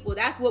different people.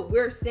 That's what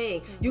we're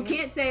saying. Mm-hmm. You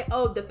can't say,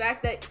 oh, the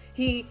fact that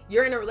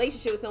you're in a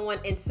relationship with someone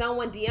and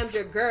someone DM'd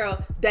your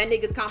girl, that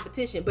nigga's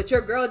competition, but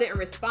your girl didn't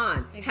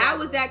respond. Exactly. How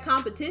is that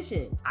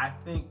competition? I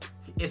think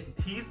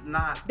he's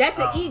not. That's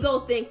an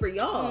ego thing for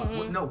y'all.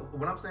 Mm-hmm. No,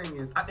 what I'm saying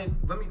is, and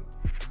let me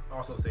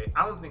also say,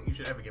 I don't think you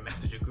should ever get mad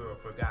at your girl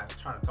for guys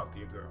trying to talk to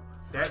your girl.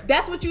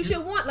 That's what you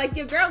should want. Like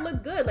your girl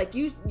look good. Like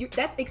you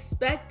that's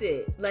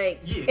expected. Like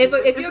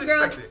if your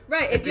girl expected.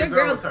 Right, if your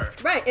girl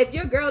right, if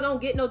your girl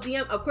don't get no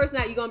DM, of course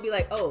not. You're gonna be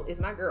like, oh, is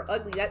my girl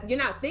ugly? You're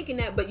not thinking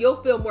that, but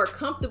you'll feel more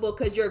comfortable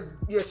because you're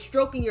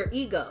stroking your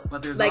ego.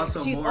 But there's like,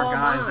 also more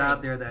guys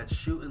out there that's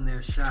shooting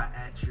their shot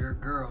at your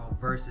girl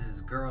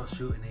versus girls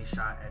shooting a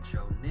shot at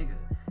your nigga.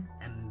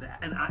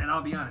 And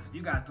I'll be honest, if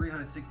you got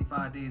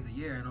 365 days a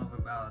year and over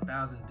about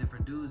 1,000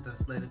 different dudes that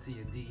slid into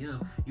your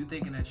DM, you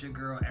thinking that your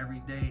girl every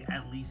day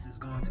at least is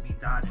going to be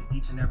dodging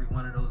each and every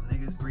one of those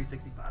niggas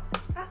 365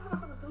 days.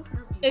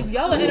 If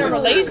y'all are in a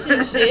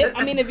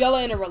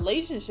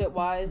relationship,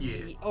 wise,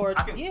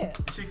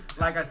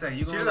 like I said,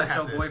 you gonna let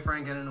your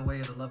boyfriend get in the way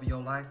of the love of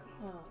your life?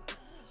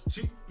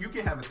 You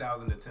can have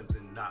 1,000 attempts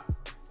and not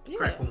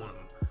crack for one of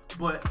them,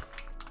 but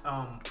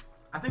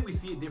I think we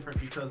see it different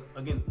because,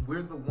 again,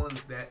 we're the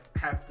ones that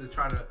have to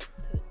try to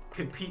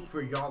compete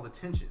for y'all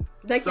attention.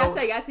 Like y'all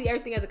say, y'all see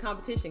everything as a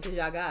competition because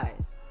y'all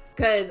guys.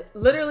 Because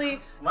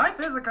literally... life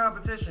is a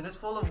competition. It's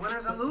full of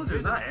winners and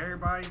losers. Not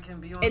everybody can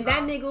be on and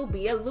top. That nigga will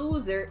be a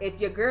loser if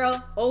your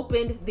girl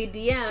opened the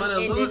DM but and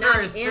did not answer. But a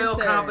loser is still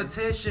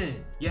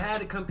competition. You had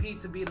to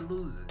compete to be the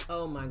loser.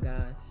 Oh my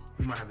gosh.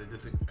 We might have to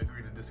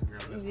agree to disagree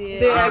on this.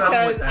 Yeah,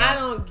 because I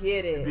don't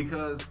get it.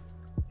 Because,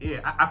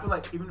 I feel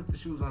like even if the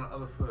shoe's on the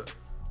other foot,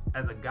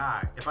 as a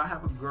guy, if I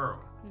have a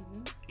girl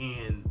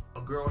and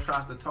a girl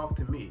tries to talk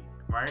to me,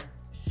 right?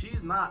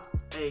 She's not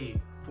a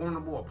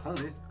formidable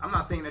opponent. I'm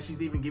not saying that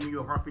she's even giving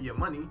you a run for your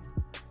money,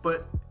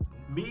 but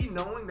me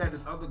knowing that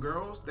there's other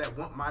girls that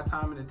want my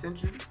time and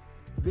attention,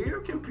 they're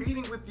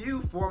competing with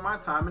you for my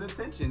time and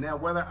attention. Now,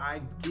 whether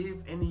I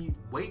give any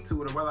weight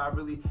to it or whether I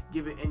really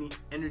give it any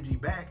energy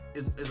back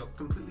is a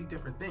completely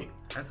different thing.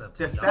 That's up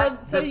to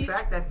the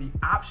fact that the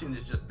option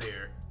is just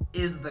there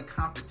is the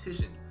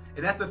competition.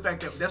 And that's the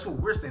fact that's what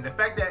we're saying. The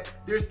fact that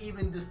there's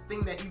even this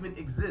thing that even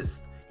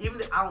exists, even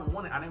if I don't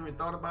want it, I never even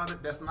thought about it.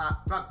 It's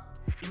not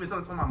even something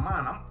that's on my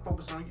mind. I'm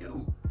focused on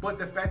you. But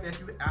the fact that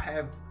I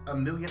have a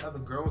million other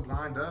girls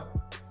lined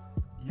up,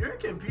 you're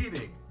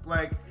competing.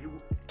 Like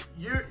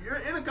you're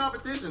in a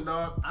competition,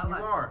 dog. I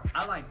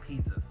like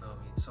pizza. Feel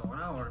me? So when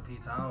I order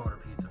pizza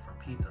from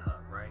Pizza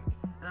Hut, right?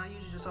 And I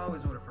usually just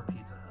always order from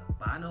Pizza Hut.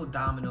 But I know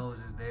Domino's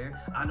is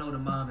there. I know the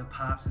mom and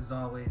pops is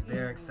always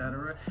there,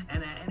 etc.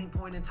 And at any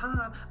point in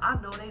time, I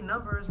know their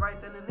number is right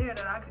then and there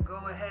that I could go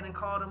ahead and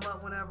call them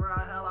up whenever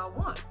I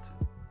want to.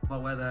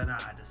 But whether or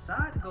not I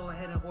decide to go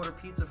ahead and order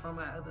pizza from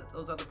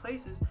those other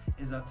places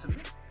is up to me.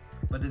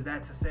 But is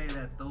that to say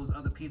that those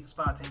other pizza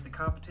spots ain't the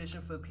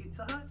competition for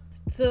Pizza Hut?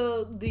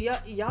 So do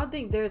y'all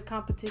think there's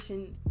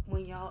competition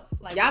when y'all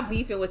like y'all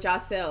beefing with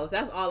yourselves?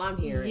 That's all I'm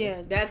hearing.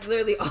 Yeah, that's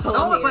literally all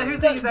I'm hearing. But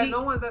here's the thing: is that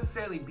no one's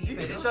necessarily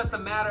beefing. It's just a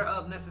matter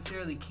of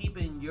necessarily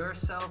keeping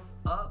yourself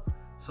up,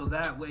 so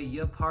that way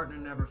your partner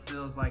never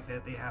feels like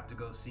that they have to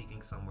go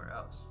seeking somewhere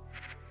else.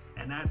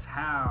 And that's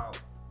how.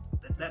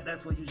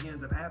 That's what usually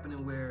ends up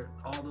happening. Where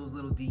all those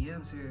little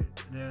DMs here,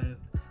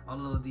 all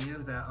the little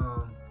DMs that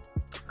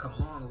come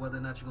along, whether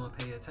or not you're going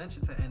to pay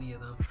attention to any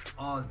of them,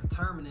 all is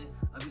determinant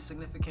of your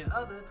significant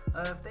other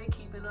if they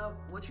keeping up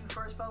what you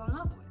first fell in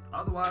love with.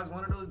 Otherwise,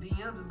 one of those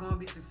DMs is going to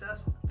be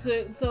successful.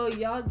 So do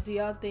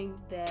y'all think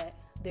that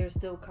there's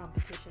still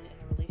competition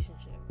in a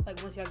relationship?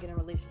 Like once y'all get in a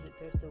relationship,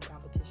 there's still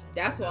competition.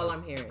 That's all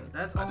I'm hearing.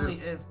 That's only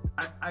if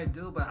I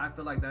do, but I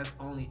feel like that's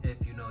only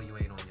if you know you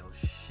ain't on your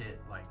shit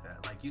like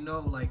that. Like you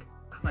know, like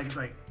it's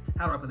like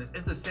how do I put this?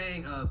 It's the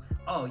saying of,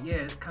 oh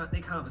yeah,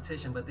 they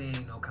competition, but they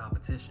ain't no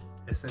competition.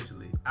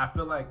 Essentially, I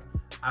feel like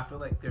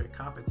they're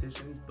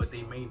competition, but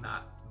they may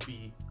not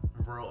be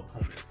real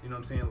opponents. You know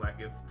what I'm saying? Like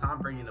if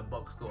Tom Brady and the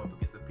Bucks go up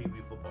against a Pee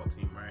Wee football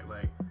team, right?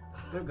 Like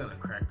they're gonna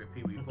crack the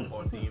Pee Wee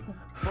football team.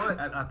 But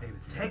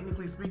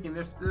technically speaking,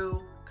 they're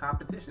still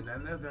competition.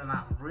 They're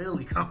not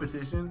really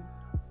competition,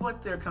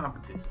 but they're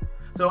competition.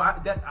 So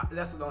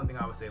that's the only thing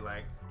I would say.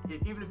 Like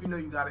even if you know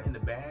you got it in the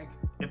bag,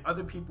 if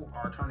other people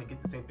are trying to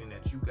get the same thing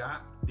that you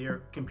got,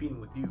 they're competing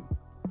with you.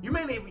 You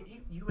may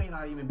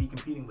not even be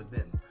competing with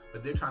them,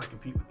 but they're trying to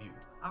compete with you.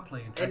 I'm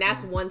playing and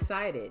that's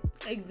one-sided.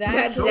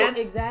 Exactly.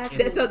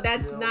 Exactly. So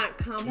that's not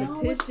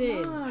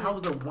competition. No, how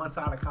is a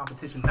one-sided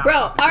competition not bro,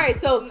 competition? all right,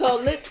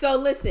 so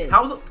listen.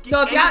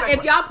 So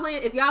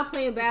if y'all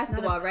playing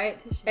basketball,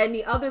 right? And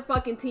the other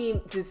fucking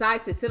team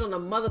decides to sit on a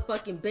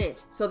motherfucking bench.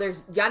 So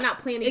y'all not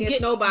playing against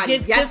nobody.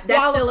 That's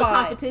still a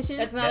competition?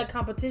 That's not a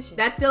competition.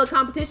 That's still a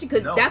competition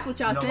because that's what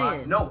y'all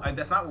saying. No,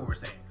 that's not what we're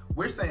saying.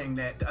 We're saying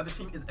that the other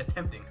team is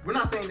attempting. We're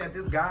not saying that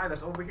this guy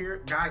that's over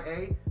here, guy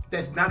A,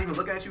 that's not even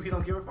looking at you, he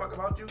don't give a fuck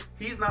about you,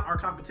 he's not our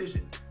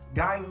competition.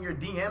 Guy in your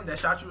DM that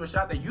shot you a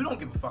shot that you don't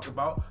give a fuck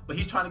about, but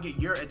he's trying to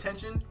get your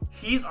attention,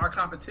 he's our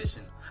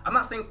competition. I'm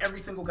not saying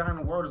every single guy in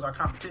the world is our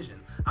competition.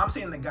 I'm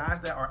saying the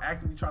guys that are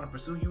actively trying to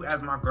pursue you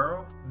as my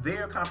girl,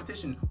 they're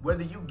competition,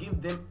 whether you give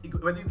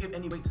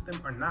any weight to them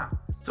or not.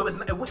 So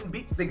it wouldn't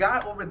be the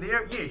guy over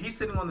there, yeah, he's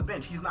sitting on the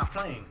bench, he's not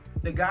playing.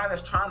 The guy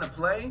that's trying to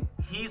play,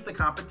 he's the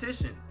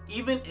competition,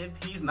 even if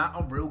he's not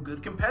a real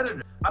good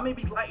competitor. I may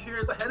be light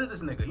years ahead of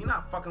this nigga. He's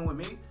not fucking with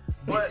me,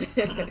 but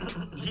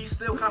he's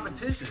still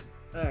competition.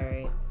 All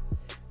right.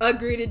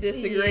 Agree to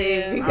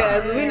disagree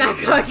because we're not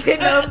gonna get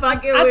no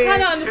fucking I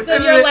kind of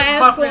understood your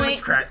last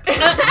point.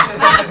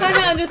 I kind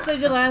of understood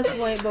your last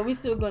point, but we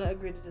still gonna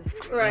agree to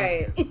disagree.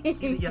 Right.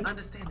 Either you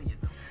understand or you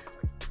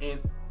don't.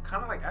 And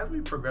kind of like as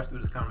we progress through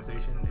this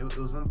conversation, it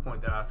was one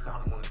point that I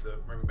kind of wanted to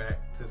bring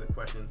back to the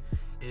question: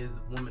 is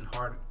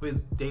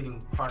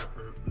dating harder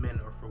for men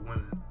or for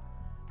women?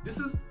 This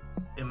is,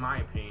 in my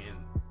opinion,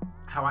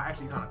 how I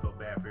actually kind of feel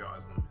bad for y'all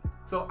as women.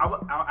 So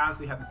I'll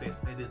honestly have to say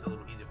it is a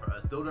little easier for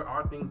us. Though there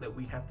are things that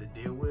we have to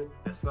deal with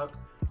that suck,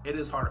 it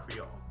is harder for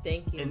y'all.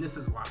 Thank you. And this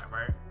is why,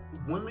 right?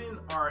 Women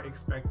are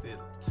expected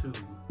to,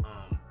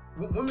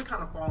 women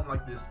kind of fall in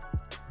like this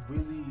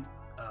really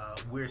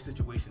weird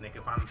situation they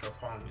can find themselves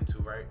falling into,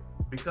 right?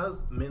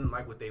 Because men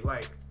like what they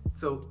like.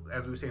 So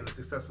as we were saying, the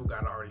successful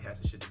guy that already has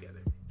his shit together,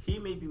 he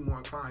may be more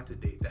inclined to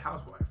date the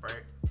housewife,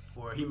 right?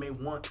 Or he may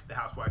want the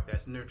housewife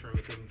that's nurturing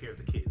and taking care of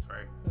the kids,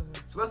 right?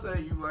 Mm-hmm. So let's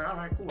say you like, all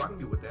right, cool, I can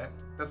deal with that.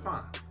 That's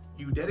fine.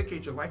 You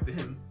dedicate your life to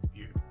him.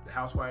 You're the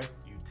housewife.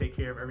 You take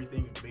care of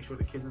everything. You make sure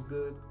the kids is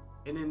good.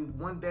 And then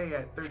one day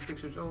at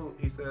 36 years old,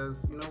 he says,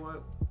 you know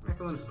what? I ain't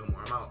feeling this no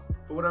more. I'm out.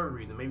 For whatever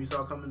reason. Maybe you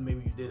saw it coming,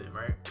 maybe you didn't,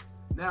 right?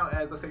 Now,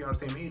 as let's say you're on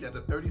the same age, as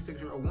a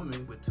 36-year-old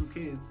woman with 2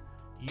 kids,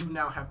 you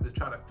now have to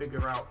try to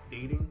figure out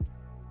dating,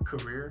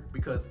 career,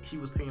 because he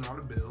was paying all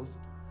the bills.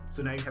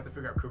 So now you have to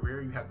figure out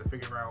career. You have to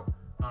figure out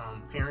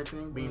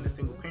parenting, being a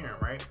single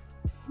parent, right?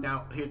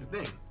 Now, here's the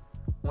thing.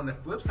 On the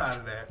flip side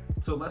of that,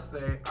 so let's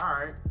say, all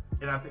right,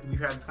 and I think we've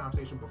had this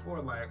conversation before,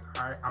 like,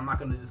 all right, I'm not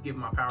going to just give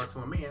my power to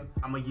a man.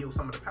 I'm going to yield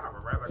some of the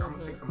power, right? Like, I'm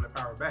going to take some of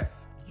the power back.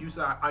 You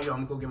say, I'm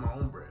going to go get my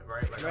own bread,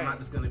 right? Like, I'm not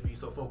just going to be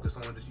so focused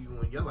on just you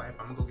and your life.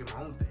 I'm going to go get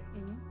my own thing.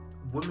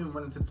 Mm-hmm. Women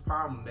run into this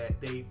problem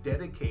that they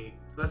dedicate,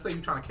 let's say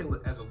you're trying to kill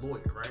it as a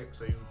lawyer, right?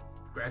 So you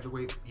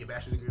graduate your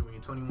bachelor's degree when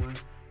you're 21,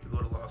 you go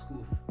to law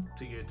school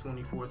till you're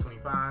 24,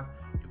 25,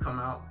 you come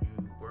out,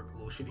 you work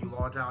a little shitty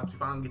law jobs, you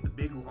finally get the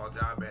big law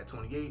job at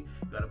 28, you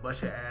gotta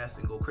bust your ass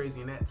and go crazy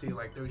in that till you're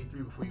like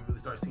 33 before you really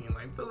start seeing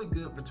like really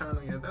good return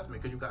on your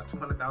investment because you got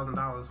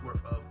 $200,000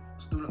 worth of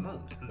student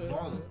loans and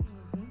law loans.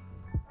 Mm-hmm.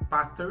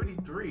 By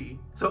 33,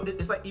 so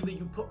it's like either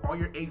you put all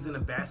your eggs in a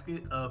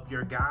basket of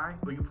your guy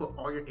or you put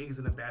all your eggs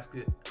in a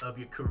basket of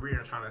your career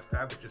and trying to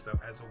establish yourself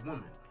as a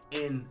woman.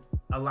 And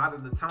a lot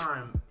of the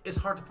time, it's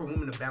hard for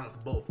women to balance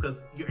both because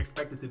you're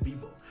expected to be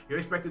both. You're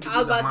expected to be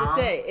the mom. I was about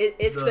to say,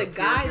 it's the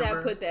guy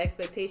that put the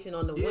expectation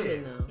on the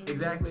woman, though.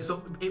 Exactly. So,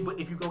 but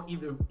if you go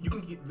either, you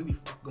can get really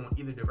fucked going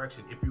either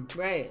direction. If you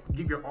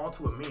give your all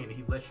to a man and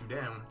he lets you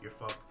down, you're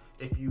fucked.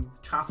 If you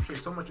concentrate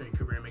so much on your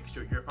career and making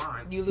sure you're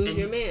fine, you lose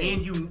your man,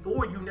 and you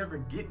never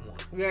get one.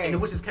 Right.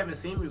 And which is Kevin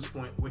Samuel's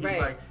point, where he's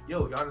like,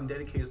 "Yo, y'all done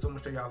dedicated so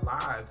much of y'all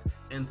lives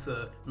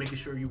into making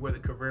sure you were the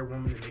career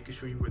woman and making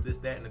sure you were this,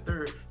 that, and the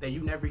third. That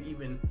you never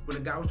even, when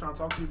the guy was trying to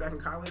talk to you back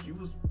in college, you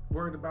was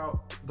worried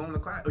about going to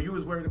class, or you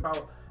was worried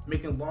about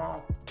making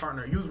law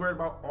partner. You was worried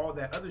about all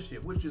that other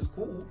shit, which is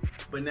cool.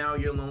 But now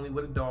you're lonely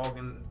with a dog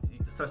and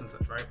such and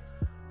such, right?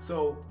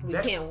 So we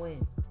can't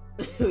win."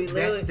 we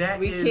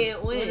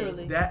can't win.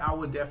 Literally. That I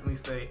would definitely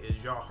say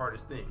is your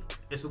hardest thing.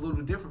 It's a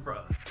little different for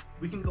us.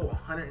 We can go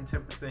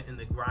 110% in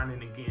the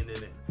grinding and getting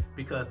it in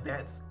because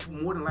that's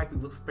more than likely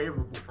looks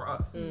favorable for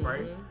us,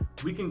 right?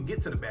 We can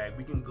get to the bag.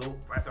 We can go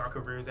after our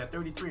careers. At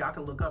 33, I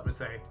can look up and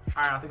say,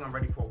 all right, I think I'm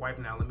ready for a wife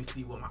now. Let me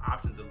see what my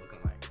options are looking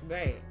like.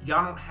 Right.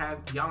 Y'all don't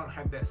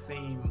have that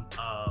same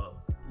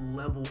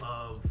level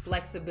of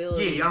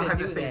flexibility. Yeah, y'all don't have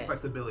that same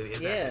flexibility.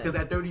 Exactly. Because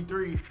at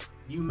 33.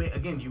 You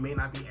may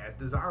not be as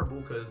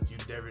desirable because you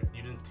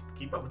didn't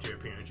keep up with your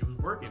appearance. You was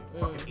working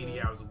fucking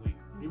 80 hours a week.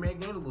 You may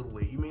gain a little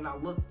weight. You may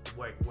not look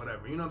like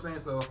whatever. You know what I'm saying?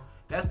 So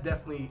that's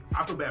definitely,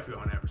 I feel bad for you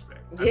on that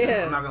respect.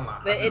 I'm not gonna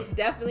lie. But it's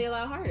definitely a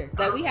lot harder.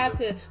 Like we have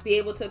to be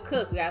able to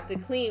cook. We have to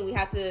clean. We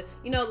have to,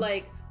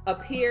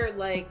 appear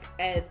like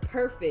as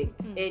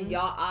perfect in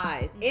y'all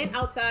eyes and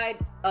outside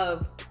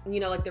of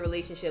like the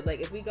relationship.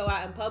 Like if we go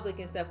out in public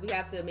and stuff, we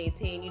have to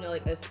maintain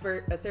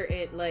a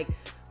certain like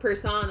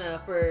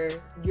persona for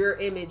your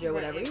image or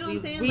whatever. You know what I'm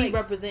saying? We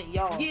represent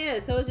y'all. Yeah,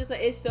 so it's just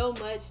like it's so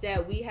much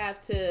that we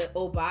have to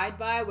abide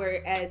by,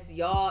 whereas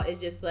y'all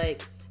is just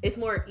like it's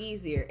more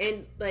easier.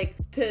 And like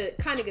to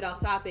kind of get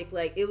off topic,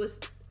 like it was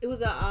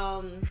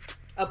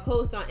a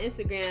post on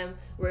Instagram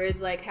where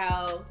it's like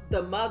how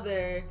the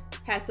mother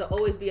has to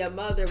always be a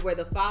mother, where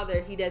the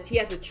father he has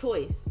a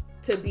choice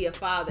to be a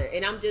father.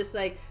 And I'm just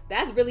like,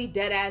 that's really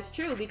dead ass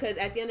true, because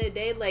at the end of the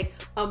day, like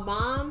a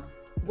mom,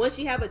 once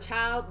you have a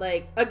child,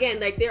 like again,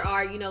 like there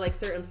are like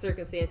certain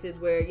circumstances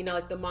where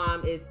like the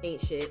mom ain't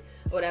shit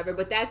or whatever,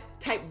 but that's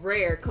type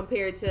rare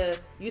compared to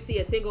you see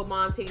a single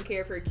mom taking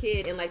care of her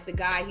kid and like the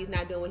guy, he's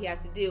not doing what he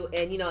has to do,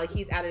 and like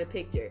he's out of the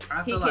picture.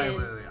 I feel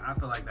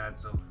like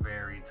that's a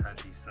very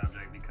touchy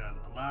subject, because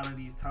a lot of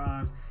these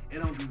times it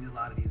don't be a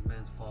lot of these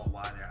men's fault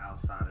why they're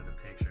outside of the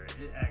picture.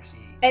 It actually,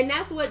 and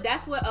that's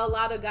what a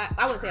lot of guys,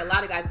 I wouldn't say a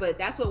lot of guys, but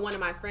that's what one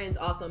of my friends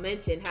also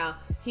mentioned, how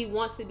he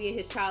wants to be in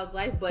his child's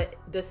life, but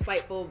the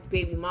spiteful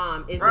baby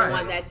mom is the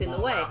one that's in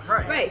the way.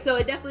 Right. So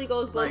it definitely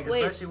goes both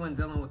ways. Especially when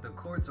dealing with the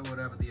courts or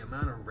whatever, the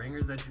amount of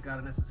ringers that you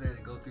gotta necessarily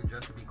go through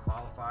just to be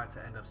qualified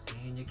to end up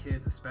seeing your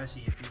kids,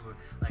 especially if you were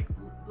like,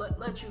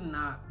 let you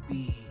not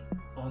be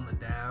on the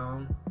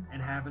down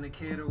and having a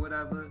kid or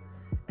whatever,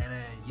 and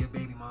then your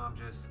baby mom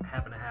just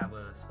happen to have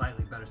a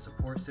slightly better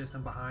support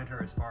system behind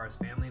her as far as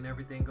family and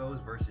everything goes,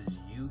 versus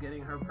you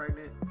getting her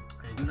pregnant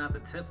and you're not the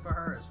tip for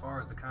her as far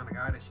as the kind of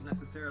guy that she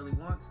necessarily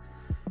wants.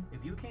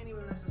 If you can't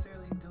even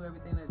necessarily do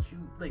everything that you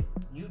like,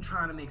 you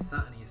trying to make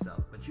something of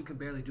yourself, but you can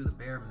barely do the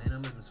bare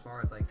minimum as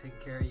far as like taking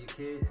care of your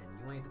kid,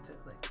 and you ain't the tip.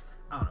 Like,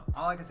 I don't know.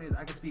 All I can say is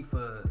I can speak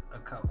for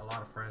a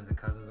lot of friends and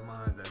cousins of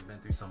mine that have been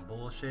through some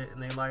bullshit in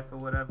their life or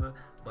whatever,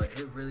 but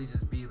it really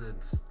just be the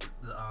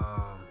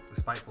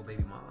spiteful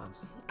baby moms.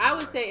 I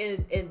would say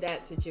in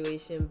that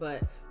situation,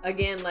 but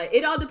again, like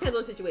it all depends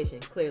on the situation,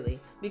 clearly,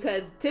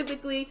 because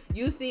typically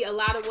you see a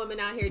lot of women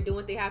out here doing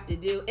what they have to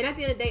do, and at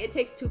the end of the day, it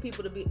takes two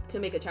people to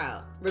make a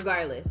child,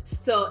 regardless.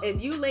 So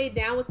if you lay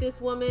down with this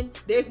woman,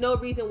 there's no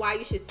reason why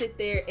you should sit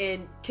there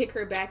and kick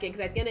her back in,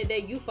 because at the end of the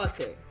day, you fucked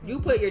her, you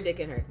put your dick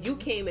in her, you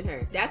came in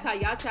her. That's how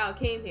y'all child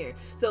came here.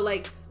 So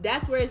like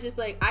that's where it's just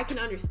like I can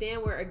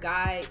understand where a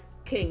guy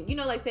can,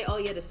 like say, oh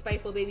yeah, the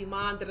spiteful baby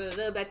mom, but at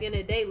the end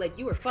of the day, like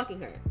you were fucking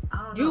her.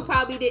 You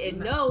probably didn't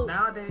know.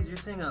 Nowadays, you're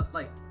seeing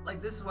like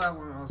this is what I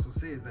want to also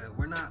say is that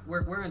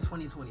we're in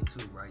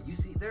 2022, right? You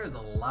see, there's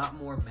a lot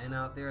more men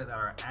out there that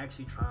are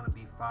actually trying to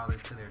be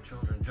fathers to their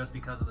children just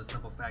because of the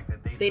simple fact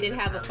that they didn't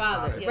have a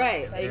father.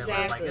 Right,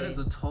 exactly. Like it is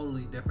a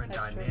totally different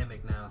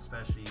dynamic now,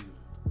 especially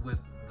with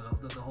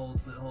the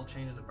whole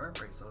change in the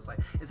birth rate. So it's like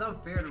it's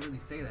unfair to really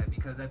say that,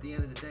 because at the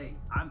end of the day,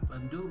 I'm a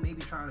dude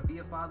maybe trying to be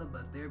a father,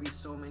 but there be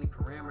so many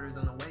parameters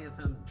in the way of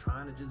him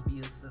trying to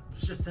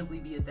just simply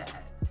be a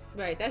dad.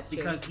 Right, that's true.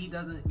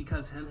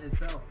 Because him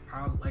himself,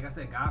 probably, like I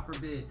said, God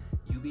forbid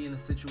you be in a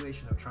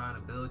situation of trying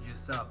to build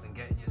yourself and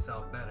getting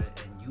yourself better,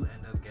 and you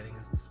end up getting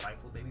a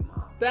spiteful baby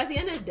mom. But at the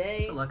end of the day,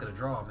 it's the luck of the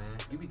draw, man.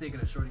 You be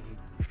thinking of shorty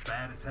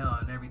bad as hell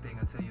and everything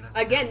until you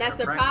again, that's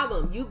the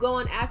problem. You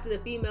going after the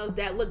females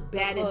that look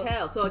bad as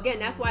hell. So again,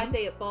 that's why I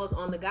say it falls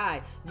on the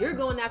guy. You're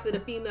going after the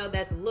female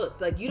that's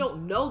looks like you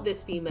don't know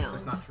this female.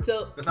 That's not true.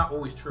 So that's not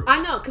always true.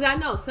 I know, because I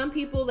know some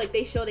people like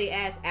they show their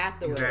ass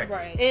afterwards. Exactly.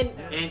 Right.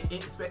 And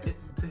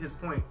to his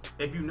point,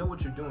 if you know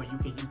what you're doing, you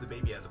can use the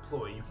baby as a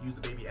ploy. You can use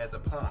the baby as a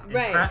pawn.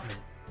 Right. Entrapment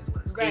is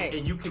what it's right.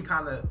 And you can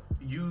kind of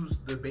use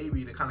the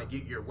baby to kind of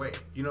get your way.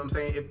 You know what I'm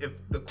saying?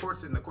 If the court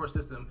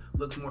system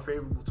looks more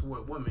favorable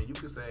toward women, you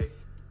could say,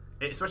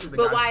 especially the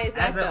but guys, why is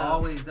that as though? It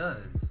always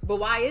does. But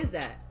why is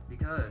that?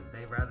 Because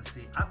they rather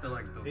see. I feel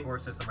like the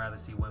court system rather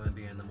see women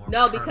being the more.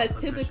 No, because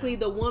position. typically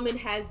the woman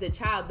has the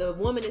child. The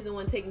woman is the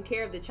one taking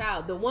care of the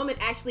child. The woman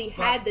actually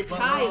had the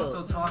child. We're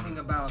also talking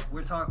about.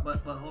 But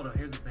hold on.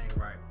 Here's the thing,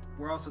 right?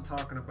 We're also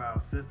talking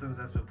about systems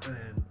that's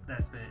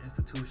been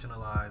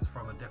institutionalized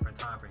from a different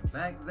time frame.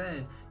 Back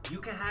then, you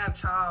can have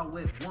child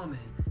with woman,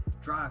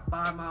 drive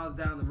 5 miles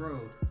down the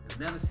road, and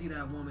never see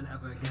that woman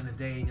ever again a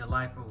day in your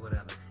life or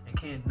whatever. And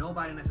can't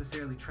nobody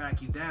necessarily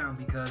track you down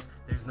because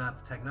there's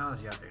not the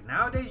technology out there.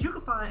 Nowadays, you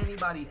can find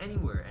anybody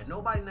anywhere, and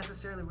nobody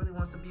necessarily really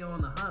wants to be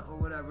on the hunt or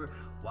whatever,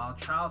 while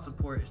child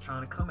support is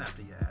trying to come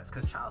after your ass.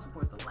 Because child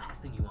support is the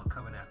last thing you want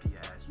coming after your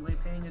ass. You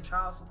ain't paying your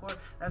child support,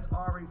 that's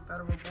already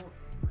federal bull.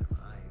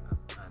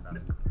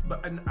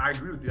 But and I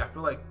agree with you. I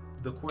feel like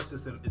the court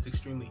system is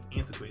extremely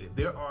antiquated.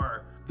 There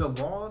are the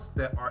laws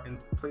that are in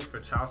place for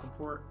child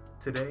support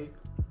today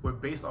were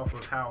based off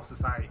of how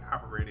society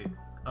operated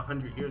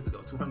 100 years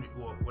ago, 200,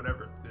 or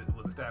whatever it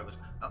was established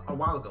a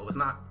while ago. It's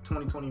not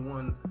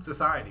 2021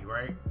 society,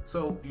 right?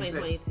 So you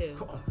 2022. Said,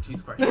 oh,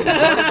 Jesus Christ!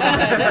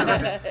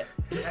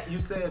 You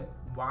said,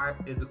 why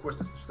is the court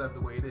system set up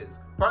the way it is?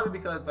 Partly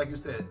because, like you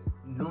said,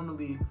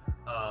 normally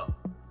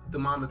the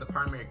mom is the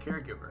primary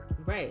caregiver,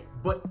 right?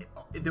 But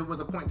there was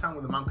a point in time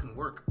where the mom couldn't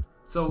work.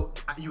 So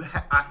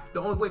the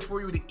only way for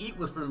you to eat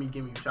was for me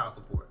giving you child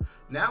support.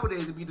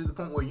 Nowadays, it'd be to the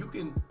point where you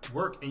can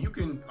work and you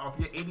can, off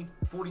your $80,000,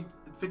 $40,000,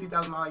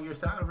 $50,000 a year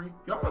salary,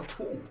 y'all are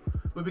cool.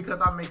 But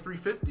because I make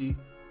 $350,000,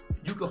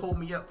 you could hold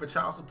me up for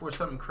child support,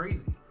 something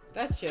crazy.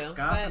 That's true.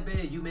 God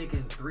forbid you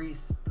making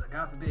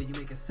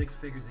 6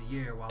 figures a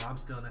year while I'm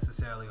still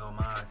necessarily on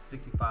my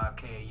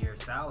 $65K a year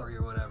salary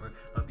or whatever.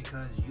 But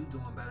because you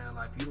doing better in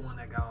life, you the one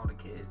that got all the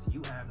kids.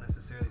 You have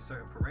necessarily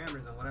certain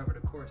parameters, and whatever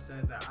the court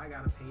says that I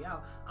gotta pay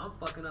out, I'm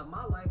fucking up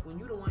my life when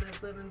you the one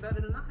that's living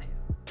better than I am.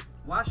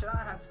 Why should I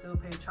have to still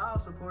pay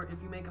child support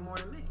if you making more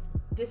than me?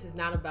 This is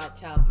not about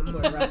child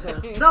support,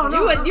 Russell. No.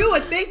 You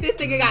would think this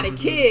nigga got a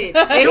kid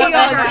and he on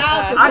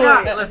child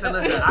support. Listen.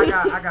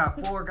 I got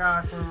 4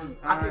 godsons.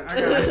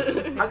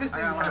 I guess you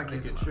have to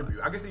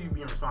contribute. I guess you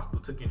being responsible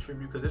to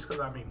contribute, because just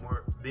because I make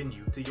more than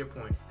you, to your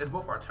point, it's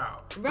both our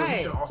child. Right. So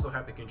you should also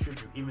have to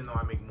contribute, even though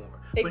I make more.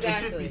 Exactly. But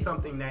it should be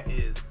something that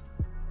is.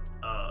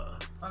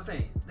 I'm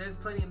saying there's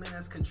plenty of men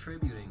that's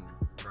contributing,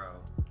 bro,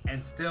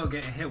 and still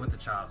getting hit with the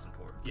child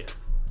support. Yes.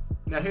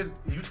 Now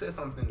you said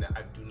something that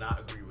I do not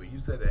agree with. You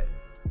said that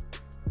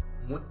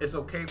it's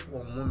okay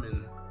for a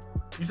woman.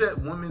 You said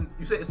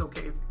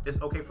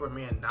it's okay for a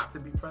man not to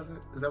be present.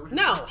 Is that what you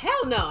said? No,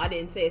 hell no, I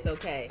didn't say it's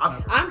okay.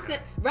 I'm saying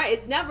right,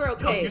 it's never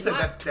okay. No, you said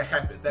that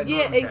happens. That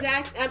yeah,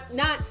 exactly.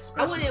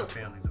 I wouldn't.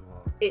 Families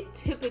involved. It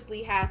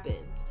typically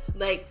happens.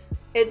 Like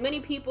as many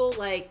people,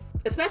 like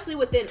especially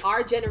within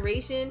our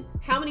generation,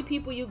 how many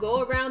people you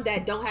go around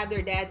that don't have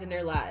their dads in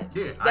their lives?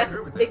 Yeah, I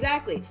agree with that.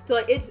 Exactly. So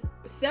like, it's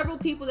several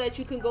people that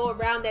you can go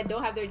around that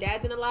don't have their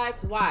dads in their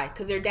lives. Why?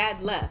 Because their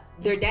dad left.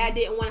 Their dad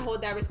didn't want to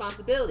hold that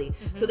responsibility.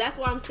 Mm-hmm. So that's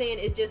why I'm saying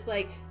it's just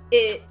like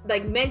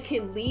men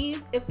can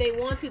leave if they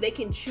want to. They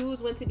can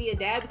choose when to be a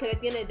dad, because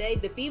at the end of the day,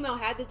 the female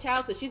had the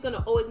child, so she's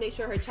gonna always make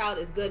sure her child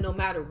is good no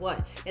matter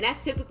what. And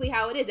that's typically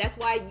how it is. That's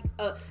why,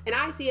 and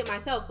I see it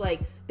myself.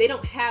 Like they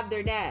don't have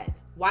their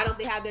dads. Why don't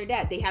they have their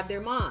dad? They have their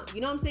mom.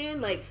 You know what I'm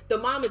saying? Like the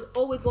mom is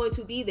always going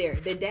to be there.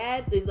 The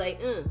dad is like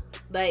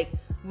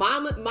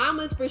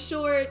mama's for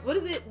sure. What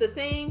is it? The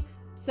saying?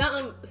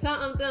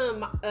 Something,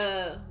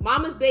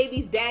 mama's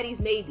babies, daddy's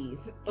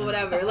maybes, or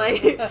whatever.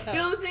 Like, you know what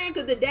I'm saying?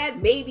 Because the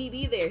dad maybe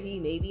be there, he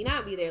maybe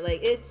not be there.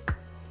 Like, it's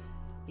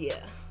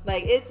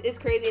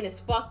crazy and it's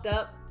fucked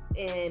up.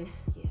 And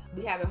yeah,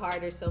 we have it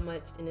harder so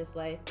much in this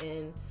life,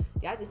 and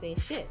y'all just ain't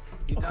shit.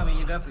 You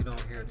definitely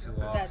don't hear too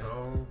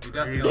often. You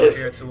definitely don't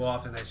hear too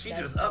often that she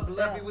just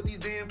left me with these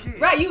damn kids.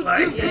 Right, you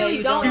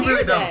really don't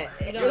hear that.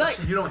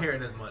 You don't hear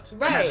it as much.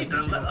 Right. She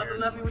done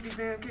left me with these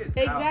damn kids.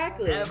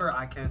 Exactly. However,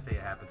 I can't say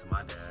it happened to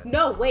my dad.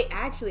 No, wait,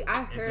 actually,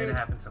 I heard. It did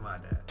happen to my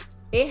dad.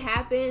 It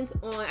happened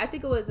on, I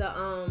think it was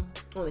on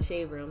the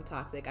Shade Room,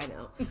 toxic, I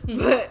know.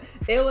 But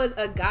it was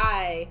a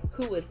guy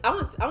who was, I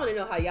want to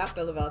know how y'all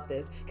feel about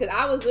this, because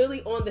I was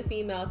literally on the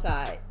female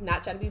side,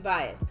 not trying to be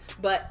biased,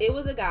 but it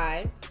was a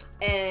guy,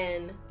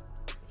 and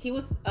he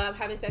was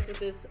having sex with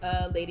this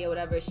lady or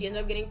whatever. She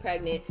ended up getting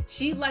pregnant.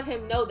 She let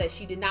him know that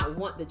she did not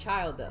want the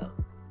child, though,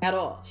 at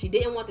all. She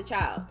didn't want the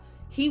child.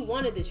 He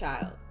wanted the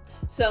child.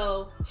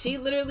 So she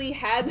literally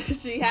went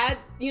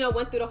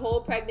through the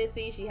whole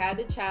pregnancy. She had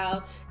the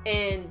child,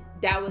 and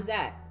that was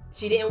that.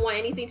 She didn't want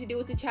anything to do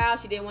with the child.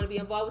 She didn't want to be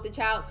involved with the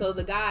child. So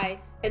the guy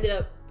ended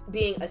up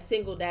being a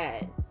single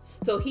dad.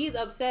 So he's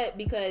upset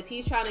because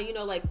he's trying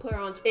to, like put her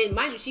on. And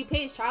mind you, she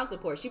pays child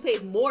support. She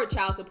pays more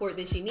child support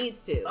than she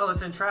needs to. Oh,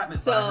 it's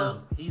entrapment by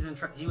him.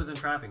 He was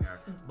entrapping her.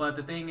 But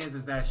the thing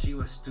is that she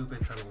was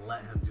stupid to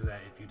let him do that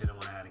if you didn't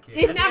want to have a kid.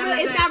 It's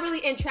not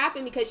really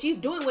entrapping because she's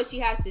doing what she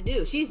has to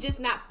do. She's just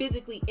not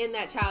physically in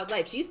that child's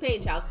life. She's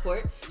paying child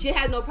support. She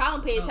has no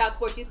problem paying child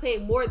support. She's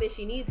paying more than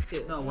she needs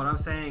to. No, what I'm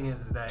saying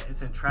is that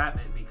it's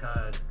entrapment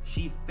because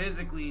she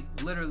physically,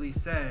 literally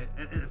said,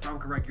 if I'm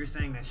correct, you're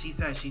saying that she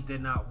said she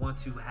did not want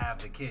to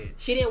have the kid.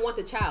 She didn't want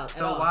the child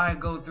So why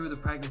go through the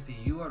pregnancy?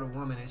 You are the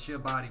woman. It's your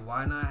body.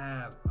 Why not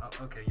have,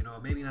 okay,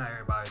 maybe not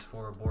everybody's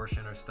for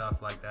abortion or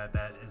stuff like that.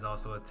 That is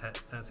also a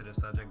sensitive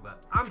subject.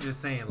 But I'm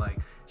just saying, like,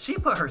 she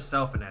put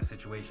herself in that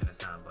situation, it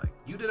sounds like.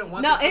 You didn't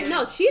want the kid.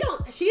 No, she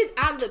don't. She's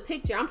out of the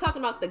picture. I'm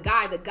talking about the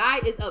guy. The guy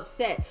is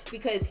upset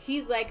because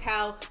he's like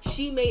how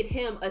she made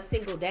him a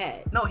single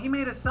dad. No, he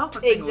made himself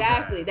a single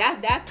dad. Exactly.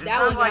 That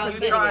was what I was you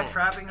getting tried at.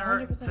 trapping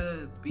her 100%.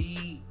 to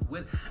be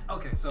with.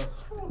 Okay, so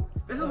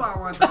this is why I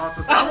wanted to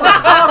also say.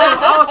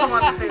 I also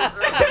wanted to say this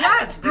earlier.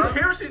 Yes, bro. You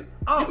hear shit?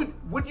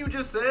 What you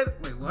just said?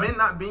 Wait, what? Men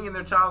not being in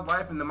their child's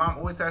life and the mom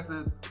always has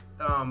to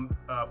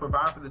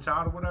provide for the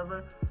child or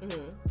whatever.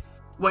 Mm-hmm.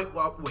 Wait.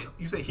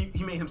 You say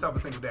he made himself a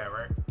single dad,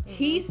 right?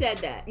 He said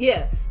that.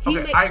 Yeah.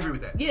 I agree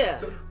with that. Yeah.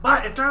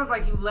 But it sounds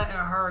like you letting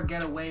her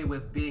get away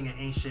with being an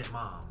ain't shit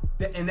mom.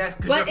 And that's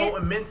because you're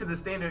holding men to the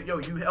standard. Yo,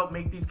 you help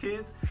make these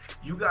kids.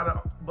 You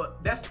gotta.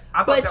 But that's.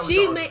 I thought that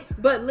was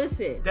But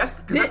listen. That's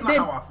not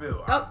how I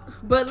feel.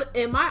 But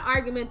in my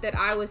argument that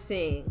I was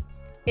saying,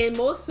 in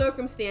most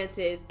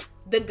circumstances,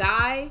 the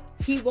guy,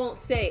 he won't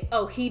say,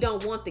 "Oh, he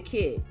don't want the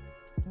kid."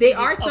 There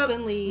are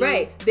some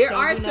right. There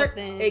are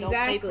certain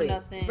exactly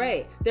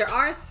right. There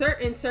are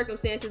certain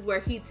circumstances where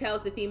he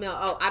tells the female,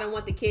 "Oh, I don't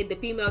want the kid." The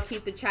female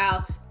keep the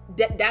child.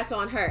 That's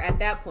on her at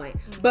that point.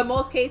 But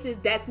most cases,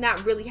 that's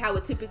not really how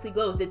it typically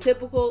goes. The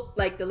typical,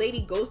 like, the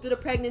lady goes through the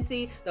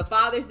pregnancy, the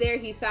father's there,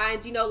 he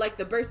signs, like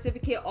the birth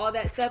certificate, all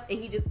that stuff, and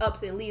he just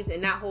ups and leaves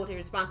and not hold his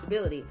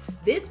responsibility.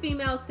 This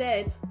female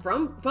said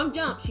from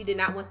jump, she did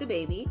not want the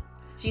baby.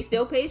 She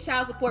still pays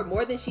child support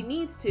more than she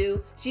needs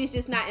to. She's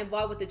just not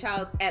involved with the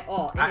child at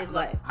all in his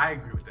life. I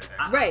agree with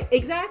that. Right,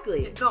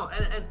 exactly. No,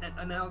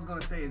 and I was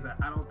gonna say is that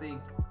I don't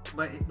think,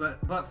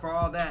 but for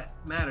all that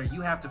matter,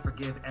 you have to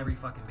forgive every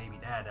fucking baby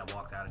dad that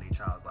walks out of their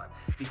child's life,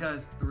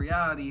 because the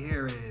reality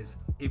here is,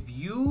 if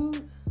you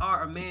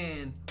are a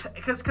man,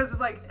 because it's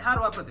like, how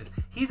do I put this?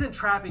 He's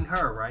entrapping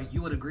her, right?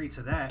 You would agree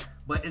to that,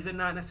 but is it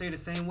not necessarily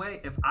the same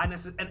way? If I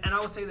and I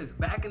would say this,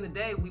 back in the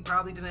day, we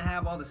probably didn't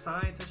have all the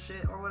science and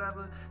shit or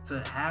whatever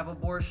to have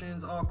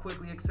abortions all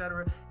quickly,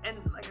 etc. And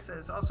like I said,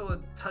 it's also a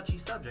touchy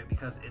subject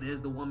because it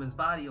is the woman's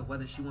body of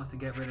whether she wants to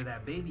get rid of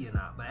that baby or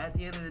not. But at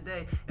the end of the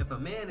day, if a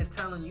man is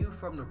telling you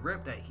from the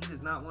rip that he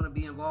does not want to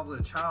be involved with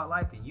a child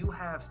life, and you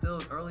have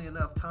still early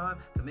enough time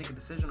to make a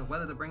decision of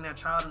whether to bring that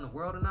child in the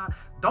world or not,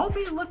 don't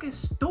be looking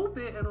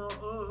stupid and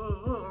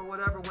or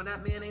whatever when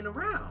that man ain't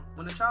around,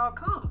 when the child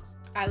comes.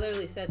 I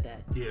literally said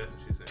that. Yeah, that's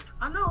what she said.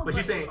 I know, but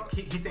she's saying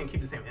he's saying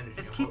keep the same energy.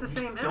 It's keep the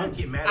same energy. Don't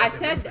get mad. I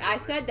said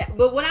that.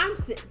 But what I'm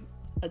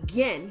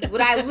again,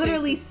 what I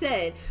literally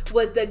said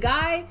was, the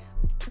guy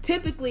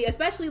typically,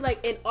 especially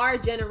like in our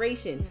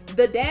generation,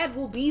 the dad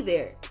will be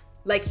there.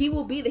 Like, he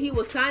will be there. He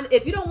will sign.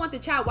 If you don't want the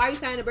child, why are you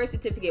signing a birth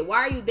certificate? Why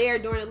are you there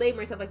during the labor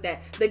and stuff like that?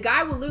 The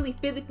guy will literally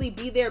physically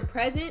be there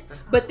present.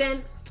 But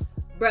then,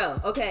 bro,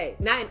 okay,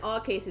 not in all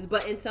cases,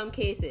 but in some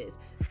cases,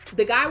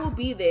 the guy will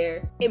be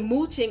there and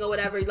mooching or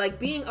whatever, like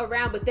being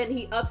around, but then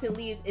he ups and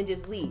leaves and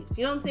just leaves.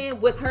 You know what I'm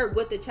saying? With her,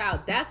 with the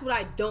child. That's what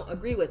I don't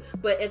agree with.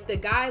 But if the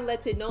guy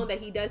lets it known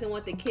that he doesn't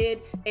want the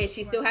kid and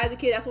she still has a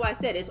kid, that's why I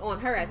said it's on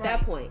her at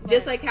that point. Right.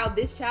 Just like how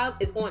this child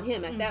is on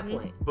him at that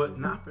point. But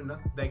not for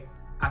nothing. Like,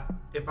 I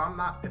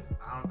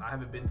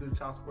haven't been through the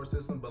child support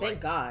system, but thank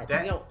like, God.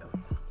 That, we don't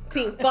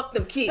team fuck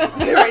them kids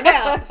right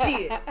now.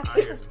 Shit.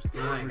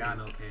 I ain't got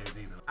no kids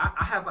either.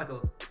 I have like a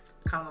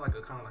kind of like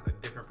a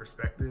different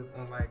perspective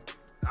on, like,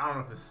 I don't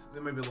know if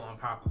it may be a little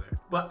unpopular,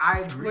 but I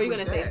agree. Were you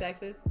gonna say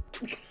sexist?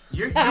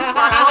 You heard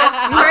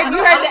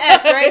the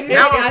S, right?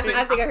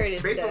 I think I heard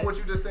it. Based on what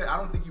you just said, I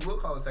don't think you will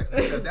call it sexist,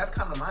 because that's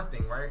kind of my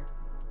thing, right?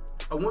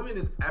 A woman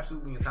is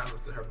absolutely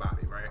entitled to her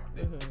body, right?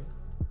 Mm-hmm.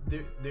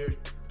 There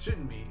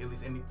shouldn't be at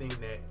least anything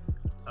that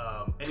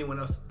anyone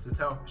else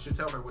should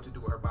tell her what to do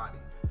with her body.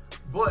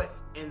 But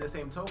in the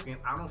same token,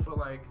 I feel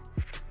like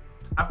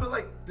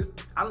this.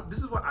 This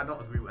is what I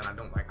don't agree with, and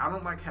I don't like. I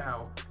don't like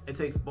how it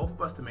takes both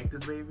of us to make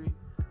this baby.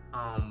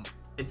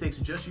 It takes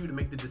just you to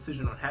make the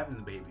decision on having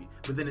the baby,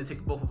 but then it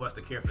takes both of us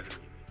to care for the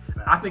baby.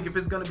 Facts. I think if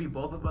it's gonna be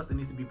both of us, it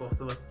needs to be both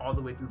of us all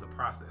the way through the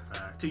process.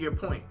 Facts. To your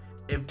point,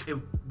 if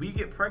we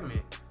get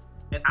pregnant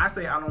and I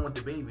say I don't want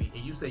the baby,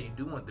 and you say you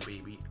do want the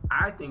baby,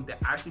 I think that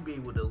I should be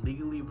able to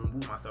legally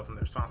remove myself from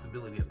the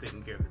responsibility of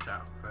taking care of the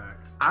child.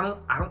 Facts. I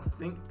don't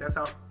think that's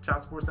how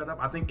child support's set up.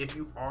 I think if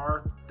you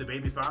are the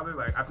baby's father,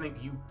 like, I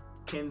think you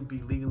can be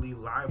legally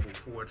liable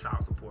for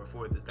child support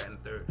for this, that, and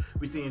the third.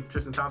 We seeing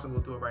Tristan Thompson go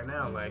through it right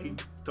now. Mm-hmm. Like, he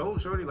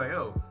told Shorty, like,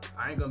 "Oh,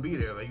 I ain't gonna be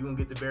there. Like, you gonna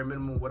get the bare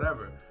minimum,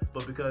 whatever."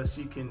 But because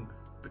she can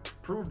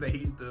proved that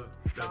he's the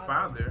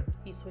father.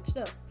 He switched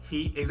up.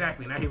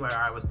 Exactly. Now he's like,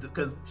 all right, let's do,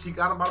 because she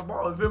got him by the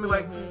ball. You feel me?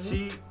 Like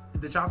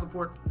the child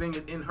support thing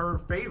is in her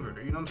favor.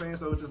 You know what I'm saying?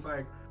 So it's just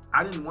like,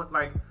 I didn't want,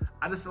 like,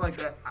 I just feel like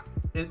that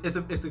it's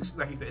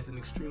like he said, it's an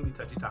extremely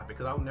touchy topic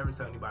because I would never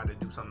tell anybody to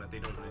do something that they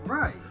don't want to do.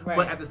 Right.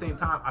 But at the same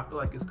time, I feel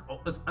like it's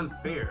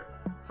unfair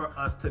for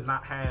us to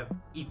not have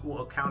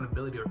equal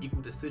accountability or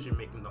equal decision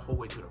making the whole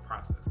way through the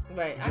process.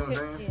 Right. You know what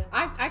I'm saying?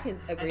 I can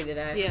agree to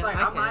that. Yeah. It's like,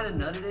 I might have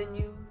nutted in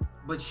you,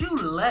 but you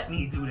let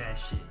me do that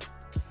shit.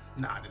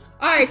 Nah, just.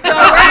 All right, so we're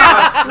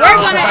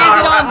gonna end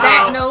it on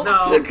that note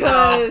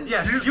because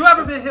you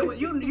ever been hit with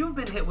you've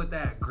been hit with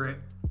that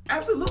grip?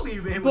 Absolutely,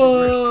 you've been hit with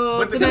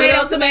the grip.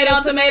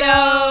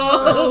 Tomato.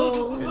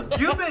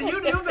 You've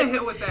been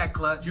hit with that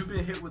clutch. You've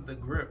been hit with the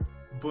grip,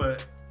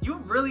 but you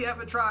really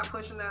ever tried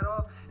pushing that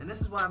off? And this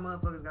is why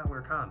motherfuckers gotta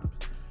wear condoms.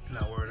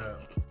 not word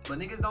up. But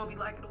niggas don't be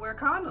liking to wear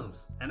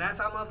condoms. And that's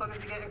how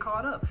motherfuckers be getting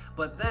caught up.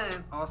 But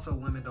then, also,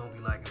 women don't be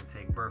liking to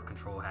take birth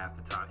control half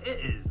the time.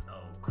 It is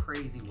a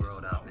crazy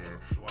world out there.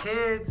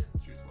 Kids,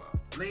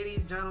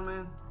 ladies,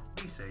 gentlemen,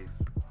 be safe.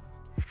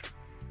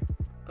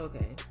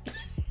 Okay.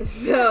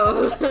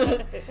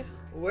 So,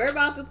 we're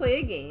about to play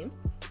a game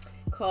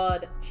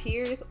called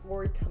Cheers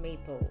or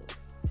Tomatoes.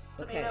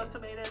 Okay.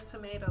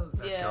 Tomatoes.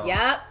 Yeah. Y'all.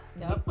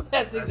 Yep.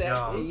 That's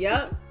exactly.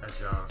 Yep. That's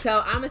y'all.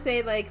 So I'm gonna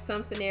say like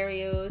some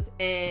scenarios,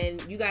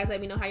 and you guys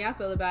let me know how y'all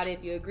feel about it.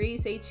 If you agree, you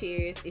say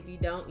cheers. If you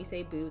don't, you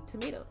say boo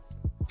tomatoes.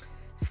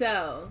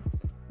 So,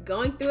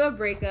 going through a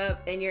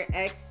breakup, and your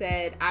ex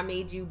said, "I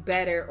made you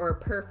better or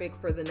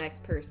perfect for the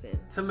next person."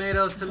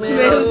 Tomatoes.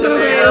 Tomatoes.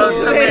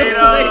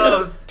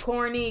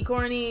 Corny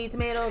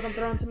tomatoes. I'm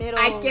throwing tomatoes.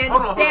 I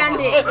can't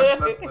stand it.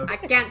 Let's I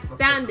can't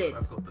stand it.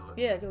 Let's go through it.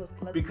 Yeah, let's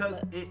Because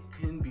it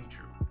can be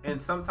true. And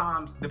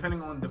sometimes,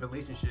 depending on the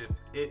relationship,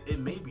 it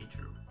may be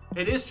true.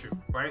 It is true,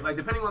 right? Like,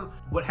 depending on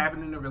what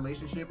happened in the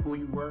relationship, who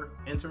you were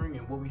entering,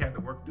 and what we had to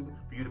work through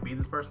for you to be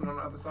this person on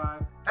the other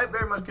side, that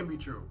very much can be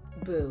true.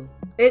 Boo.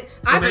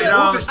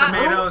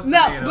 Tomatoes.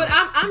 No, but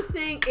I'm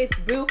saying it's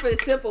boo for the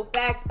simple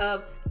fact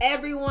of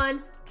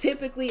everyone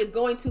typically is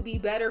going to be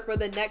better for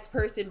the next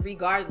person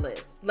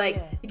regardless.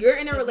 Like, you're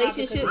in a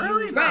relationship.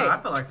 Really? Right. No, I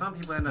feel like some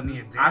people end up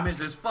being damaged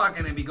as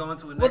fucking and be going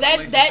to a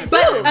next that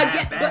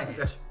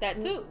relationship. too.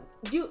 That too.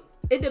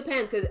 It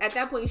depends, because at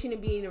that point you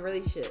shouldn't be in a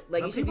relationship.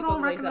 Like, you should be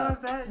focused on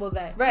yourself. That. Well,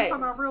 that. We're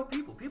talking about real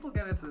people. People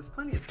get into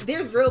plenty of situations.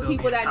 There's real still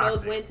people being that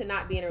knows toxic. when to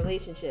not be in a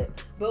relationship.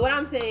 But what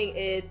I'm saying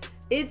is,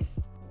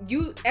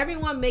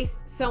 everyone makes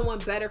someone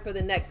better for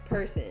the next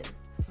person.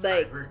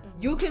 Like,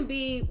 you can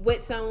be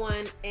with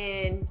someone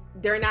and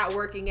they're not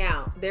working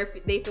out.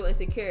 They feel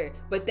insecure.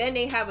 But then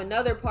they have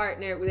another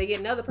partner, where they get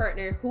another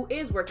partner who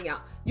is working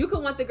out. You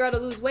can want the girl to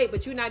lose weight,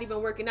 but you're not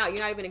even working out.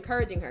 You're not even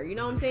encouraging her. You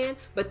know what I'm saying?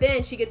 But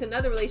then she gets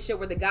another relationship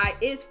where the guy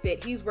is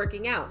fit. He's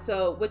working out.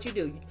 So what you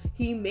do?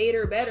 He made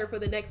her better for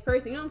the next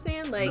person. You know what I'm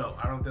saying? Like, no,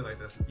 I don't think like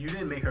this. You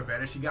didn't make her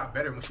better. She got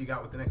better when she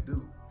got with the next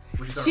dude.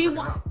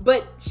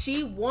 But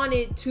she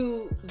wanted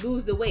to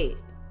lose the weight.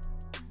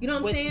 You know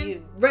what I'm saying?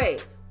 You.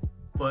 Right.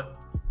 But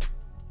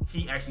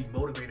he actually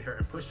motivated her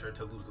and pushed her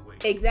to lose the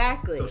weight.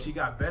 Exactly. So she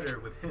got better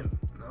with him,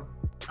 you know?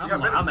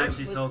 I'm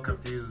actually so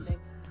confused.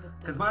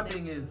 Because my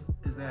thing is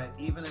that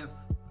even if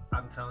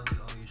I'm telling you,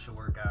 oh, you should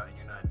work out and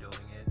you're not doing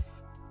it,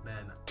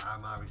 then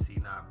I'm obviously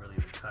not really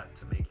the cut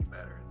to make you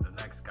better. The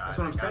next guy That's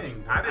what I'm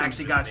saying. I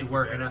actually got you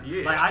working better. out.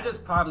 Yeah. Like, I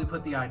just probably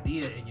put the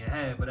idea in your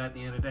head, but at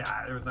the end of the day,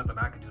 there was nothing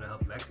I could do to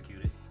help you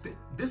execute it.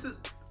 This is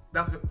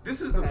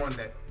the one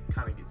that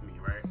kind of gets me,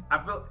 right?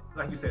 I felt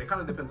like you said, it kind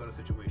of depends on the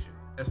situation.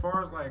 As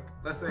far as, like,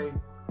 let's say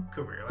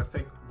career, let's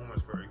take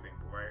Lawrence for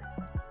example, right?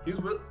 He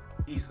was with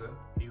Issa.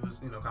 He was,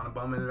 kind of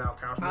bumming it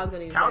out, couch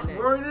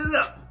warring it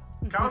up,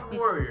 couch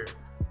warrior.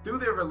 Through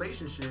their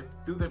relationship,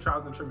 through their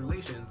trials and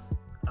tribulations,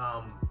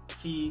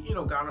 he,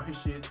 got on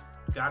his shit,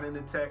 got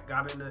into tech,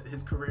 got into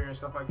his career and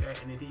stuff like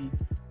that, and then he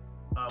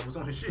was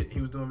on his shit.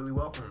 He was doing really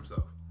well for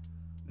himself.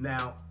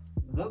 Now,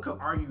 one could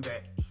argue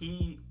that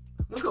he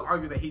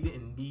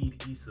didn't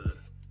need Issa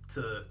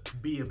to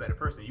be a better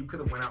person. You could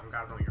have went out and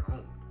got it on your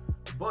own.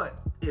 But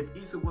if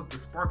Issa was the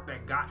spark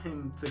that got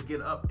him to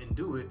get up and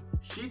do it,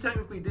 she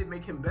technically did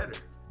make him better,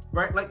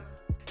 right? Like,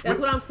 that's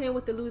what I'm saying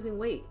with the losing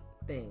weight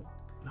thing.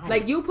 No.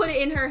 Like, you put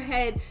it in her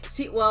head.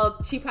 She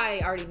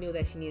probably already knew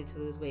that she needed to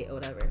lose weight or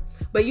whatever.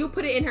 But you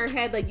put it in her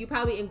head, like, you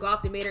probably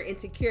engulfed and made her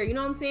insecure. You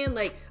know what I'm saying?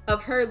 Like,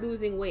 of her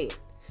losing weight.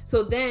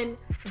 So then,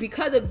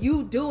 because of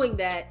you doing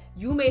that,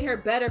 you made her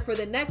better for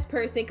the next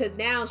person, because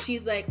now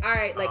she's like, all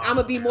right, like, I'm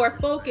going to be more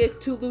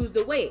focused to lose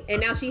the weight. And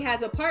now she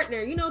has a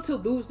partner, to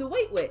lose the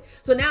weight with.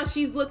 So now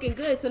she's looking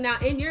good. So now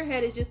in your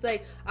head, it's just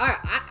like, all right,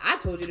 I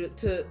told you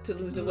to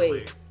lose the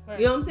weight. Right.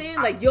 You know what I'm saying?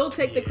 Like, you'll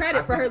take the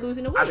credit for her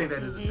losing the weight. I think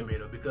that is a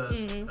tomato because,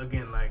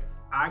 again, like,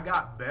 I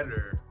got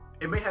better.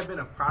 It may have been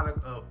a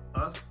product of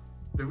us.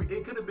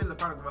 It could have been the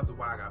product of us of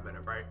why I got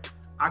better, right?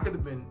 I could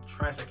have been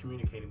trash at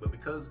communicating, but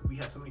because we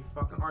had so many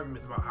fucking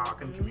arguments about how I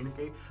couldn't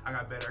communicate, I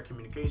got better at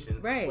communication.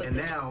 Right. And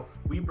now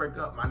we break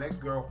up. My next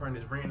girlfriend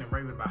is ranting and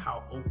raving about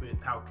how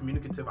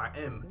communicative I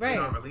am in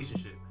our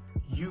relationship.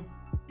 You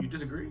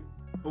disagree?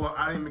 Well,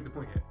 I didn't make the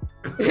point yet.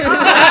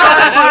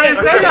 That's why I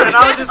didn't say that.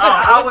 I was just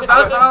like, I was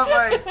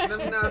like, let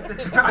me not.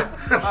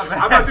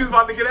 I thought you was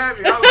about to get at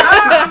me.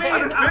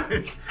 I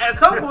mean, at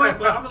some point,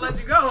 but I'm gonna let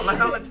you go. Like,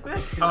 I'll let you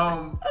finish.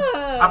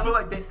 I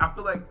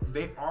feel like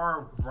they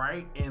are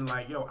right in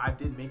like, yo, I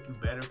did make you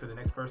better for the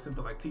next person,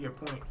 but like to your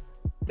point,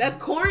 that's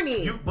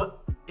corny.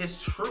 But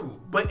it's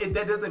true. But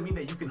that doesn't mean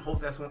that you can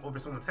hold that over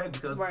someone's head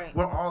because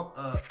we're all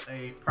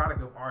a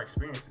product of our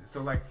experiences.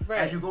 So like,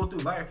 as you go through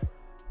life,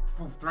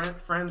 for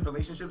friends,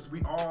 relationships,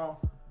 we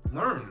all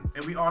learn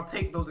and we all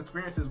take those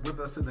experiences with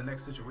us to the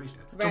next situation.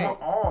 So we're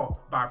all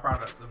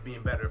byproducts of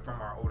being better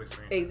from our old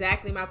experience.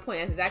 Exactly my point.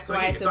 That's exactly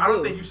why it's a I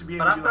don't think you should be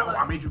able to be like, oh,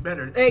 I made you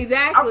better.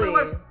 Exactly.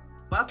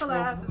 But I feel like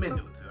I have to. Men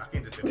do it too. I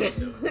can't just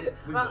say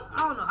but I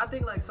don't know. I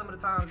think like some of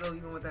the times though,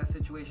 even with that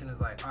situation, is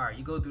like, all right,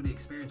 you go through the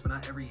experience, but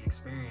not every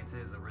experience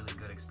is a really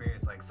good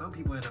experience. Like some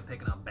people end up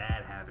picking up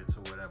bad habits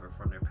or whatever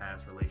from their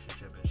past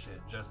relationship and shit.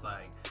 Just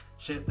like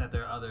shit that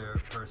their other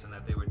person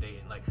that they were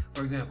dating. Like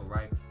for example,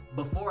 right?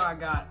 Before I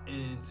got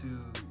into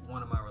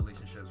one of my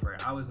relationships,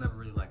 right, I was never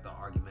really like the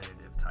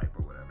argumentative type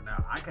or whatever.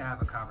 Now I could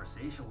have a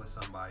conversation with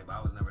somebody, but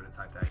I was never the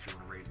type to actually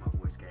want to raise my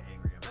voice, get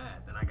angry and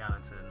mad. Then I got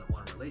into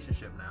one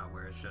relationship now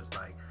where it's just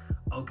like,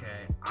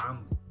 okay,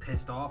 I'm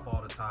pissed off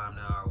all the time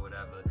now or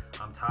whatever.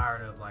 I'm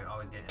tired of like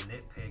always getting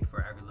nitpicked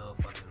for every little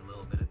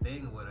bit of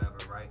thing or whatever,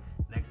 right?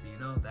 Next thing you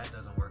know, that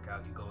doesn't work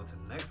out. You go into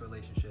the next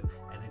relationship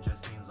and it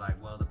just seems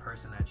like, well, the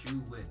person that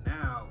you with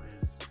now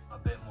is a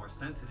bit more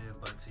sensitive,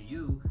 but to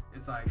you,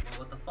 it's like, well,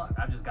 what the fuck?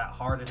 I just got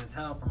hardened as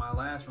hell from my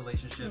last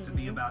relationship to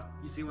be about,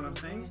 you see what I'm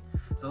saying?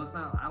 So it's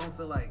not, I don't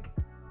feel like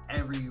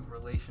every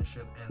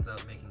relationship ends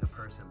up making a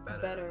person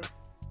better.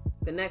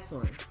 The next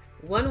one.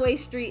 One-way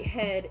street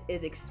head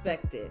is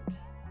expected.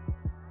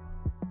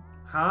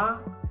 Huh?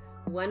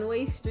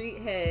 One-way street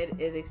head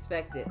is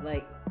expected.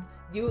 Like,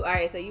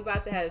 alright, so you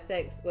about to have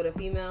sex with a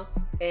female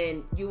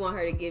and you want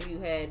her to give you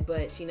head,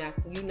 but you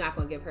not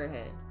gonna give her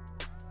head.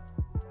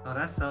 Oh,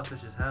 that's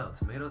selfish as hell.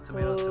 Tomatoes.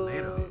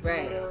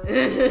 Right.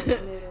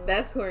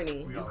 That's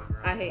corny.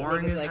 I hate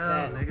boring niggas like hell,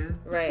 that. Nigga.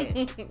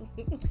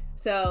 Right.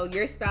 So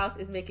your spouse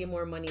is making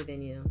more money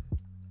than you.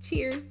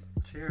 Cheers.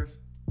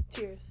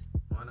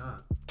 Why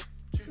not?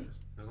 Cheers.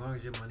 As long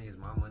as your money is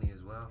my money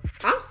as well.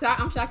 I'm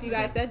shocked you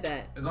guys said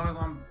that. As long as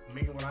I'm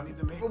making what I need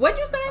to make. What'd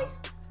you say?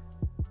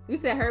 You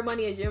said her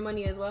money is your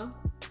money as well?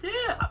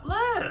 Yeah,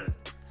 lad.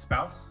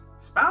 Spouse?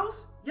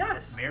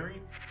 Yes.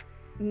 Married?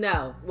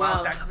 No.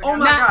 Well, oh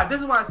my God, this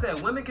is why I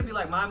said women can be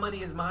like, my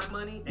money is my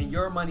money and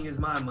your money is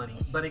my money,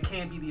 but it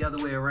can't be the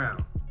other way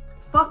around.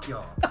 Fuck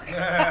y'all.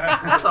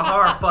 That's a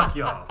hard fuck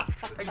y'all.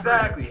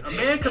 Exactly. A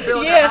man could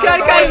build a house. Yeah,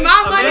 because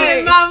my money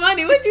is my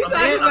money. What you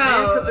talking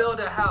about? A man could build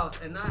a house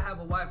and not have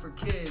a wife or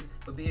kids,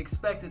 but be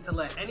expected to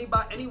let any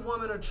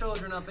woman or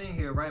children up in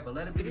here, right? But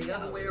let it be the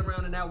other way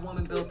around and that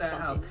woman built that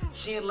house.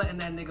 She ain't letting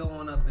that nigga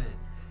on up in.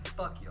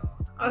 Fuck y'all.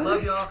 I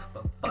love y'all,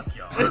 but fuck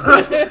y'all.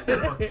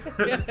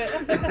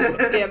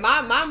 Yeah,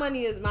 my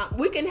money is my.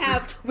 We can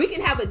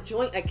have a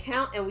joint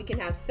account and we can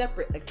have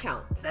separate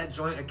accounts. That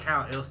joint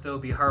account, it'll still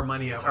be her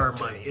money is her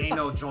money. Ain't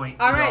no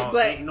joint. All right,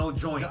 but ain't no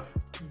joint.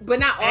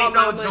 But not all ain't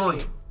my no money.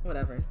 Joint.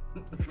 Whatever.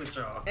 With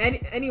y'all.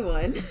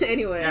 Anyone.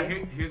 Anyway. Now,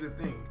 here's the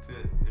thing.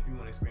 If you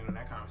want to expand on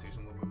that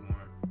conversation a little bit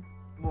more.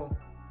 Well,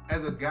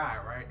 as a guy,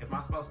 right? If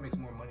my spouse makes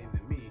more money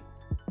than me,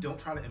 don't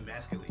try to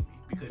emasculate me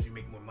because you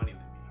make more money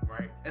than me.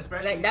 Right,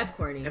 especially that's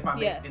corny. If I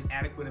make an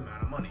adequate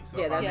amount of money, so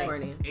if I make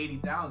corny.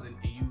 80,000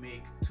 and you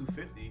make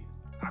 250,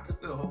 I can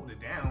still hold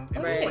it down.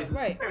 In right, most places,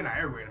 right. Maybe not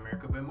everywhere in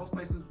America, but in most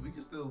places we can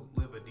still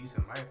live a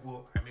decent life.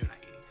 Well, maybe not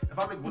 80. If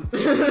I make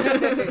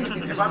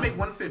 150, if I make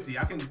 150,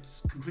 I can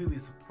completely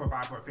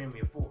provide for a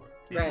family of 4.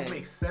 If you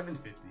make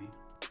 750,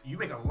 you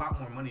make a lot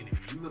more money than me.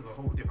 You live a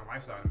whole different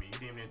lifestyle than me.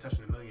 You damn near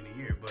touching $1 million a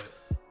year, but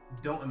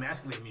don't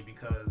emasculate me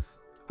because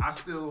I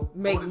still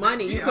make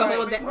money. You can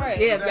hold that. Right.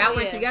 Yeah, if y'all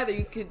went together,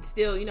 you could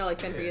still, like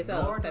fend for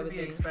yourself. Nor do be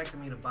expecting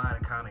me to buy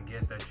the kind of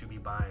gifts that you be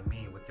buying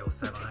me with your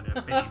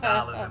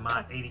 $750 and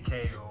my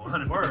 $80K or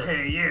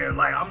 $150K a year.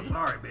 Like, I'm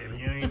sorry, baby.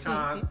 You ain't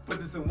trying to put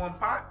this in one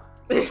pot.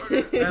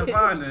 That's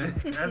fine then.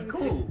 That's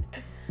cool.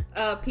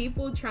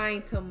 People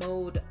trying to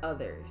mold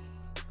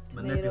others.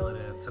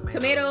 Manipulative.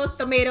 Tomatoes.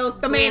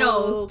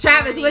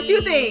 Travis, what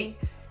you think?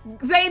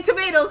 Say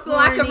tomatoes so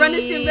I can run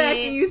this shit back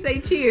and you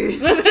say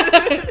cheers.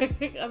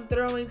 I'm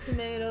throwing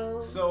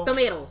tomatoes.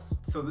 Tomatoes.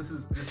 So this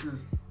is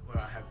what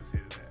I have to say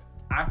to that.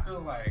 I feel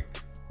like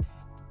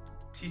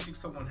teaching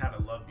someone how to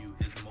love you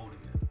is molding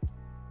them.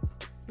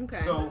 Okay.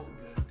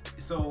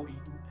 So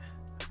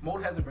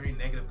mold has a very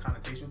negative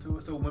connotation to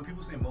it. So when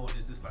people say mold,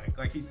 it's just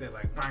like he said,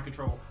 like mind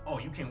control. Oh,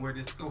 you can't wear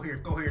this. Go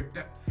here.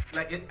 That.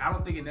 I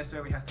don't think it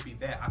necessarily has to be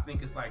that. I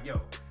think it's like, yo,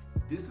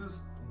 this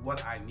is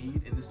what I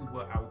need, and this is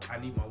what I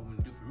need my woman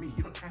to do for me.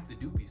 You don't have to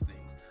do these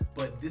things,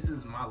 but this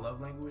is my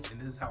love language, and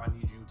this is how I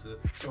need you to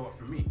show up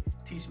for me.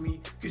 Teach me,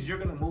 because you're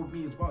gonna mold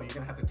me as well. You're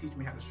gonna have to teach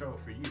me how to show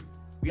up for you.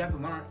 We have to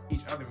learn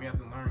each other. We have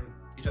to learn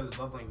each other's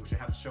love language and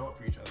how to show up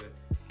for each other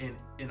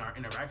in our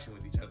interaction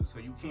with each other. So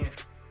you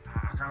can't.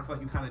 I kind of feel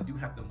like you kind of do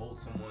have to mold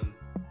someone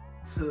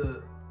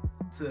to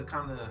to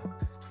kind of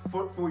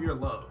for your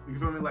love. You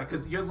feel me? Like,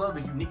 because your love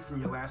is unique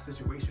from your last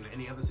situation or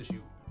any other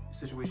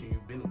situation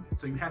you've been with.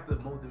 So you have to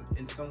mold them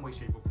in some way,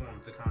 shape, or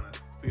form to kind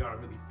of for y'all to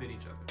really fit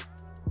each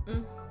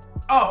other.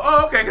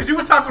 Oh, okay. Because you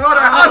were talking all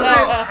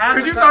that shit.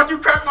 Because you thought you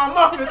cracked my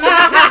muffin. Get the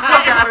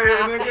fuck out of here,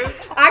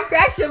 nigga. I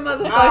cracked your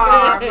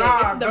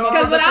motherfucker.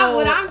 Because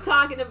what I'm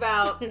talking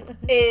about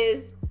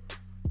is,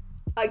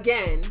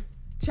 again,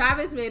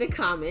 Travis made a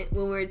comment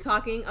when we were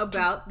talking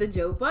about the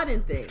Joe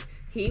Budden thing.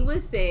 He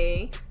was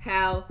saying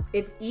how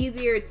it's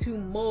easier to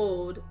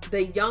mold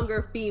the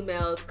younger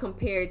females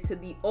compared to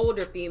the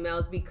older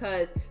females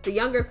because the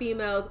younger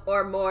females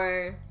are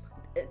more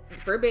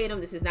verbatim.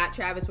 This is not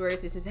Travis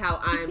words. This is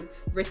how I'm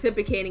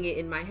reciprocating it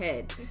in my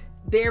head.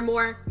 They're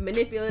more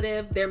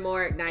manipulative. They're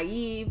more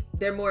naive.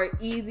 They're more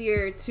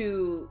easier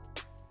to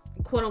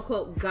quote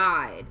unquote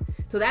guide.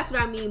 So that's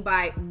what I mean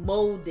by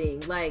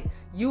molding. Like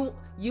you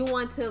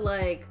want to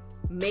like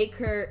make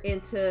her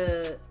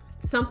into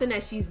something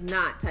that she's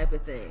not type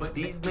of thing. But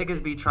these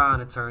niggas be trying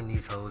to turn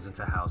these hoes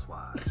into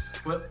housewives.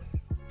 But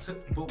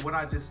what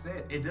I just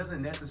said, it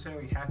doesn't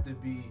necessarily have to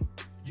be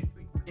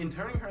in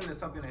turning her into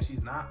something that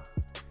she's not.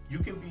 You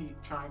can be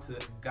trying to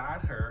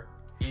guide her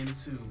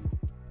into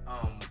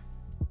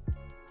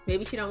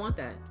maybe she don't want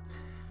that.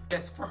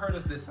 That's for her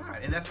to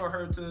decide, and that's for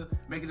her to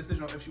make a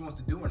decision on if she wants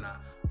to do or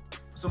not.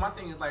 So my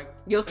thing is like,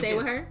 you'll stay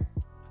with her.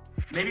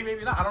 Maybe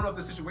not. I don't know if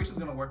the situation's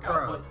gonna work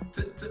out.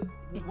 But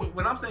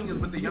what I'm saying is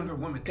with the younger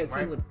woman, because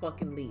right? He would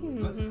fucking leave.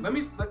 Let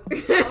me.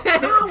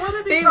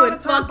 He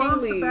would fucking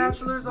leave.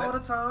 Bachelors all the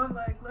time.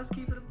 Like, let's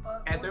keep it.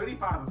 At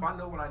 35, if I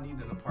know what I need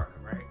in a partner,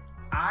 right?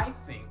 I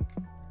think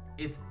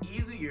it's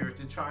easier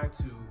to try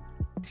to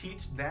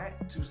teach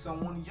that to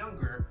someone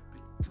younger,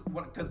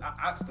 because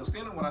I still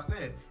stand on what I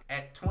said.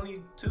 At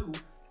 22,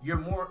 you're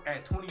more.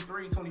 At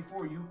 23,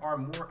 24, you are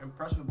more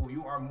impressionable.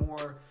 You are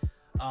more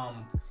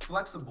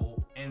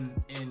flexible in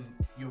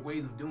your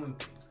ways of doing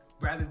things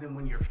rather than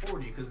when you're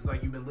 40, because it's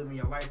like you've been living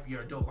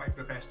your adult life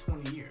for the past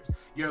 20 years.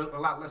 You're a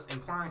lot less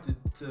inclined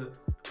to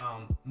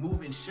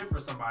move and shift for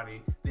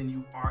somebody than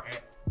you are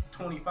at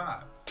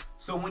 25.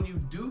 So when you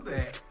do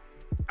that,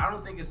 I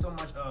don't think it's so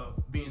much of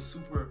being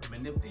super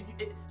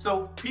manipulative.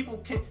 So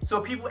people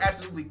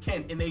absolutely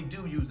can, and they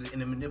do use it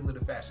in a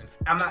manipulative fashion.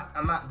 I'm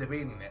not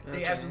debating that. Okay.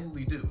 They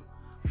absolutely do.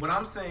 What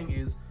I'm saying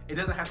is, it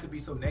doesn't have to be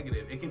so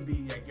negative. It can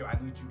be like, yo, I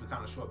need you to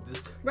kind of show up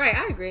this way. Right,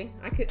 I agree.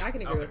 I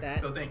can agree with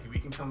that. So thank you. We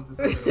can come to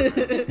something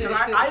else.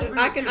 I agree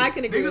I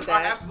can agree with that.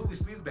 Niggas are absolutely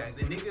sleazebags,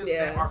 and niggas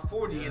that are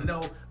 40 and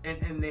know,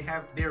 and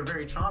they're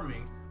very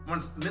charming.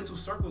 Once mental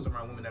circles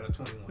around women that are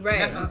 21. Right.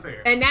 And that's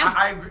unfair. And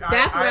I agree.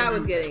 That's what I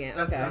was getting at.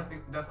 Okay.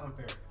 That's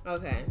unfair.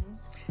 Okay.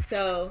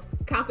 So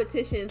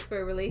competitions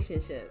for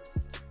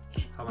relationships.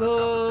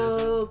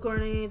 Boo,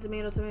 corny,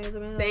 tomato.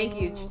 Thank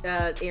you,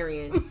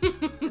 Arian.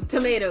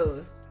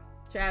 Tomatoes.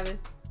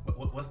 Travis.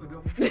 What's the good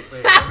one?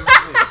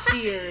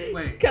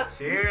 Cheers.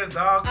 Cheers,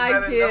 dog. How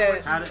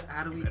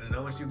do we better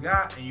know what you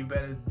got, and you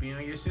better be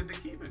on your shit to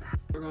keep it.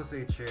 We're gonna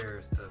say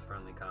cheers to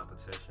friendly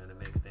competition. It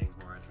makes things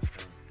more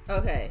interesting.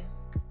 Okay.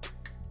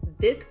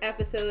 This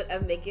episode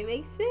of Make It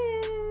Make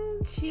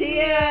Sense.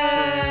 Cheers.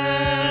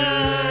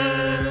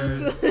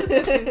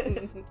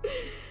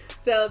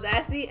 So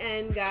that's the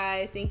end,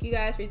 guys. Thank you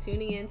guys for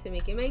tuning in to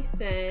Make It Make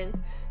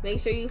Sense. Make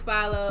sure you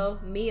follow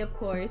me, of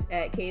course,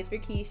 at K's for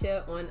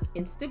Keisha on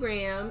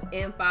Instagram,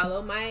 and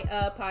follow my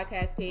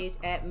podcast page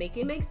at Make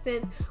It Make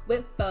Sense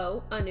with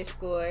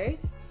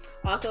 _.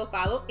 Also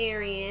follow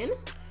Arian.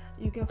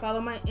 You can follow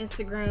my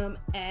Instagram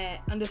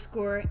at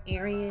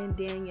 _Arian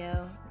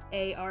Danielle,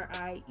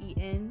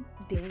 ARIEN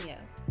Danielle.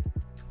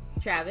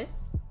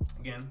 Travis.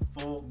 Again,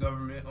 full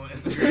government on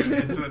Instagram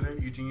and Twitter.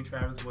 Eugene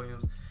Travis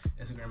Williams,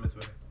 Instagram and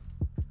Twitter.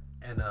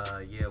 And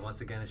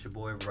once again, it's your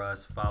boy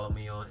Russ. Follow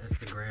me on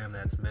Instagram.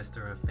 That's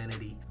Mr.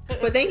 Infinity.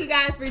 Well, thank you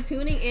guys for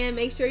tuning in.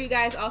 Make sure you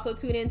guys also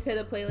tune into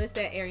the playlist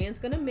that Arian's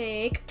gonna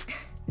make.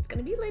 It's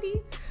gonna be litty.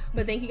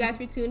 But thank you guys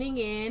for tuning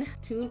in.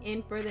 Tune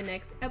in for the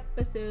next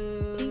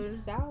episode. Peace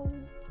out.